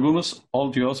 So Dr. Gumas,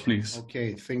 all to yours, please.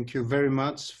 Okay, thank you very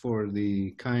much for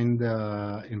the kind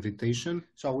invitation.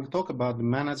 So I will talk about the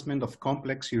management of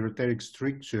complex ureteric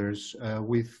strictures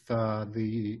with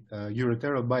the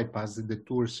ureteral bypass, the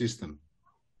detour system.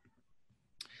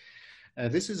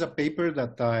 This is a paper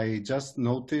that I just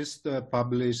noticed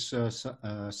published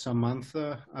some month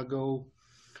ago,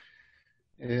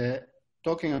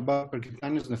 talking about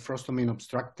percutaneous nephrostomy in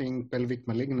obstructing pelvic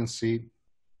malignancy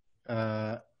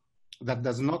that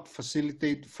does not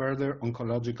facilitate further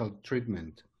oncological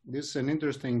treatment. This is an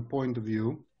interesting point of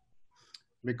view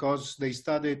because they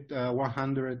studied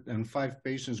 105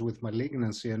 patients with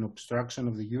malignancy and obstruction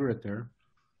of the ureter.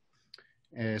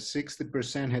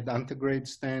 60% had antegrade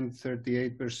stent,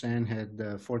 38% had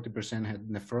 40% had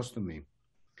nephrostomy.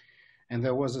 And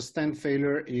there was a stent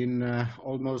failure in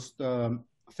almost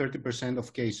 30%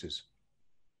 of cases.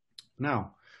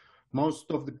 Now, most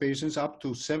of the patients, up to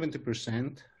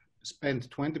 70%, spent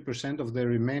 20% of their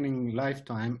remaining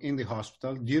lifetime in the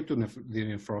hospital due to the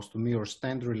nephrostomy or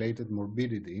stent-related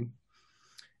morbidity,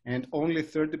 and only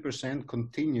 30%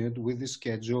 continued with the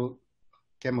scheduled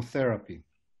chemotherapy.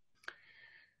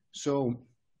 So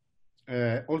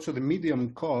also the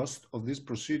median cost of these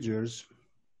procedures,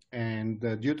 and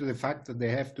due to the fact that they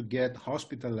have to get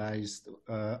hospitalized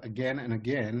again and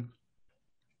again,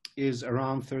 is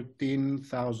around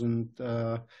 13,000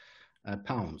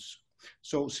 pounds.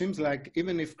 So it seems like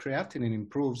even if creatinine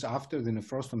improves after the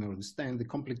nephrostomy or the stent, the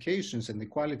complications and the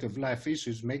quality of life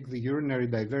issues make the urinary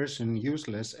diversion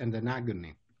useless and an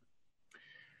agony.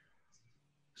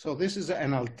 So this is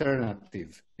an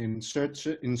alternative in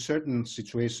certain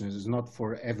situations. It's not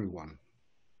for everyone.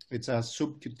 It's a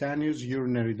subcutaneous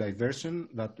urinary diversion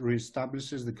that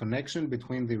reestablishes the connection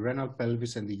between the renal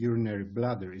pelvis and the urinary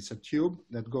bladder. It's a tube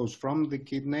that goes from the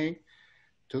kidney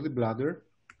to the bladder,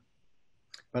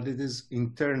 but it is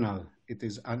internal. It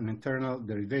is an internal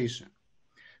derivation.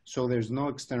 so there's no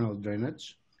external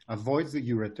drainage, avoids the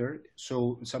ureter.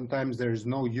 So sometimes there's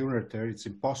no ureter. It's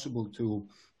impossible to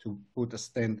put a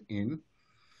stent in.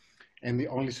 And the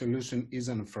only solution is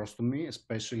a nephrostomy,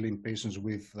 especially in patients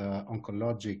with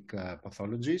oncologic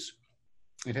pathologies.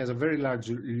 It has a very large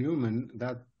lumen.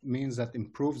 That means that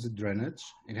improves the drainage.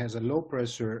 It has a low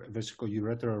pressure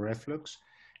vesicoureteral reflux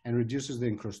and reduces the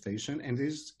incrustation, and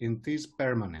it is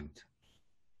permanent.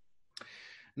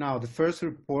 Now, the first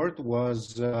report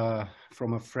was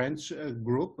from a French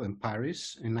group in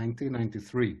Paris in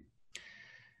 1993.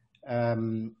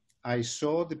 I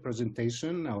saw the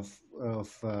presentation of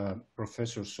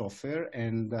Professor Sofer,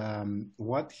 and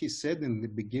what he said in the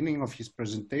beginning of his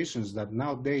presentations, that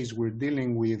nowadays we're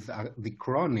dealing with the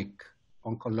chronic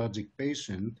oncologic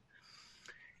patient.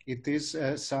 It is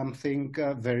something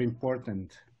very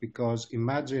important, because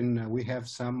imagine we have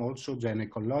some also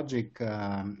gynecologic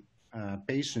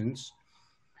patients,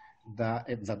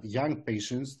 that young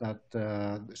patients that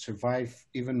survive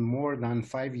even more than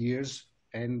 5 years,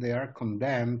 and they are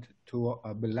condemned to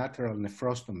bilateral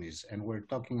nephrostomies. And we're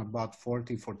talking about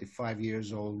 40, 45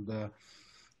 years old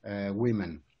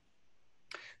women.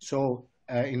 So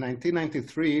in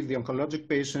 1993, the oncologic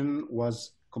patient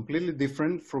was completely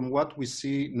different from what we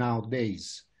see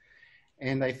nowadays.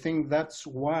 And I think that's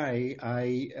why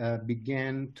I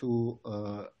began to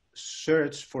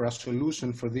search for a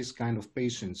solution for this kind of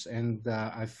patients. And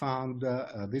I found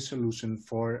this solution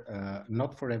for,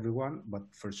 not for everyone, but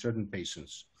for certain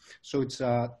patients. So it's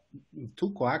 2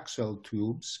 coaxial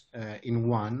tubes in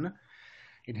one.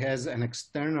 It has an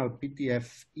external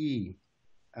PTFE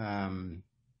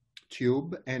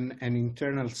tube and an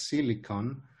internal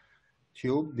silicone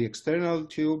tube. The external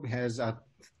tube has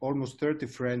almost 30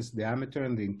 French diameter,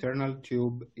 and the internal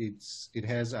tube, it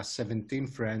has a 17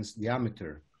 French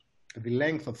diameter. The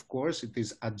length, of course, it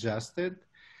is adjusted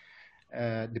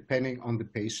depending on the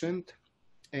patient,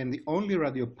 and the only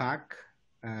radiopaque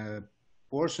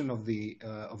portion of the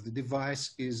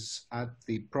device is at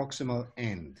the proximal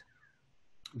end.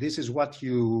 This is what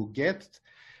you get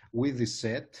with the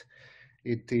set.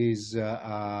 It is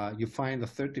you find a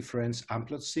 30 French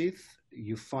amplathe sheath,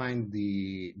 you find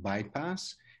the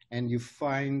bypass, and you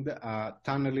find a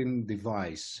tunneling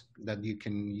device that you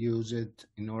can use it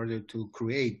in order to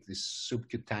create this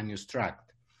subcutaneous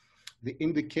tract. The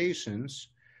indications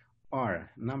are,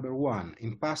 number 1,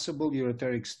 impassable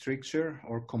ureteric stricture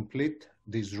or complete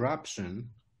disruption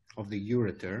of the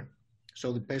ureter,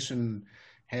 so the patient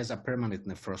has a permanent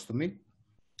nephrostomy,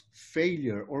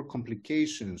 failure or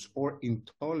complications or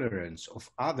intolerance of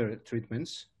other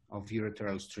treatments of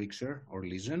ureteral stricture or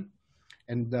lesion,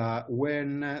 and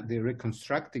when the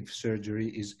reconstructive surgery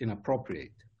is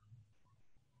inappropriate.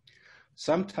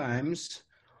 Sometimes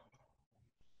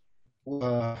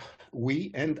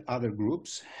we and other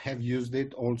groups have used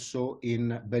it also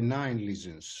in benign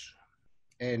lesions,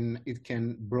 and it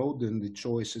can broaden the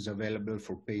choices available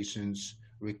for patients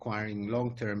requiring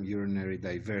long-term urinary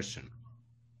diversion.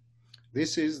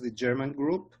 This is the German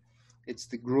group. It's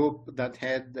the group that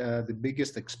had the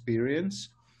biggest experience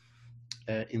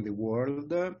in the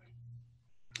world.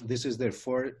 This is their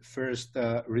first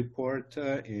report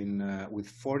with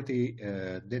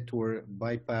 40 detour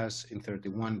bypass in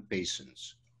 31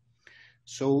 patients.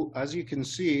 So as you can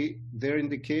see, their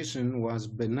indication was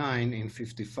benign in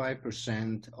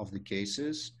 55% of the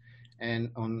cases,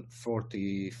 and on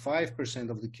 45%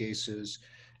 of the cases,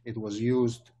 it was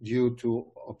used due to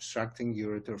obstructing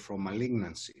ureter from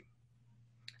malignancy.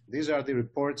 These are the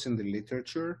reports in the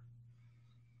literature.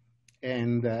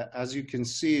 And as you can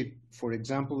see, for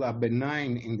example, a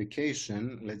benign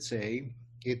indication, let's say,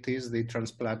 it is the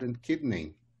transplanted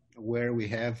kidney, where we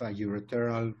have a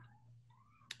ureteral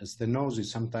stenosis,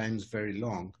 sometimes very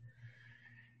long.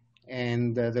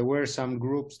 And there were some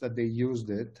groups that they used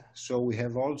it. So we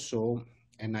have also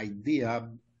an idea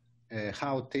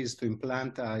how it is to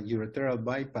implant a ureteral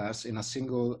bypass in a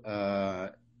single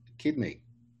kidney.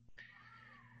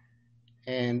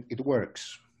 And it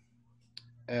works.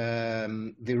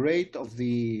 The rate of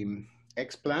the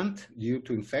explant due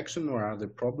to infection or other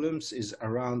problems is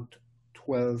around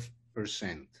 12%.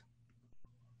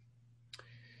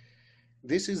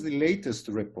 This is the latest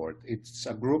report. It's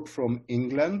a group from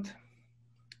England.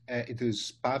 It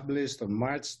was published on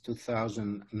March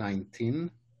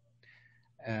 2019.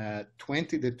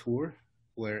 20 detour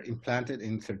were implanted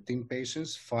in 13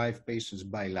 patients, 5 patients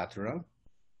bilateral.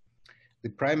 The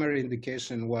primary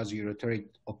indication was ureteric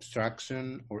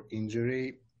obstruction or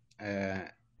injury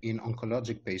in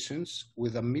oncologic patients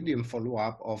with a median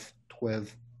follow-up of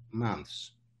 12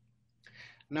 months.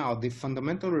 Now, the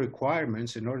fundamental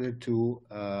requirements in order to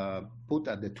put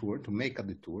a detour, to make a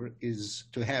detour, is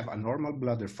to have a normal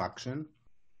bladder function.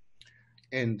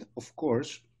 And of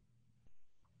course,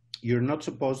 you're not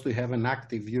supposed to have an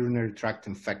active urinary tract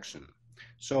infection.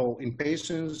 So in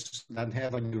patients that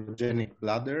have a neurogenic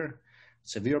bladder,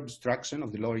 severe obstruction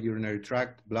of the lower urinary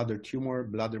tract, bladder tumor,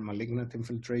 bladder malignant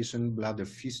infiltration, bladder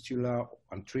fistula,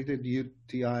 untreated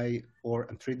UTI, or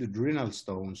untreated renal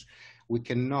stones, we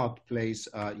cannot place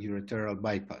a ureteral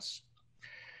bypass.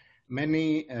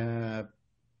 Many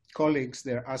colleagues,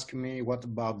 they're asking me, what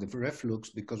about the reflux?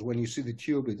 Because when you see the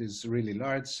tube, it is really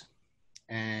large.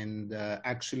 And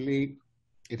actually,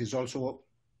 it is also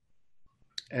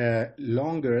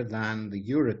longer than the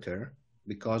ureter,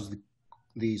 because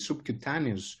the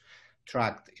subcutaneous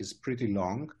tract is pretty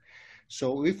long.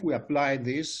 So if we apply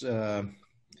this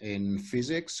in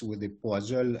physics with the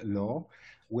Poiseuille law,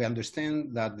 we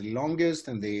understand that the longest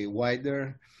and the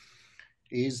wider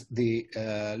is the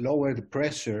lower the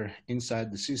pressure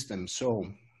inside the system. So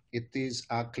it is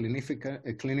a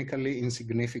clinically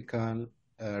insignificant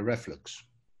reflux.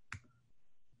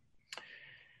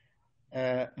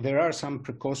 There are some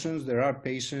precautions. There are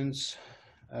patients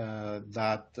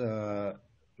that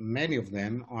many of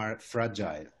them are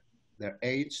fragile. They're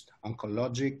aged,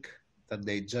 oncologic, that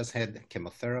they just had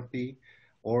chemotherapy,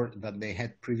 or that they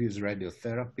had previous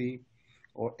radiotherapy,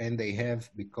 and they have,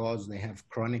 because they have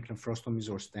chronic nephrostomies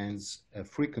or stents,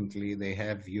 frequently they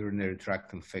have urinary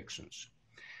tract infections.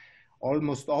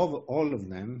 Almost all of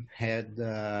them had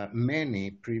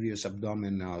many previous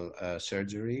abdominal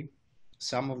surgery,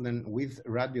 some of them with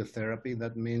radiotherapy.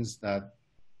 That means that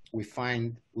we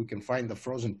can find the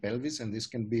frozen pelvis, and this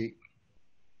can be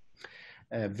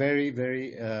very,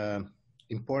 very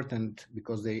important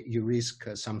because you risk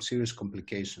some serious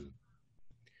complication.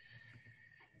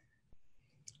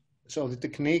 So the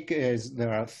technique is,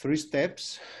 there are 3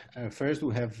 steps. First,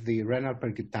 we have the renal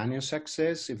percutaneous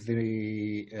access. If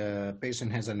the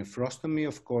patient has a nephrostomy,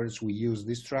 of course, we use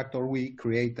this tract or we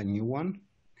create a new one.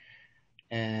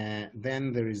 And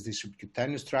then there is the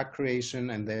subcutaneous tract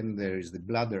creation, and then there is the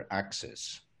bladder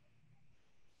access.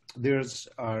 There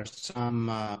are some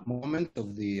moments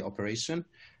of the operation.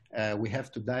 We have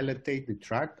to dilate the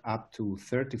tract up to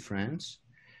 30 French.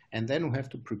 And then we have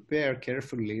to prepare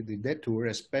carefully the detour,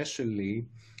 especially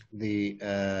the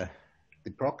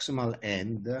proximal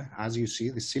end. As you see,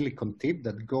 the silicone tip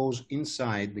that goes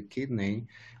inside the kidney,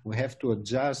 we have to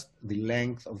adjust the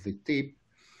length of the tip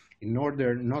in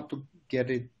order not to get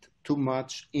it too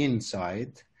much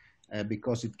inside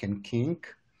because it can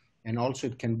kink, and also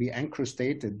it can be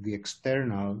encrustated, the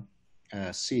external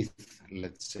sheath,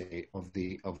 let's say, of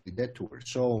the detour.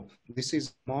 So this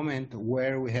is a moment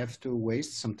where we have to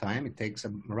waste some time. It takes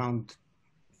around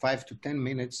 5 to 10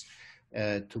 minutes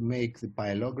to make the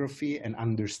pyelography and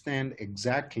understand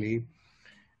exactly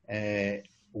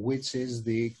which is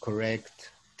the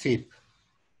correct tip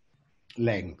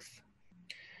length.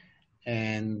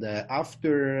 And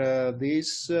after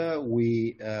this,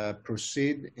 we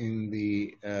proceed in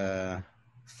the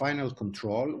final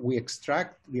control. We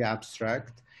extract the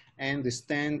abstract, and the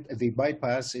stent, the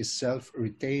bypass is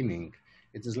self-retaining.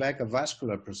 It is like a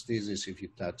vascular prosthesis if you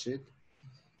touch it.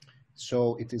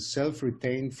 So it is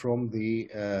self-retained from the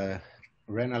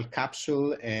renal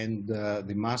capsule and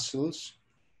the muscles,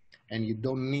 and you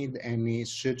don't need any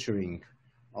suturing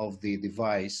of the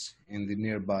device in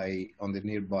the on the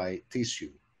nearby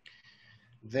tissue.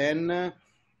 Then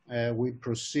we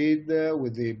proceed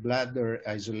with the bladder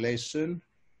isolation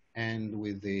and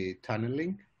with the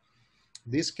tunneling.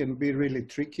 This can be really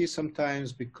tricky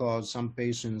sometimes because some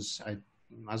patients,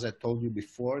 as I told you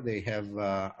before, they have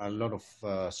a lot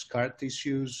of scar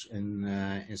tissues, and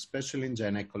especially in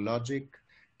gynecologic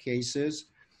cases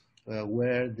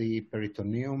where the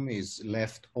peritoneum is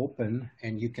left open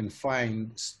and you can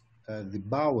find the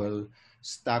bowel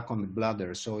stuck on the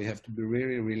bladder. So you have to be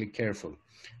really, really careful.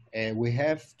 We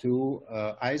have to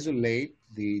isolate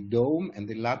the dome and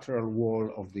the lateral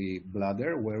wall of the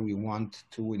bladder where we want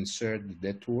to insert the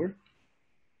detour.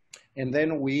 And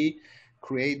then we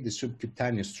create the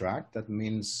subcutaneous tract. That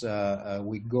means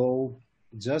we go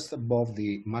just above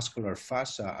the muscular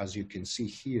fascia, as you can see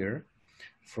here,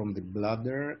 from the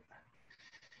bladder.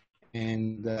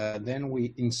 And then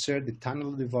we insert the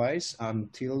tunnel device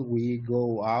until we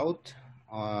go out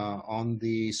on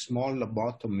the small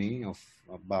lobotomy of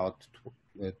about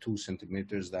 2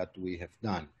 centimeters that we have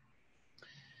done.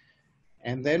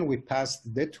 And then we pass the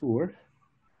detour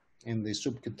in the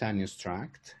subcutaneous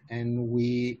tract, and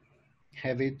we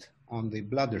have it on the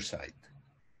bladder side.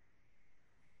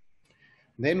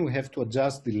 Then we have to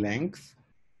adjust the length.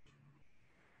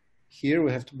 Here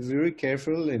we have to be very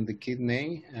careful in the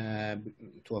kidney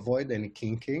to avoid any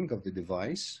kinking of the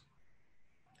device.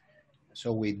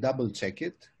 So we double check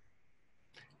it.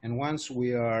 And once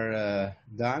we are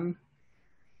done,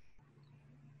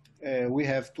 we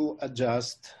have to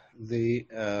adjust the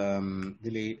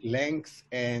length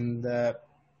and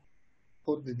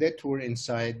put the detour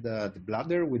inside the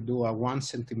bladder. We do a 1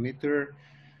 centimeter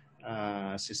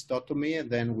cystotomy, and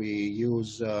then we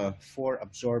use 4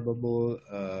 absorbable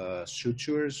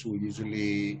sutures. We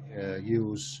usually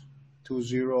use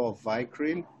 2-0 of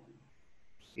Vicryl.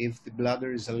 If the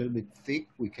bladder is a little bit thick,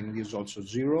 we can use also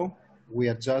 0. We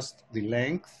adjust the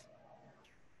length.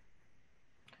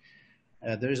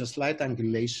 There is a slight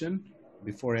angulation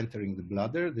before entering the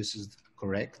bladder. This is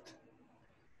correct.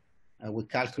 We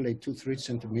calculate 2-3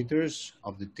 centimeters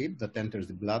of the tip that enters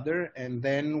the bladder, and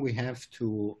then we have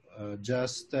to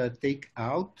just take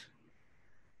off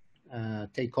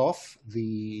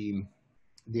the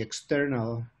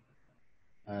external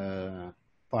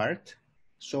part.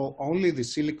 So only the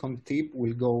silicone tip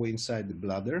will go inside the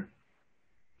bladder.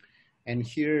 And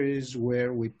here is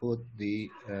where we put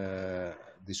the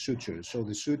sutures. So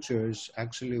the sutures,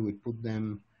 actually we put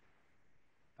them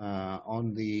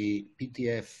on the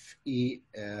PTFE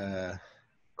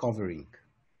covering.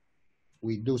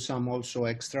 We do some also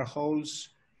extra holes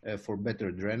for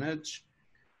better drainage.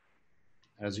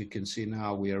 As you can see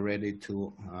now, we are ready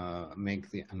to make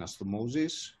the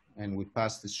anastomosis, and we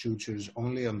pass the sutures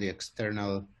only on the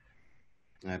external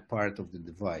part of the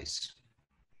device.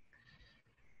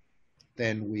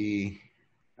 Then we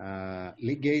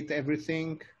ligate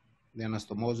everything. The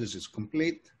anastomosis is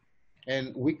complete,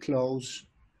 and we close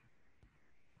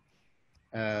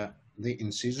the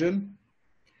incision,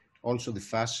 also the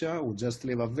fascia. We just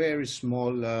leave a very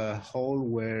small hole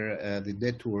where the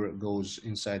detour goes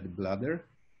inside the bladder.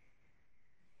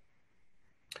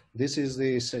 This is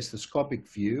the cystoscopic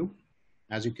view,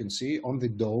 as you can see, on the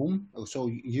dome. So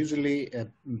usually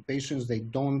patients, they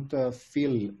don't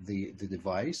feel the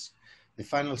device. The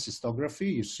final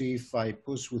cystography, you see if I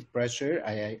push with pressure,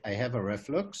 I have a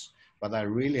reflux, but I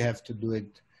really have to do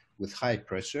it with high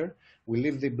pressure. We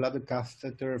leave the bladder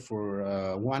catheter for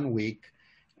 1 week,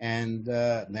 and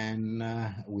then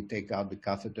we take out the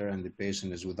catheter and the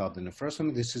patient is without the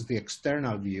nephrostomy. This is the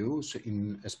external view. So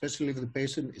especially if the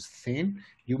patient is thin,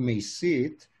 you may see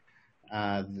it,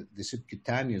 the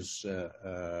subcutaneous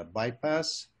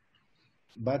bypass,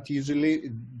 but usually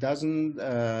it doesn't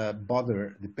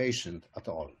bother the patient at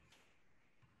all.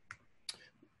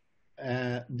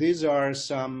 These are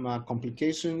some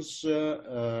complications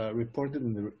reported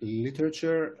in the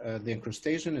literature. The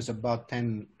incrustation is about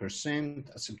 10%,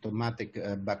 asymptomatic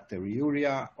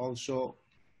bacteriuria also.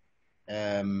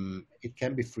 It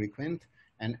can be frequent,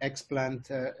 and explant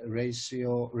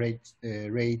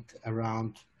rate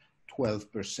around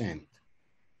 12%.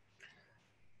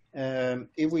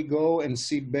 If we go and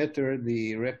see better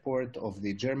the report of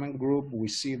the German group, we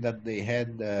see that they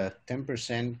had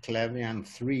 10% Clavian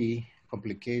 3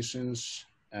 complications,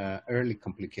 early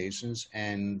complications,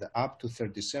 and up to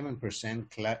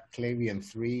 37% Clavian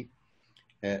 3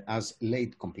 as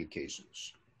late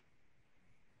complications.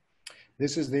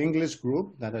 This is the English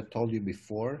group that I told you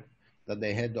before, that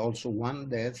they had also 1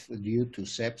 death due to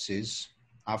sepsis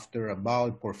after a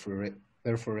bowel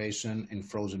perforation in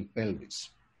frozen pelvis.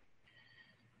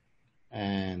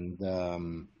 And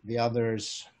the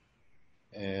others,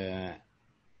 there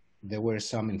were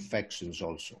some infections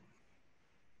also.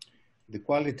 The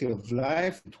quality of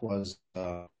life, it was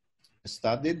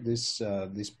studied, this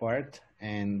part,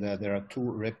 and there are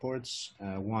 2 reports,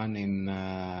 one in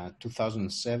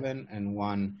 2007 and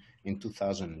one in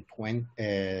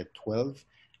 2012,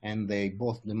 and they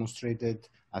both demonstrated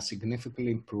a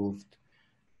significantly improved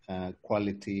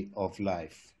quality of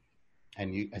life.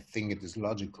 And I think it is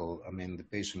logical. I mean, the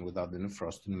patient without the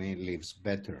nephrostomy lives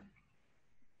better.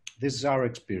 This is our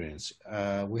experience.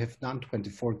 We have done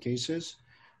 24 cases,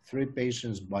 3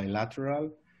 patients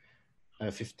bilateral,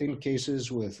 15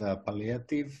 cases with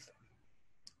palliative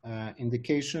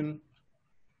indication,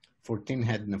 14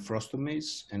 had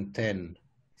nephrostomies, and 10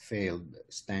 failed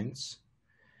stents,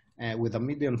 with a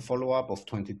median follow-up of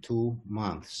 22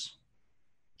 months.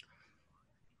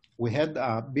 We had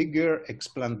a bigger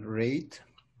explant rate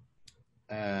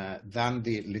than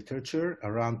the literature,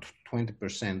 around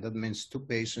 20%. That means 2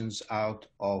 patients out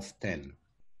of 10.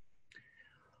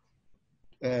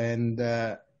 And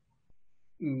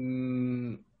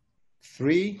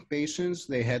 3 patients,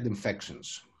 they had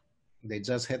infections. They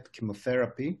just had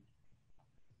chemotherapy.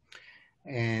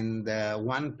 And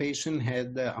 1 patient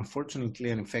had, unfortunately,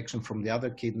 an infection from the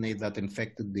other kidney that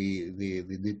infected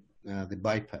the the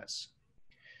bypass.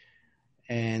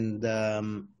 And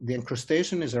the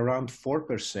incrustation is around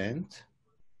 4%.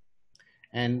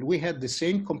 And we had the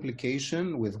same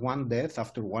complication with one death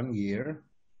after 1 year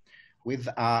with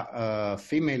a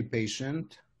female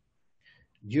patient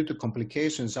due to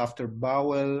complications after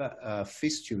bowel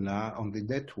fistula on the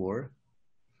detor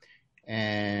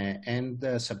and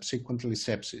subsequently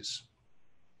sepsis.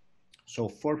 So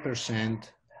 4%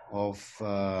 of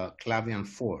clavian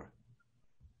 4.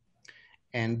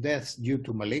 And deaths due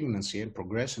to malignancy and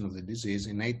progression of the disease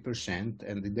in 8%,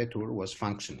 and the detor was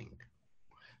functioning.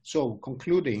 So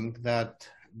concluding that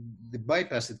the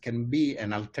bypass, it can be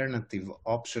an alternative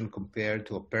option compared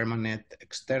to a permanent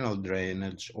external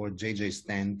drainage or JJ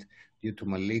stent due to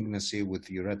malignancy with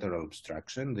ureteral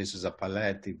obstruction. This is a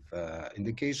palliative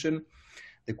indication.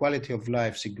 The quality of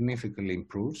life significantly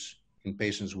improves in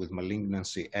patients with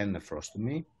malignancy and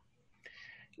nephrostomy.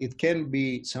 It can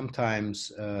be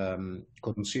sometimes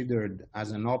considered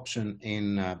as an option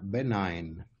in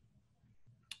benign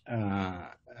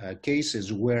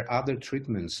cases where other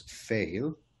treatments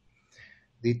fail.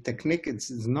 The technique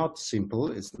is not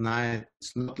simple. It's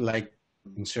not like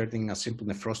inserting a simple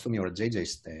nephrostomy or a JJ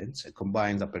stent. It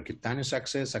combines a percutaneous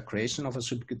access, a creation of a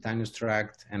subcutaneous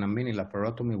tract, and a mini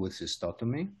laparotomy with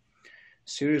cystotomy.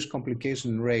 Serious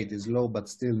complication rate is low, but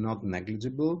still not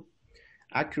negligible.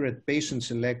 Accurate patient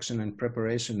selection and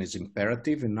preparation is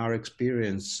imperative. In our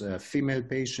experience, a female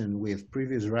patient with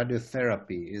previous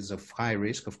radiotherapy is of high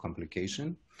risk of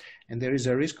complication, and there is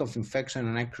a risk of infection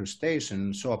and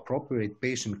incrustation, so appropriate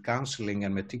patient counseling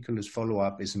and meticulous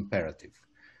follow-up is imperative.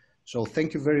 So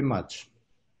thank you very much.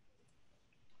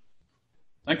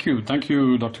 Thank you,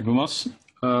 Dr. Gumas.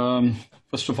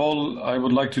 First of all, I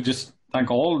would like to just thank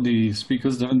all the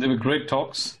speakers. They were great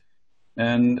talks.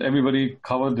 And everybody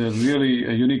covered a really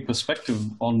unique perspective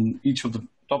on each of the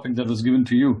topic that was given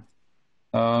to you.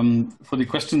 For the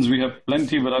questions, we have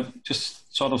plenty, but I've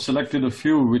just sort of selected a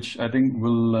few which I think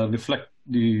will reflect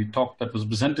the talk that was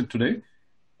presented today.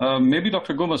 Maybe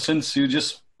Dr. Gomez, since you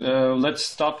just, let's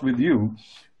start with you.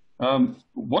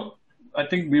 What I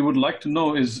think we would like to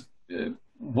know is,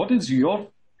 what is your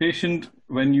patient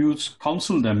when you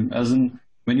counsel them, as in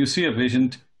when you see a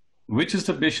patient, which is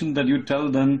the patient that you tell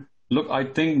them, look, I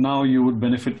think now you would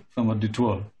benefit from a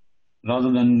detour, rather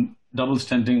than double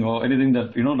stenting or anything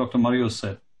that, you know, Dr. Mario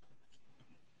said?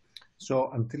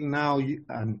 So until now,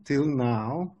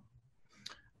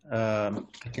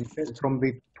 I can say from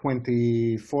the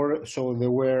 24, so there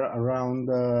were around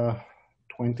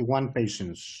 21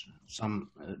 patients,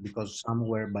 because some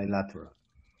were bilateral.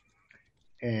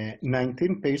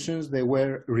 19 patients, they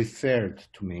were referred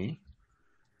to me.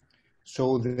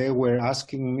 So they were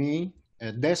asking me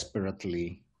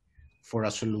desperately for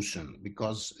a solution,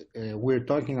 because we're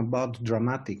talking about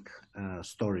dramatic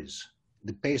stories.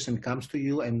 The patient comes to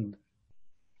you and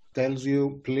tells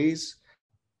you, please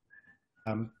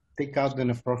take out the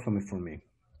nephrostomy from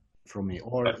me,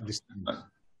 or this.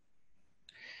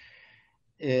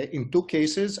 In 2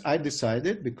 cases, I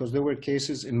decided, because there were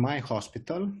cases in my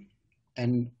hospital,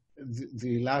 and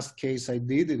the last case I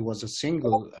did, it was a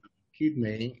single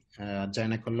kidney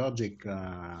gynecologic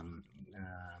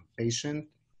patient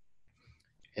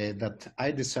that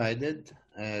I decided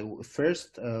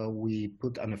first we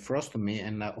put a nephrostomy,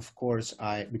 and of course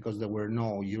because there were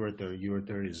no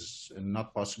ureter is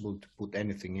not possible to put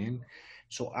anything in,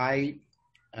 so I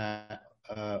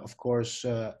of course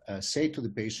say to the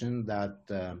patient that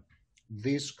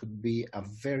this could be a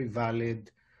very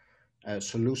valid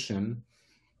solution,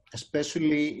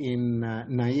 especially in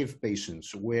naive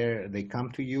patients where they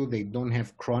come to you, they don't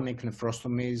have chronic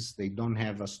nephrostomies, they don't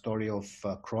have a story of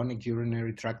chronic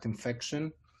urinary tract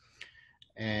infection,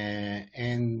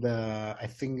 and I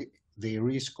think they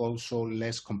risk also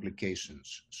less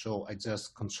complications. So I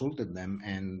just consulted them,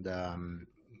 and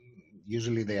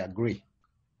usually they agree.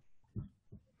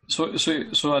 So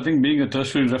I think being a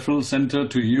tertiary referral center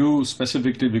to you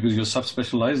specifically, because you're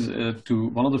subspecialized, to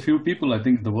one of the few people I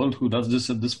think in the world who does this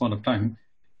at this point of time.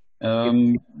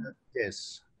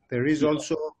 Yes, there is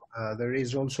also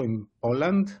in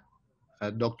Poland,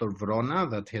 Dr. Vrona,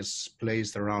 that has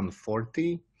placed around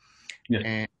 40, yeah.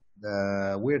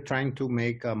 And we're trying to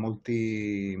make a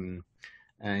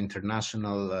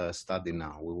international study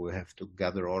now. We will have to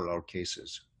gather all our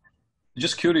cases.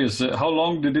 Just curious, how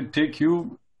long did it take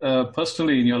you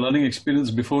personally in your learning experience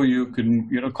before you can,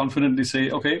 confidently say,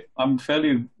 okay, I'm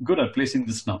fairly good at placing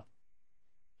this now?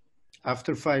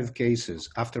 After 5 cases,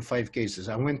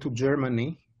 I went to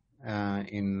Germany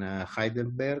in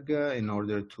Heidelberg in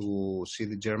order to see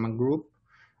the German group.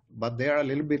 but they are a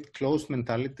little bit closed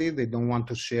mentality. They don't want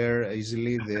to share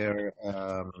easily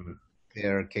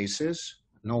their cases.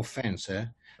 No offense, eh?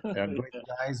 They are great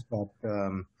guys, but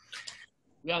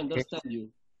we understand you.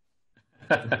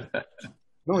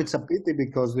 No, it's a pity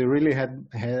because they really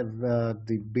have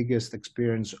the biggest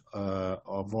experience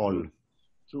of all.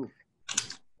 True.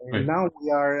 And now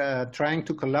we are trying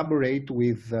to collaborate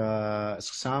with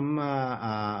some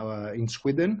in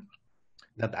Sweden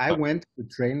that I went to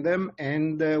train them,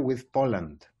 and with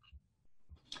Poland.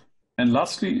 And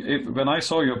lastly, when I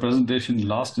saw your presentation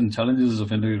last in Challenges of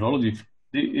Endourology,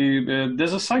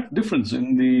 there's a slight difference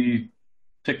in the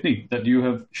technique that you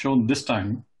have shown this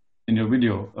time in your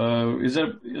video. Is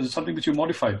there something that you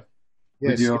modified?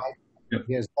 Yes, with your,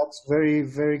 yes, that's very,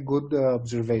 very good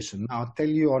observation. Now, I'll tell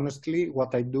you honestly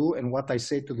what I do and what I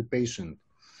say to the patient.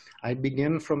 I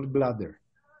begin from the bladder.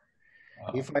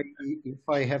 If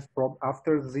I have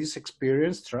after this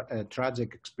experience,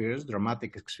 tragic experience,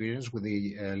 dramatic experience with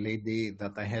the lady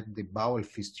that I had the bowel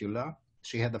fistula,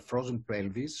 she had a frozen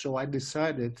pelvis, so I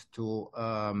decided to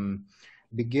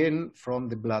begin from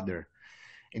the bladder.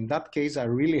 In that case, I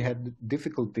really had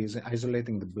difficulties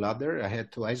isolating the bladder. I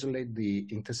had to isolate the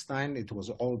intestine. It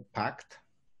was all packed.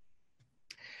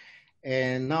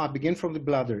 And now I begin from the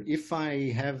bladder. If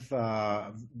I have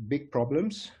big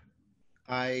problems,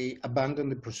 I abandon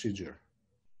the procedure.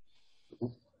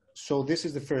 So this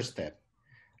is the first step.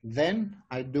 Then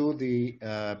I do the,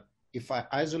 if I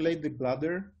isolate the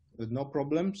bladder with no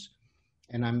problems,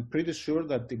 and I'm pretty sure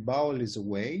that the bowel is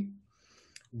away,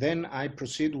 then I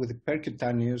proceed with the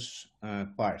percutaneous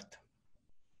part.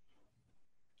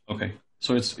 Okay,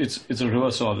 so it's a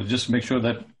reverse order. Just make sure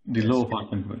that the lower part.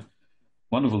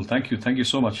 Wonderful, thank you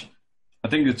so much. I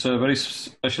think it's a very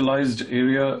specialized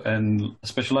area, and a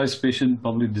specialized patient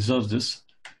probably deserves this.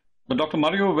 But Dr.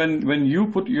 Mario, when you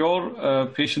put your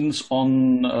patients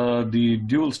on the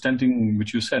dual stenting,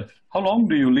 which you said, how long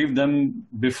do you leave them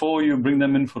before you bring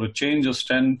them in for a change of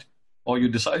stent, or you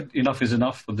decide enough is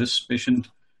enough for this patient?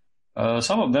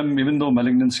 Some of them, even though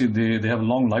malignancy, they have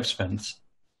long lifespans.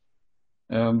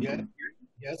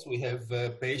 Yes, we have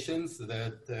patients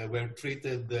that were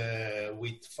treated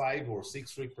with 5 or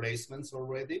 6 replacements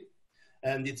already.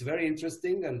 And it's very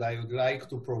interesting, and I would like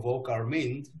to provoke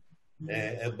Armind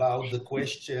about the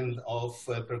question of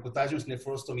percutaneous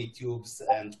nephrostomy tubes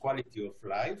and quality of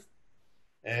life.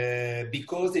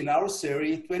 Because in our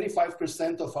series,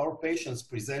 25% of our patients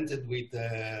presented with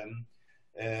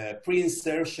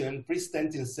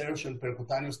pre-stent insertion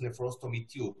percutaneous nephrostomy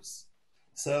tubes.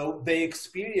 So they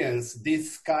experience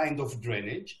this kind of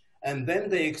drainage, and then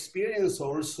they experience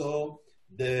also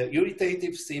the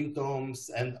irritative symptoms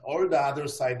and all the other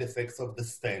side effects of the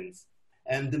stents.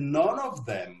 And none of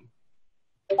them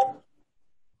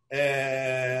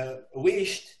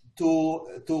wished to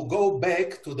go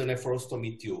back to the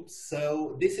nephrostomy tubes.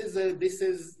 So this is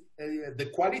the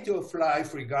quality of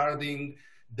life regarding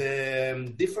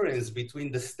the difference between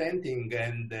the stenting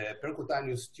and the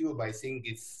percutaneous tube. I think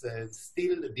it's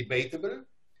still debatable.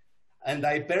 And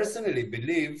I personally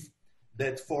believe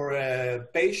that for a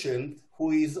patient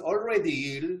who is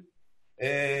already ill,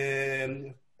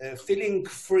 feeling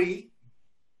free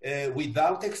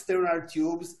without external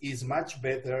tubes is much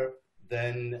better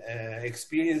than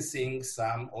experiencing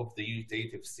some of the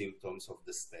irritative symptoms of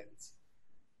the stents.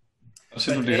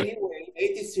 Absolutely. But anyway,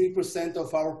 83%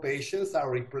 of our patients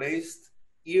are replaced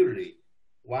yearly,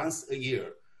 once a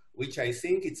year, which I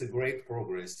think it's a great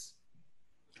progress.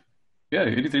 Yeah,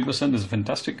 83% is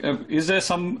fantastic. Is there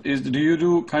do you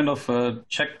do kind of a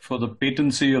check for the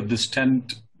patency of the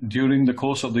stent during the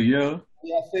course of the year?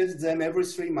 We assess them every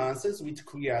 3 months with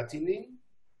creatinine,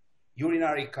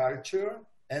 urinary culture,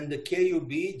 and the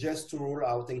KUB just to rule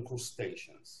out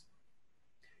incrustations.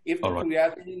 If the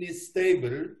creatinine is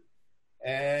stable,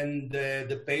 and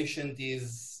the patient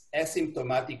is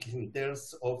asymptomatic in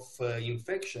terms of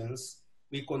infections,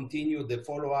 we continue the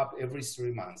follow-up every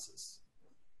 3 months.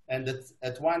 And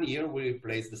at 1 year, we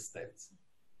replace the stents.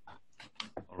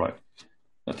 All right.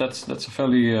 That's a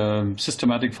fairly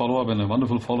systematic follow-up and a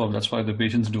wonderful follow-up. That's why the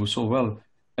patients do so well.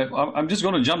 I'm just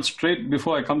going to jump straight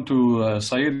before I come to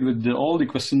Syed with all the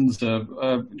questions.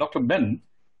 Dr. Ben,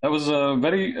 that was a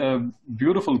very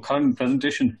beautiful current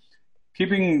presentation.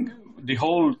 Keeping the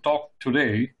whole talk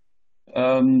today,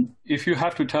 if you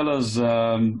have to tell us,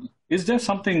 is there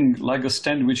something like a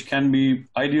stent which can be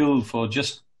ideal for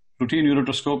just routine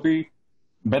ureteroscopy,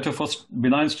 better for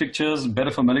benign strictures,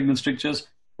 better for malignant strictures?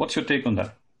 What's your take on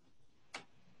that?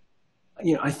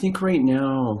 You know, I think right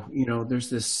now, you know,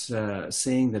 there's this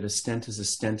saying that a stent is a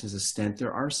stent is a stent.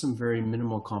 There are some very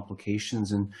minimal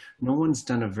complications, and no one's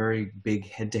done a very big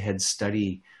head-to-head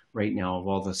study right now of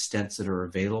all the stents that are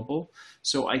available.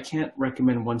 So I can't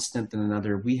recommend one stent than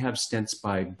another. We have stents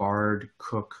by Bard,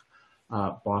 Cook,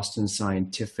 Boston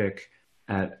Scientific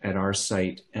at our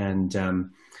site. And,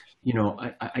 you know,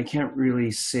 I can't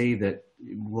really say that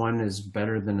one is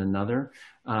better than another.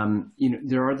 You know,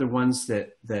 there are the ones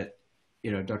that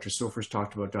you know, Dr. Sofer's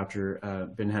talked about, Dr.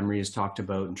 Ben Hamri has talked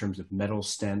about in terms of metal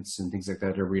stents and things like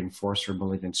that are reinforced for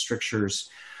malignant strictures.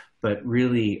 But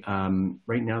really,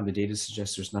 right now, the data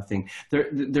suggests there's nothing.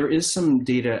 There is some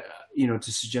data, you know,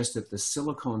 to suggest that the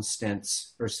silicone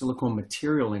stents, or silicone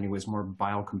material anyway, is more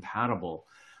biocompatible.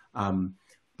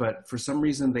 But for some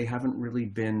reason, they haven't really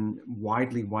been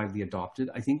widely adopted.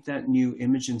 I think that new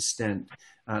Imogen stent,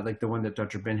 like the one that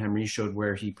Dr. Ben Hamri showed,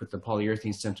 where he put the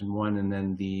polyurethane stent in one and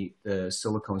then the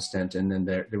silicone stent, and then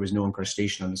there was no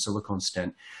incrustation on the silicone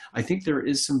stent. I think there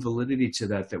is some validity to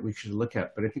that we should look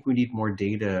at, but I think we need more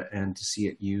data and to see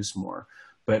it used more.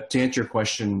 But to answer your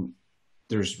question,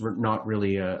 there's not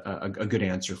really a good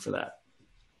answer for that.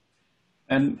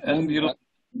 And you know,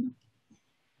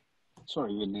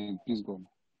 sorry, Vinny, please go on.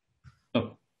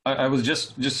 I was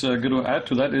just going to add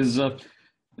to that is,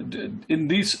 in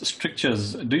these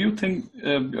strictures, do you think,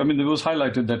 I mean, it was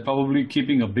highlighted that probably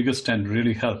keeping a bigger stent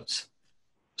really helps.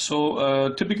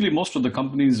 So typically most of the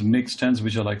companies make stents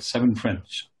which are like 7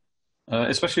 French,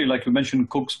 especially like you mentioned,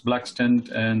 Cook's black stent,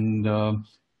 and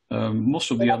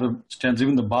most of the other stents,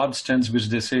 even the Bard stents, which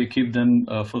they say keep them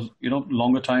for, you know,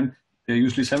 longer time, they're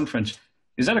usually 7 French.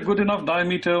 Is that a good enough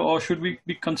diameter, or should we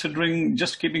be considering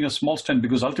just keeping a small stent,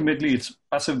 because ultimately it's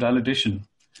passive dilatation,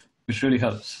 which really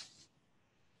helps?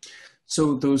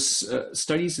 So those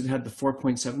studies that had the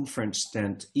 4.7 French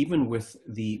stent, even with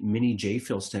the mini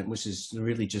J-fill stent, which is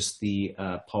really just the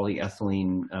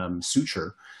polyethylene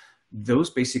suture, those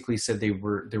basically said they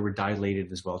were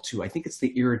dilated as well too. I think it's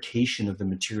the irritation of the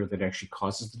material that actually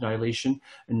causes the dilation,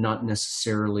 and not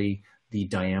necessarily the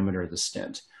diameter of the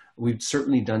stent. We've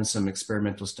certainly done some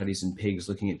experimental studies in pigs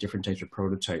looking at different types of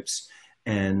prototypes,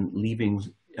 and leaving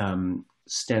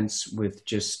stents with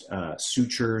just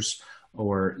sutures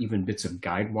or even bits of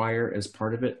guide wire as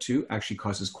part of it too actually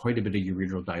causes quite a bit of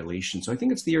ureteral dilation. So I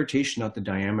think it's the irritation, not the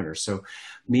diameter. So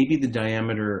maybe the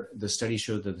diameter, the study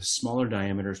showed that the smaller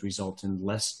diameters result in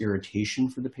less irritation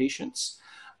for the patients,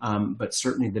 but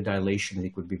certainly the dilation I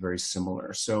think would be very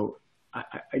similar. So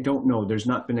I don't know. There's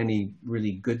not been any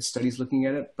really good studies looking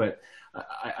at it, but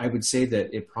I would say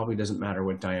that it probably doesn't matter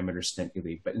what diameter stent you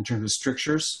leave. But in terms of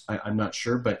strictures, I'm not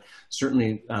sure. But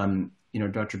certainly, you know,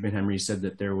 Dr. Ben Hamri said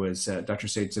that there was, Dr.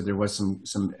 Said said there was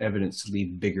some evidence to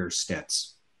leave bigger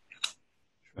stents.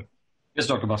 Sure. Yes,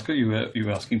 Dr. Bhaskar, you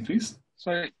were asking, please.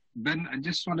 Sorry, Ben, I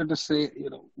just wanted to say, you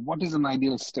know, what is an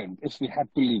ideal stent? If we had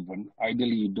to leave one,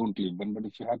 ideally you don't leave one, but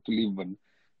if you had to leave one,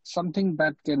 something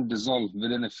that can dissolve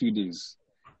within a few days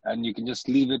and you can just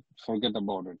leave it, forget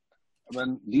about it.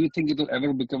 Do you think it will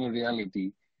ever become a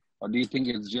reality, or do you think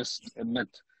it's just a myth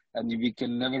and we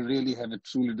can never really have a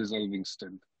truly dissolving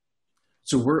stent?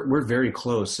 So we're very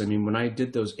close. I mean, when I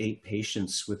did those 8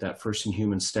 patients with that first in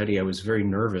human study, I was very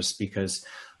nervous because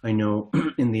I know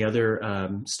in the other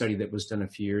study that was done a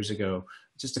few years ago,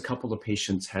 just a couple of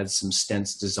patients had some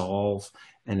stents dissolve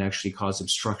and actually cause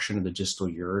obstruction of the distal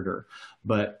ureter.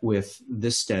 But with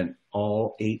this stent,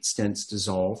 all 8 stents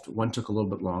dissolved. One took a little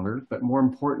bit longer, but more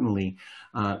importantly,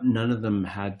 none of them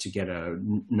had to get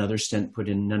another stent put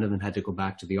in. None of them had to go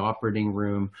back to the operating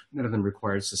room. None of them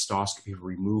required cystoscopy for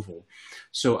removal.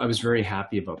 So I was very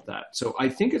happy about that. So I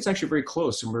think it's actually very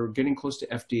close, and we're getting close to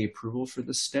FDA approval for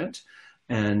the stent.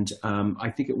 And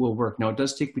I think it will work. Now, it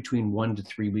does take between 1 to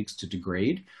 3 weeks to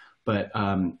degrade. But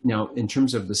now, in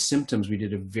terms of the symptoms, we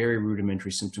did a very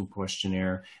rudimentary symptom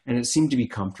questionnaire, and it seemed to be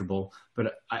comfortable.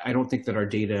 But I don't think that our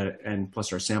data, and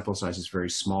plus our sample size is very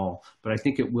small, but I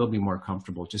think it will be more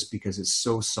comfortable just because it's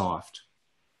so soft.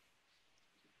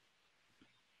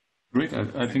 Great.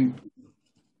 I think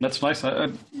that's nice. I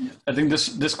think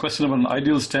this question of an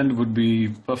ideal stent would be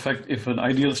perfect if an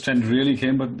ideal stent really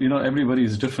came, but you know, everybody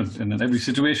is different and every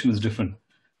situation is different.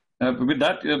 With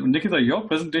that, Nikita, your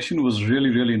presentation was really,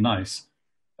 really nice.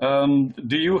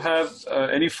 Do you have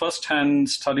any first-hand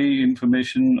study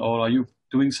information, or are you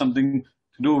doing something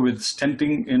to do with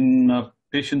stenting in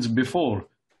patients before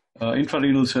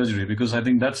intrarenal surgery? Because I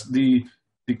think that's the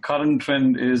current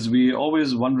trend is we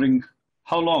always wondering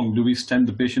how long do we stent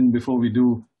the patient before we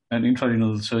do an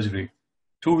intrarenal surgery?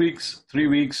 2 weeks, 3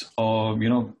 weeks, or, you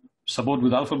know, support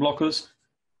with alpha blockers?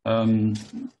 I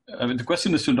mean, the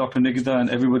question is to Dr. Nikita, and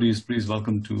everybody is please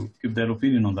welcome to give their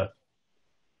opinion on that.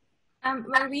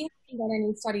 Well, we haven't done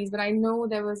any studies, but I know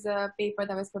there was a paper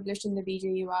that was published in the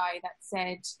BJUI that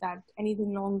said that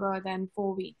anything longer than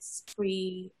 4 weeks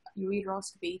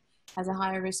ureteroscopy has a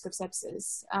higher risk of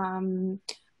sepsis.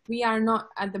 We are not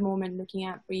at the moment looking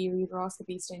at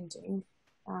pre-ureteroscopy stenting,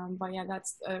 but yeah,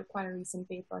 that's quite a recent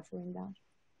paper showing that.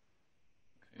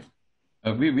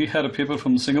 We had a paper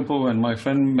from Singapore, and my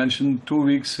friend mentioned 2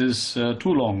 weeks is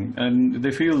too long, and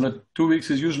they feel that 2 weeks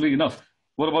is usually enough.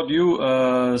 What about you,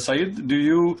 Syed? Do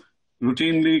you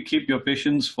routinely keep your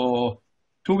patients for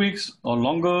 2 weeks or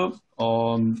longer,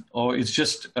 or it's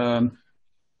just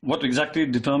what exactly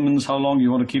determines how long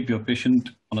you want to keep your patient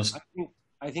on a?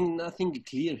 I think nothing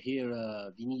clear here,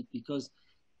 Vineet, because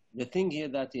the thing here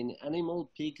that in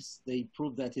animal pigs, they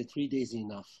prove that 3 days is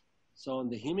enough. So on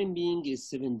the human being is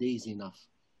 7 days enough.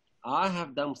 I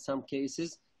have done some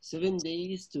cases, 7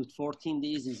 days to 14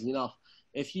 days is enough.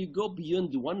 If you go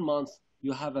beyond 1 month,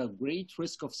 you have a great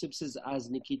risk of sepsis, as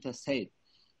Nikita said.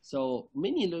 So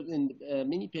many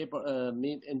paper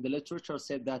in the literature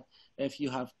said that if you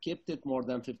have kept it more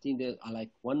than 15 days, like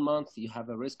 1 month, you have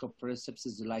a risk of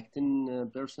sepsis like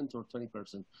 10% or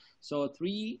 20%. So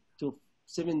 3 to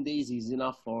 7 days is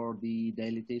enough for the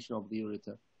dilatation of the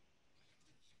ureter.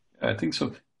 I think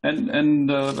so. And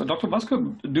Dr.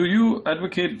 Bhaskar, do you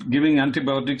advocate giving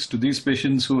antibiotics to these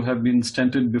patients who have been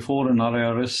stented before an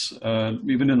RIRS,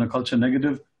 even in a culture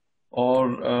negative, or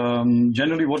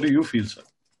generally, what do you feel, sir?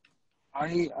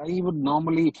 I would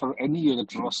normally, for any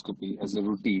ureteroscopy as a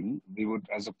routine, we would,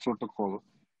 as a protocol,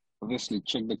 obviously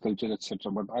check the culture,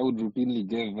 etc. But I would routinely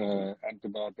give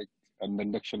antibiotic and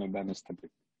induction of anesthetic.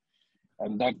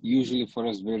 And that usually for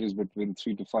us varies between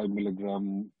 3 to 5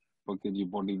 milligram per kg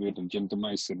body weight of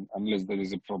gentamicin, unless there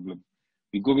is a problem.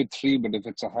 We go with 3, but if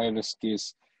it's a high risk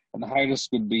case, and the high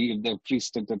risk would be if they're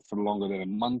pre-stented for longer than a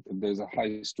month, if there's a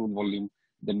high stone volume,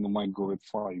 then we might go with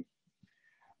 5.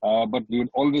 But we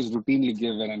would always routinely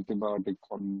give an antibiotic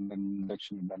on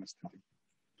induction of anesthetic.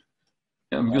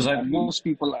 Yeah, because most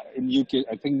people in UK,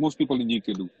 I think most people in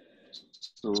UK do.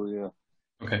 So yeah.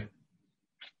 Okay.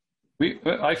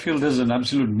 I feel there's an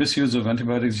absolute misuse of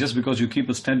antibiotics just because you keep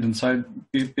a stent inside.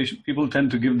 People tend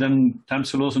to give them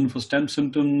tamsulosin for stent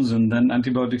symptoms and then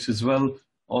antibiotics as well,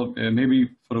 or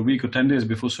maybe for a week or 10 days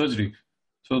before surgery.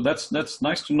 So that's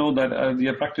nice to know that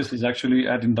your practice is actually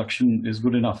at induction is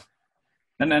good enough.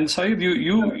 And Syed,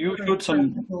 you showed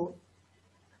some.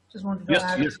 Just wanted to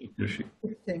add yes, a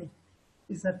quick thing,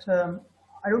 is that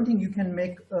I don't think you can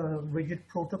make a rigid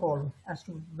protocol as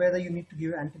to whether you need to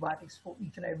give antibiotics for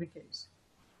each and every case.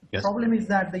 The problem is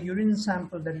that the urine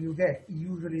sample that you get,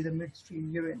 usually the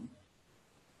midstream urine,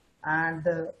 and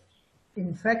the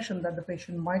infection that the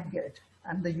patient might get,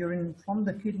 and the urine from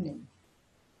the kidney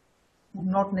would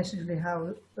not necessarily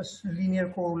have a linear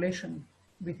correlation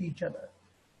with each other.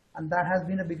 And that has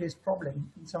been the biggest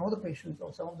problem in some of the patients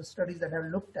or some of the studies that have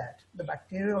looked at the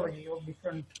bacteriology of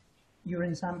different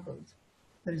urine samples.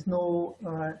 There is no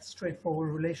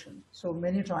straightforward relation. So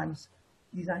many times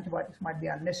these antibiotics might be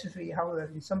unnecessary.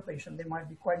 However, in some patients, they might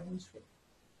be quite useful.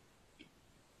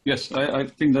 Yes, I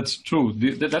think that's true.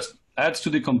 That adds to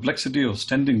the complexity of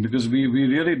stenting because we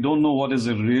really don't know what is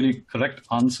a really correct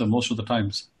answer most of the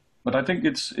times. But I think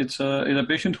it's a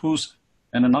patient who's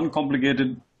in an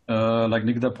uncomplicated, like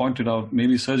Nikita pointed out,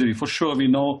 maybe surgery. For sure, we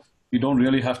know we don't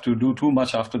really have to do too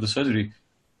much after the surgery.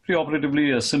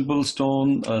 Preoperatively, a simple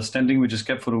stone stenting which is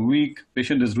kept for a week,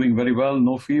 patient is doing very well,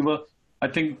 no fever. I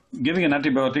think giving an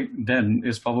antibiotic then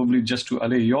is probably just to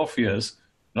allay your fears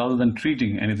rather than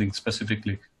treating anything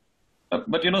specifically.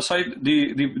 But you know, Syed,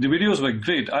 the videos were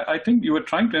great. I think you were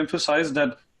trying to emphasize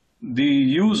that the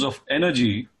use of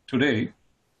energy today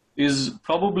is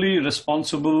probably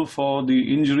responsible for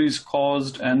the injuries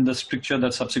caused and the stricture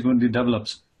that subsequently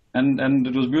develops. And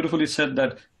it was beautifully said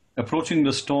that approaching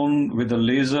the stone with a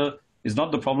laser is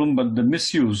not the problem, but the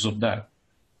misuse of that.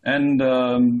 And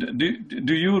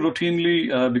do you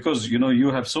routinely, because you know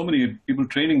you have so many people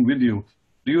training with you,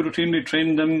 do you routinely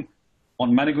train them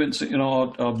on mannequins, you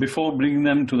know, before bringing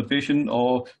them to the patient,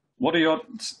 or what are your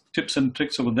tips and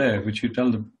tricks over there, which you tell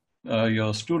them,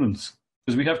 your students?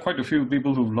 Because we have quite a few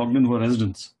people who've logged in who are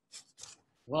residents.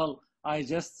 Well, I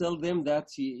just tell them that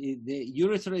the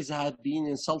ureter has been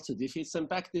insulted. If it's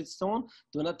impacted stone,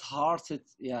 do not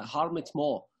harm it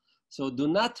more. So do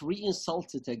not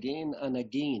reinsult it again and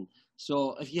again.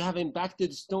 So if you have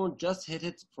impacted stone, just hit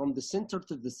it from the center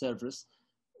to the surface.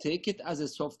 Take it as a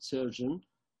soft surgeon.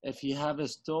 If you have a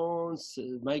stone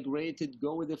migrated,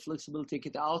 go with the flexible, take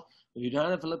it out. If you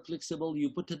don't have a flexible, you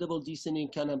put a double descending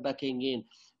canal back in,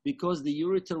 because the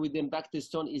ureter with the impacted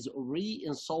stone is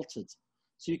re-insulted.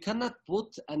 So you cannot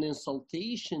put an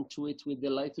insultation to it with the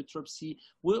lithotripsy,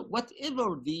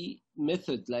 whatever the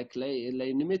method, like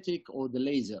linemetic or the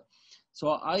laser.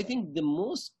 So I think the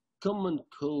most common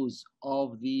cause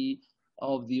of the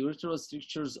ureteral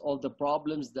strictures, of the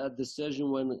problems that the surgeon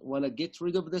want to get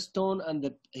rid of the stone, and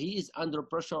that he is under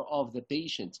pressure of the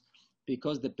patient,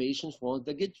 because the patient wants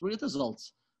to get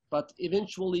results. But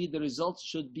eventually the results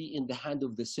should be in the hand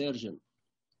of the surgeon.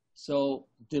 So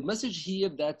the message here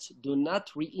that do not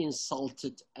reinsult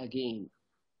it again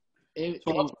in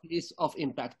case of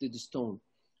impacted stone.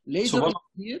 Laser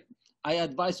here, I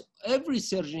advise every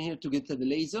surgeon here to get to the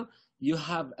laser. You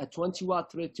have a 20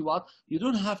 watt, 30 watt. You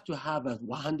don't have to have a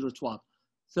 100 watt.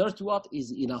 30 watt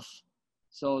is enough.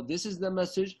 So this is the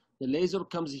message. The laser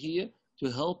comes here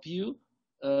to help you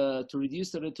to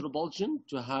reduce the retrobulging,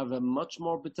 to have a much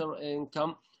more better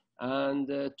income, and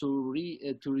to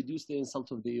reduce the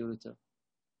insult of the ureter.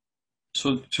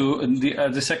 So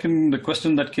the second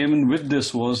question that came in with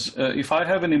this was, if I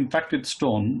have an impacted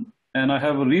stone and I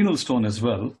have a renal stone as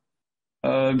well,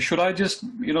 should I just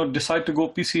decide to go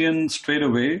PCN straight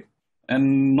away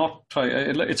and not try?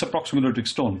 It's a proximal ureteric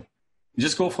stone.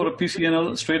 Just go for a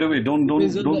PCNL straight away. Don't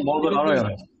bother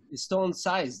RIR. Stone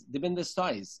size, depends the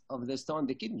size of the stone in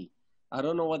the kidney. I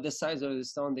don't know what the size of the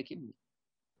stone in the kidney.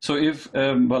 So if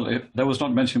that was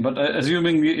not mentioned, but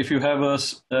assuming if you have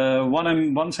a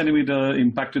 1 centimeter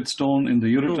impacted stone in the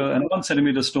ureter and 1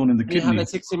 centimeter stone in the kidney. You have a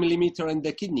 6 millimeter in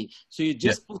the kidney. So you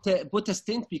just put a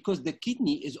stent because the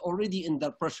kidney is already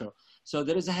under pressure. So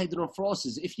there is a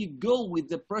hydronephrosis. If you go with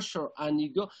the pressure and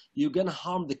you're gonna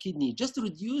harm the kidney. Just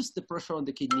reduce the pressure on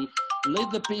the kidney.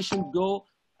 Let the patient go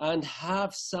and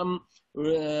have some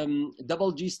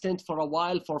double G stent for a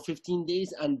while, for 15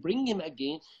 days, and bring him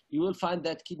again. You will find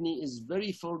that kidney is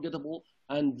very forgettable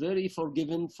and very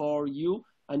forgiving for you,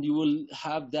 and you will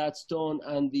have that stone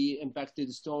and the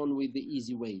impacted stone with the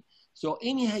easy way. So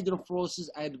any hydronephrosis,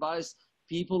 I advise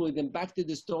people with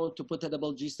impacted stone to put a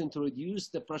double G stent to reduce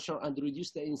the pressure and reduce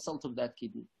the insult of that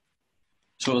kidney.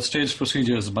 So a staged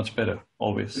procedure is much better,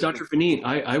 always. Dr. Vineet,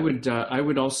 I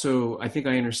would also, I think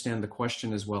I understand the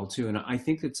question as well too, and I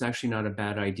think it's actually not a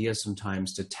bad idea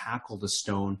sometimes to tackle the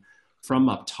stone from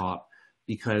up top,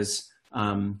 because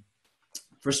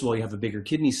first of all, you have a bigger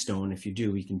kidney stone. If you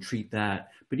do, you can treat that.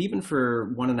 But even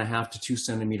for 1.5 to 2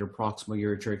 centimeter proximal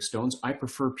ureteric stones, I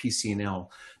prefer PCNL,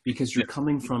 because you're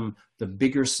coming from the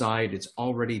bigger side, it's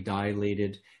already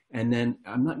dilated. And then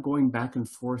I'm not going back and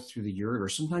forth through the ureter.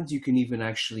 Sometimes you can even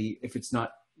actually, if it's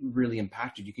not really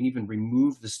impacted, you can even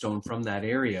remove the stone from that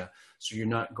area, so you're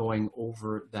not going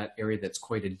over that area that's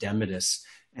quite edematous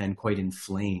and quite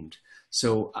inflamed.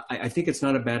 So I think it's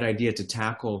not a bad idea to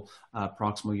tackle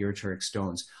proximal ureteric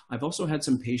stones. I've also had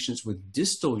some patients with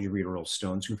distal ureteral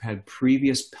stones who've had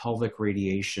previous pelvic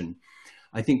radiation.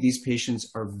 I think these patients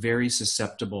are very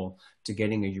susceptible to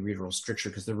getting a ureteral stricture,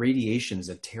 because the radiation is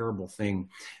a terrible thing.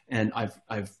 And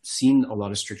I've seen a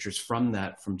lot of strictures from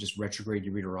that, from just retrograde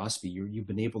ureteroscopy. You've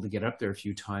been able to get up there a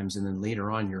few times, and then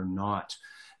later on you're not.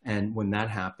 And when that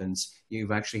happens,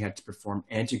 you've actually had to perform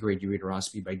antegrade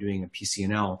ureteroscopy by doing a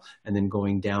PCNL and then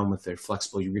going down with their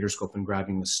flexible ureteroscope and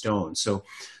grabbing the stone. So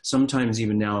sometimes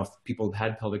even now, if people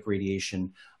have had pelvic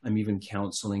radiation, I'm even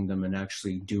counseling them and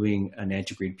actually doing an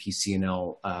antegrade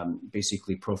PCNL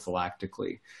basically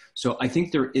prophylactically. So I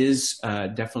think there is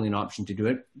definitely an option to do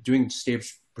it. Doing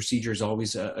staged procedure is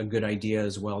always a good idea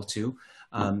as well too.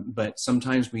 But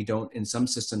sometimes we don't, in some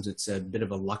systems, it's a bit of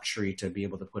a luxury to be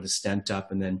able to put a stent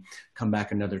up and then come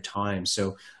back another time.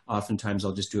 So oftentimes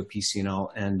I'll just do a PCNL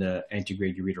and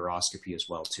antegrade ureteroscopy as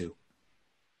well too.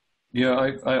 Yeah,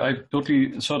 I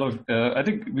totally sort of, I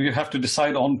think we have to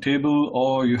decide on table,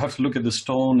 or you have to look at the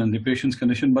stone and the patient's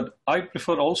condition. But I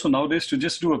prefer also nowadays to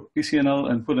just do a PCNL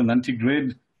and put an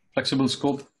antegrade flexible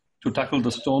scope to tackle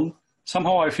the stone.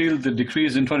 Somehow I feel the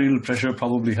decreased intrarenal pressure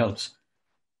probably helps.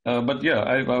 But yeah,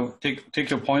 I take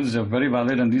your points. They're very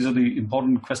valid, and these are the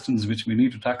important questions which we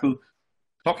need to tackle.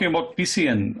 Talking about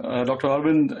PCN, Dr.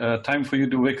 Arvind, time for you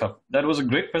to wake up. That was a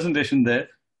great presentation there.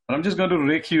 And I'm just going to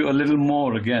rake you a little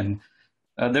more again.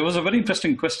 There was a very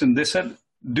interesting question. They said,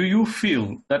 do you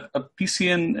feel that a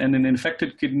PCN and an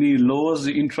infected kidney lowers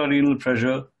the intrarenal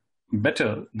pressure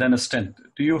better than a stent?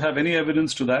 Do you have any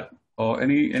evidence to that, or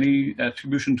any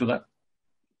attribution to that?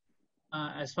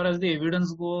 As far as the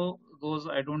evidence goes,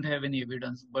 I don't have any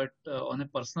evidence, but on a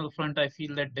personal front, I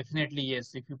feel that definitely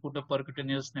yes. If you put a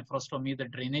percutaneous nephrostomy, the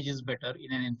drainage is better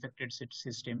in an infected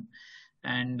system,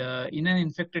 and in an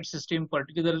infected system,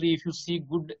 particularly if you see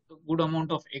good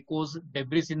amount of echoes,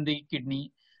 debris in the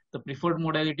kidney, the preferred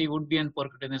modality would be an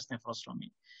percutaneous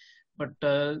nephrostomy.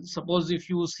 But suppose if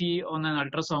you see on an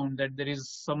ultrasound that there is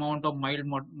some amount of mild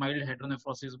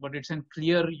hydronephrosis, but it's a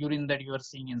clear urine that you are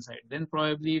seeing inside, then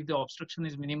probably if the obstruction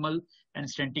is minimal, and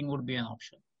stenting would be an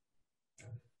option.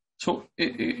 So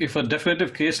if a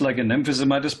definitive case like an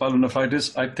emphysematous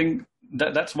pyelonephritis, I think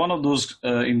that's one of those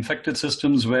infected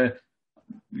systems where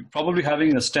probably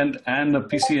having a stent and a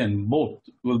PCN both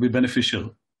will be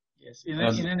beneficial. Yes, in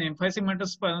an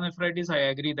emphysematous pyelonephritis, I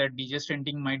agree that DJ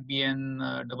stenting might be an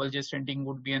double J stenting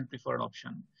would be an preferred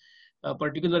option,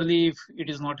 particularly if it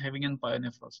is not having an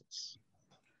pyelonephrosis.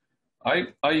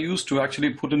 I used to actually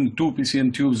put in 2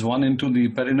 PCN tubes, one into the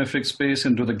perinephric space,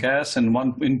 into the gas, and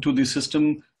one into the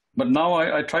system. But now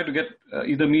I try to get,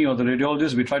 either me or the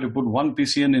radiologist, we try to put 1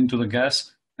 PCN into the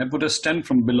gas and put a stent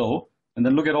from below, and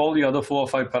then look at all the other 4 or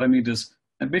 5 parameters,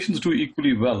 and patients do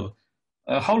equally well.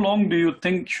 How long do you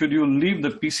think should you leave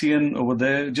the PCN over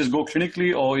there, just go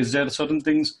clinically, or is there certain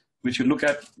things which you look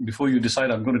at before you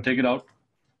decide I'm going to take it out?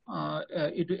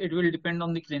 It will depend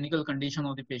on the clinical condition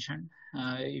of the patient.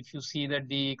 If you see that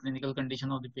the clinical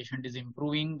condition of the patient is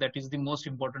improving, that is the most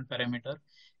important parameter.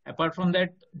 Apart from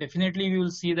that, definitely we will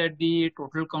see that the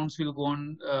total counts will go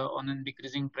on a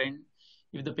decreasing trend.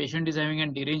 If the patient is having a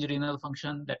deranged renal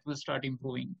function, that will start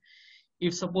improving.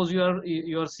 If suppose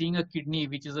you are seeing a kidney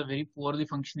which is a very poorly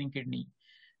functioning kidney,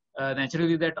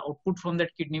 naturally that output from that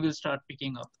kidney will start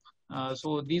picking up.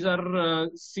 So these are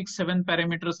 6-7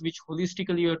 parameters which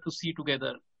holistically you have to see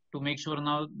together to make sure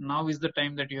now is the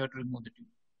time that you have to remove the tube.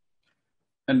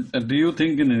 And do you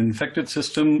think in an infected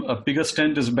system a bigger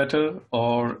stent is better,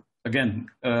 or again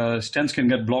stents can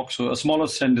get blocked, so a smaller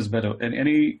stent is better? And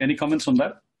any comments on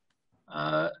that?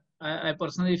 I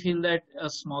personally feel that a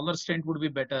smaller stent would be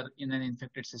better in an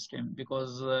infected system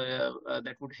because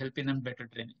that would help in a better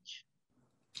drainage.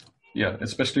 Yeah,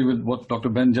 especially with what Dr.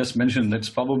 Ben just mentioned, it's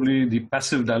probably the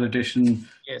passive dilatation.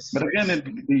 Yes. But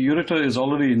again, the ureter is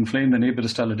already inflamed and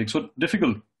aperistaltic, so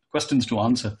difficult questions to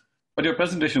answer. But your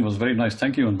presentation was very nice.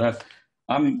 Thank you on that.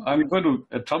 I'm going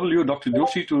to trouble you, Dr.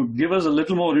 Joshi, to give us a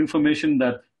little more information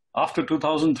that after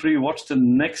 2003, what's the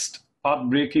next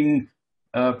path-breaking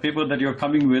paper that you're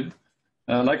coming with?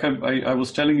 Like I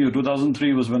was telling you,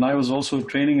 2003 was when I was also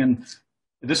training, and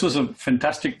this was a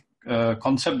fantastic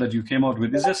concept that you came out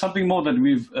with. Is there something more that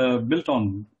we've built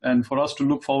on and for us to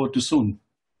look forward to soon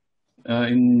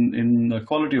in the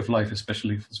quality of life,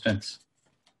 especially for stents?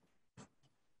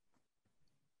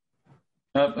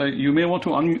 You may want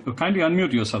to kindly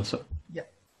unmute yourself, sir. Yeah.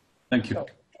 Thank you. So,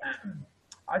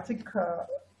 I think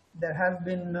there has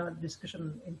been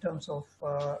discussion in terms of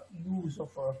use of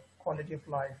a quality of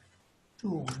life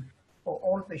tool for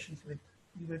all patients with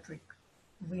ureteric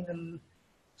renal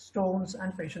stones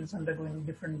and patients undergoing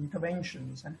different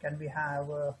interventions. And can we have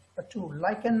a tool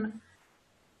like an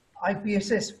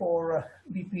IPSS for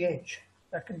BPH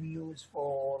that can be used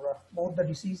for both the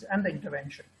disease and the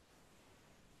intervention?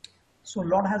 So a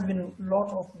lot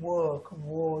of work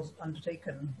was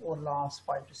undertaken over the last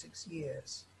 5 to 6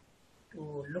 years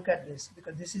to look at this,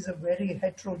 because this is a very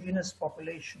heterogeneous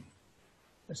population.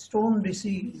 The stone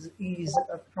disease is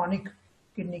a chronic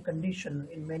kidney condition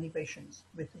in many patients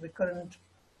with recurrent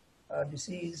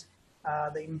disease,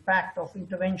 the impact of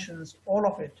interventions, all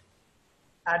of it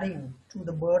adding to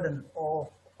the burden of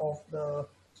the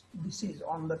disease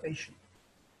on the patient.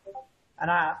 And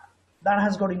that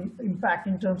has got an impact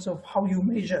in terms of how you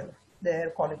measure their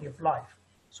quality of life.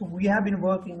 So we have been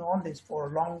working on this for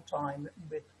a long time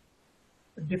with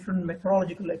different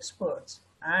methodological experts,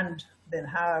 and then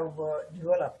have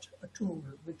developed a tool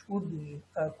which would be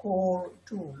a core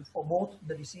tool for both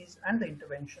the disease and the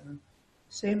intervention,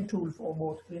 same tool for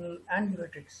both renal and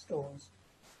ureteric stones,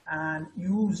 and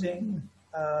using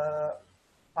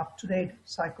up-to-date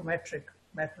psychometric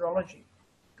methodology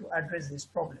to address this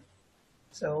problem.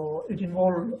 So it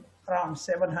involved around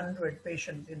 700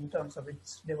 patients in terms of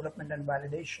its development and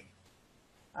validation.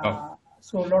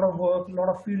 So a lot of work, a lot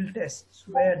of field tests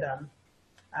were done,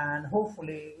 and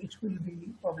hopefully it will be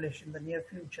published in the near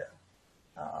future.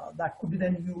 That could be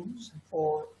then used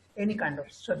for any kind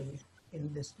of study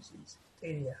in this disease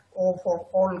area, or for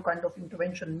all kind of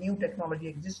intervention, new technology,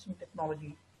 existing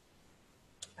technology,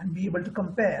 and be able to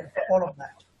compare all of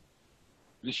that.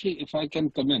 Rishi, if I can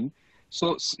come in.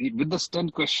 So with the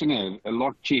Stent questionnaire, a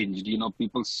lot changed. You know,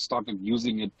 people started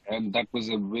using it, and that was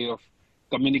a way of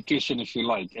communication, if you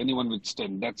like. Anyone with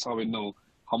Stent, that's how we know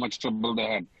how much trouble they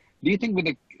had. Do you think with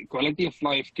the quality of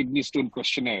life kidney stone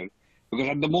questionnaire, because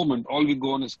at the moment, all we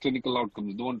go on is clinical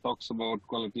outcomes, no one talks about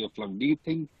quality of life. Do you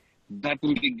think that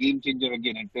will be a game changer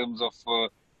again in terms of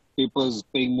papers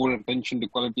paying more attention to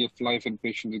quality of life in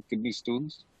patients with kidney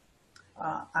stones?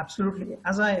 Absolutely.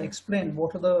 As I explained,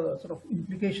 what are the sort of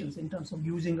implications in terms of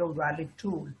using a valid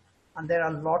tool? And there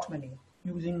are a lot many.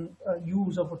 Using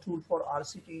use of a tool for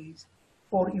RCTs,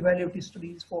 for evaluative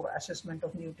studies, for assessment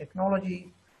of new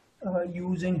technology,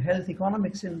 using health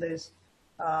economics in this,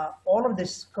 all of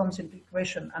this comes into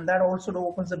equation, and that also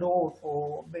opens the door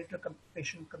for better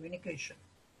patient communication.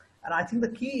 And I think the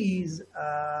key is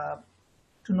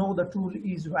to know the tool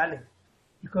is valid,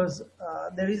 because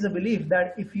there is a belief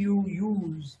that if you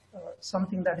use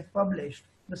something that is published,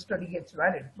 the study gets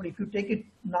valid. But if you take it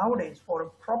nowadays for a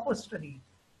proper study,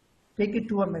 take it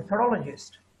to a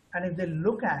methodologist, and if they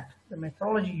look at the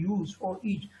methodology used for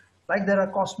each, like there are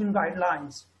costing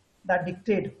guidelines that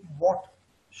dictate what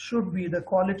should be the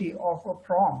quality of a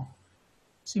PROM.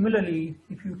 Similarly,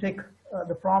 if you take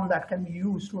the PROM that can be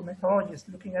used to a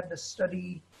methodologist, looking at the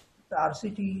study, the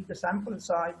RCT, the sample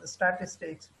size, the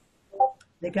statistics,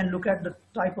 they can look at the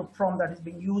type of PROM that is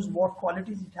being used, what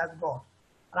qualities it has got.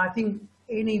 And I think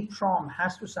any PROM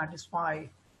has to satisfy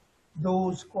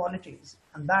those qualities.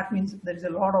 And that means there is a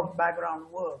lot of background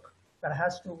work that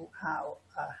has to have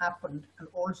happened, and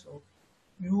also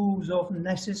use of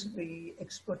necessary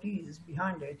expertise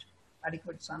behind it,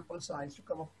 adequate sample size to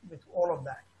come up with all of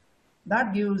that.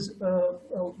 That gives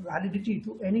validity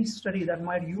to any study that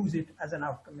might use it as an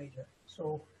outcome measure.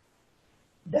 So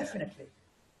definitely.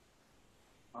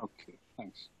 Okay,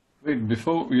 thanks. Wait,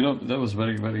 before, that was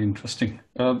very, very interesting.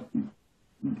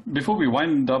 Before we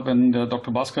wind up, and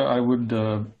Dr. Bhaskar, I would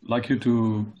like you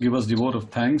to give us the vote of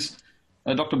thanks.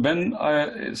 Dr. Ben,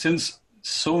 since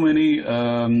so many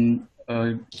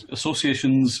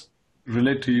associations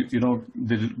relate to,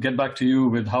 they get back to you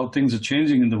with how things are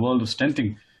changing in the world of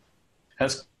stenting,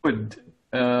 has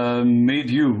COVID made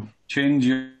you change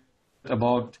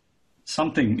about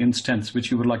something in stents which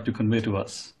you would like to convey to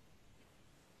us?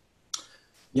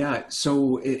 Yeah,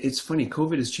 so it's funny.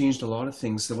 COVID has changed a lot of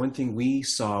things. The one thing we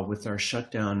saw with our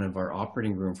shutdown of our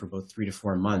operating room for about 3 to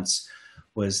 4 months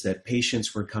was that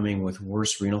patients were coming with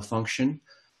worse renal function,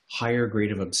 higher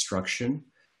grade of obstruction,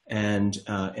 and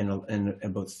in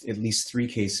about at least 3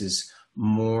 cases,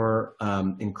 more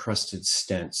encrusted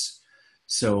stents.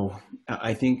 So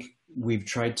I think we've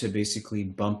tried to basically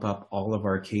bump up all of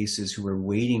our cases who were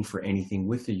waiting for anything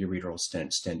with the ureteral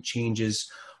stent changes,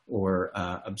 or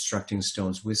obstructing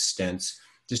stones with stents,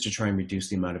 just to try and reduce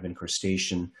the amount of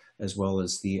incrustation as well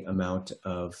as the amount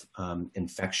of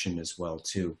infection as well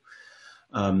too.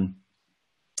 There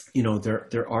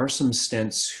are some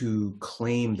stents who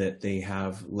claim that they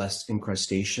have less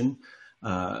incrustation,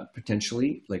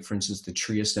 potentially, like for instance, the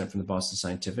TRIA stent from the Boston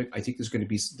Scientific. I think there's going to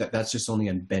be, that's just only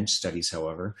on bench studies,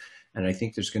 however, and I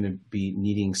think there's going to be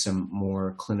needing some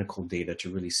more clinical data to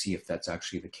really see if that's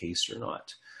actually the case or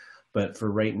not. But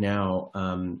for right now,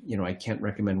 I can't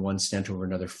recommend one stent over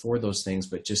another for those things,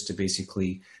 but just to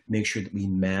basically make sure that we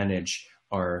manage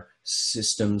our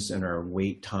systems and our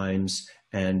wait times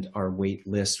and our wait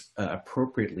list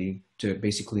appropriately to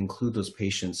basically include those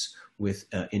patients with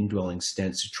indwelling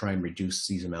stents to try and reduce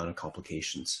these amount of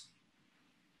complications.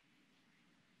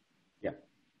 Yeah,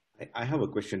 I have a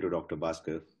question to Dr.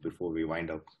 Bhaskar before we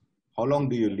wind up. How long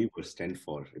do you leave a stent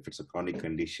for if it's a chronic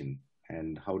condition?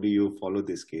 And how do you follow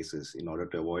these cases in order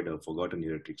to avoid a forgotten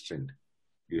ureteric stent?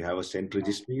 Do you have a stent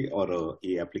registry or a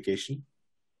e-application?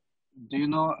 Do you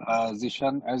know,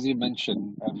 Zishan, as you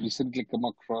mentioned, I've recently come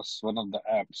across one of the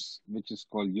apps, which is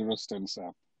called Eurostents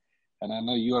app. And I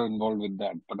know you are involved with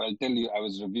that, but I'll tell you, I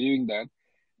was reviewing that,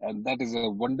 and that is a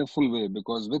wonderful way,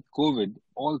 because with COVID,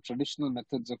 all traditional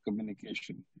methods of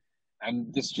communication,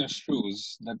 and this just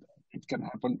shows that it can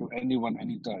happen to anyone,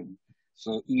 anytime.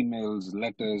 So emails,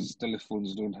 letters,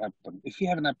 telephones don't happen. If you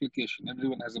have an application,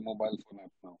 everyone has a mobile phone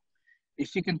app now.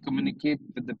 If you can communicate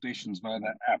with the patients via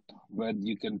the app, where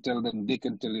you can tell them, they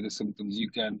can tell you the symptoms,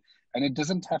 you can, and it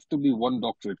doesn't have to be one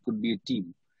doctor, it could be a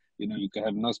team. You can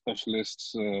have nurse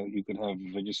specialists, you can have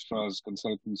registrars,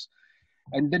 consultants,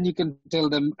 and then you can tell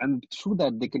them, and through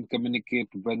that they can communicate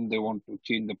when they want to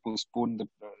change the postpone the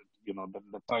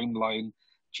timeline,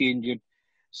 change it.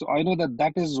 So I know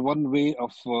that is one way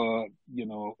of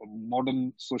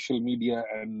modern social media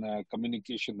and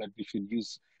communication that we should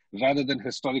use, rather than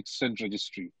historic stent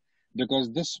registry,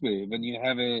 because this way, when you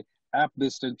have a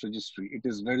app-based stent registry, it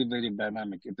is very, very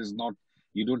dynamic. It is not,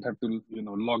 you don't have to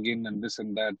log in and this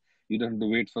and that. You don't have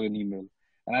to wait for an email.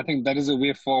 And I think that is a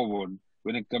way forward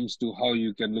when it comes to how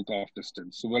you can look after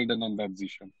stents. So well done on that,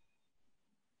 Zishan.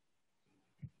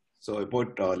 So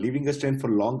about leaving a stent for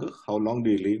longer, how long do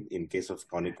you leave in case of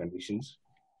chronic conditions?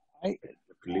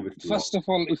 First of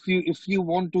all, if you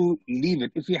want to leave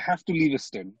it, if you have to leave a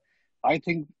stent, I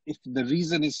think if the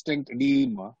reason is stent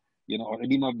edema, or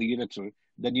edema of the ureter,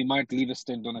 then you might leave a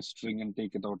stent on a string and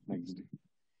take it out next day.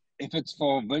 If it's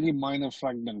for very minor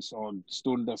fragments or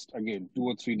stone dust, again, 2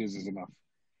 or 3 days is enough.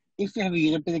 If you have a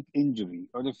ureteric injury,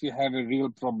 or if you have a real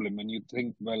problem and you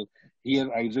think, well, here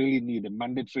I really need a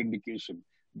mandatory indication,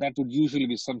 that would usually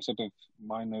be some sort of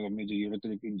minor or major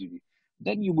ureteric injury,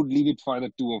 then you would leave it for either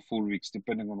 2 or 4 weeks,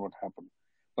 depending on what happened.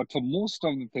 But for most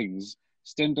of the things,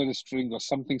 stent or a string or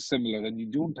something similar, and you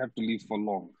don't have to leave for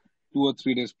long. 2 or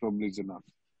 3 days probably is enough.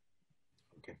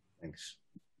 Okay, thanks.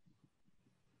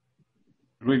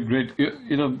 Great, great.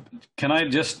 You know, can I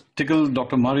just tickle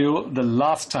Dr. Mario the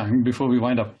last time before we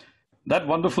wind up? That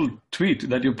wonderful tweet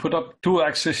that you put up 2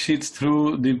 access sheets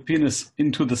through the penis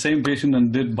into the same patient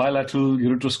and did bilateral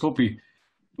ureteroscopy.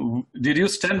 Did you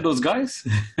stent those guys?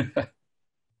 Of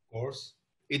course.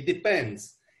 It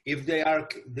depends. If they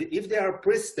are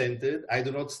pre-stented, I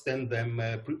do not stent them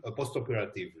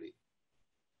post-operatively.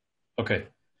 Okay.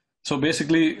 So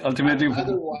basically, ultimately...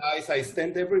 Otherwise, I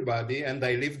stent everybody and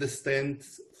I leave the stent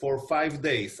for 5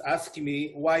 days. Ask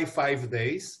me, why 5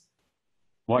 days?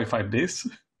 Why 5 days?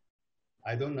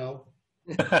 I don't know.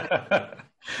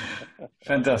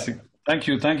 Fantastic. Thank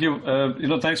you. Thank you. You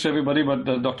know, thanks to everybody. But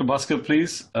Dr. Bhaskar,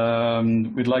 please,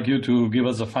 we'd like you to give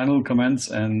us the final comments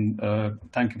and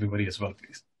thank everybody as well,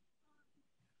 please.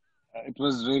 It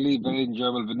was really very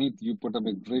enjoyable, Vineet. You put up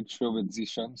a great show with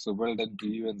Zishan. So well done to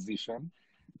you and Zishan.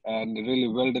 And really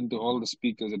well done to all the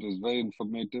speakers. It was very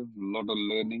informative, a lot of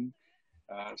learning.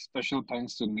 Special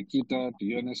thanks to Nikita, to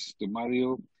Yonis, to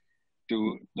Mario,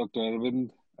 to Dr. Arvind,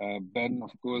 Ben,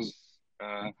 of course.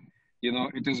 You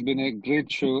know, it has been a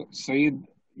great show. Saeed,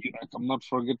 I'm not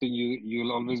forgetting you.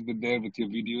 You'll always be there with your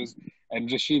videos.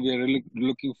 And Rishi, we are really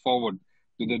looking forward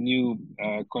to the new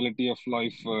quality of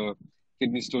life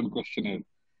kidney stone questionnaire.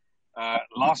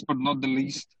 Last but not the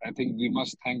least, I think we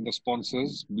must thank the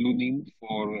sponsors, Blueneem,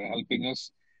 for helping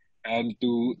us, and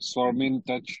to Swarmin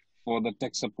Touch for the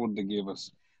tech support they gave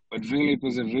us. But really, it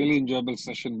was a really enjoyable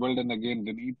session. Well done again,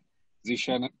 Vineet,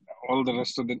 Zishan, all the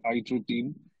rest of the iTRUE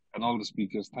team, and all the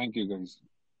speakers. Thank you, guys.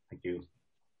 Thank you.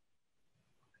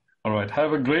 All right.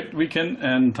 Have a great weekend,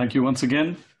 and thank you once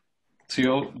again. See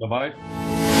you all. Bye-bye.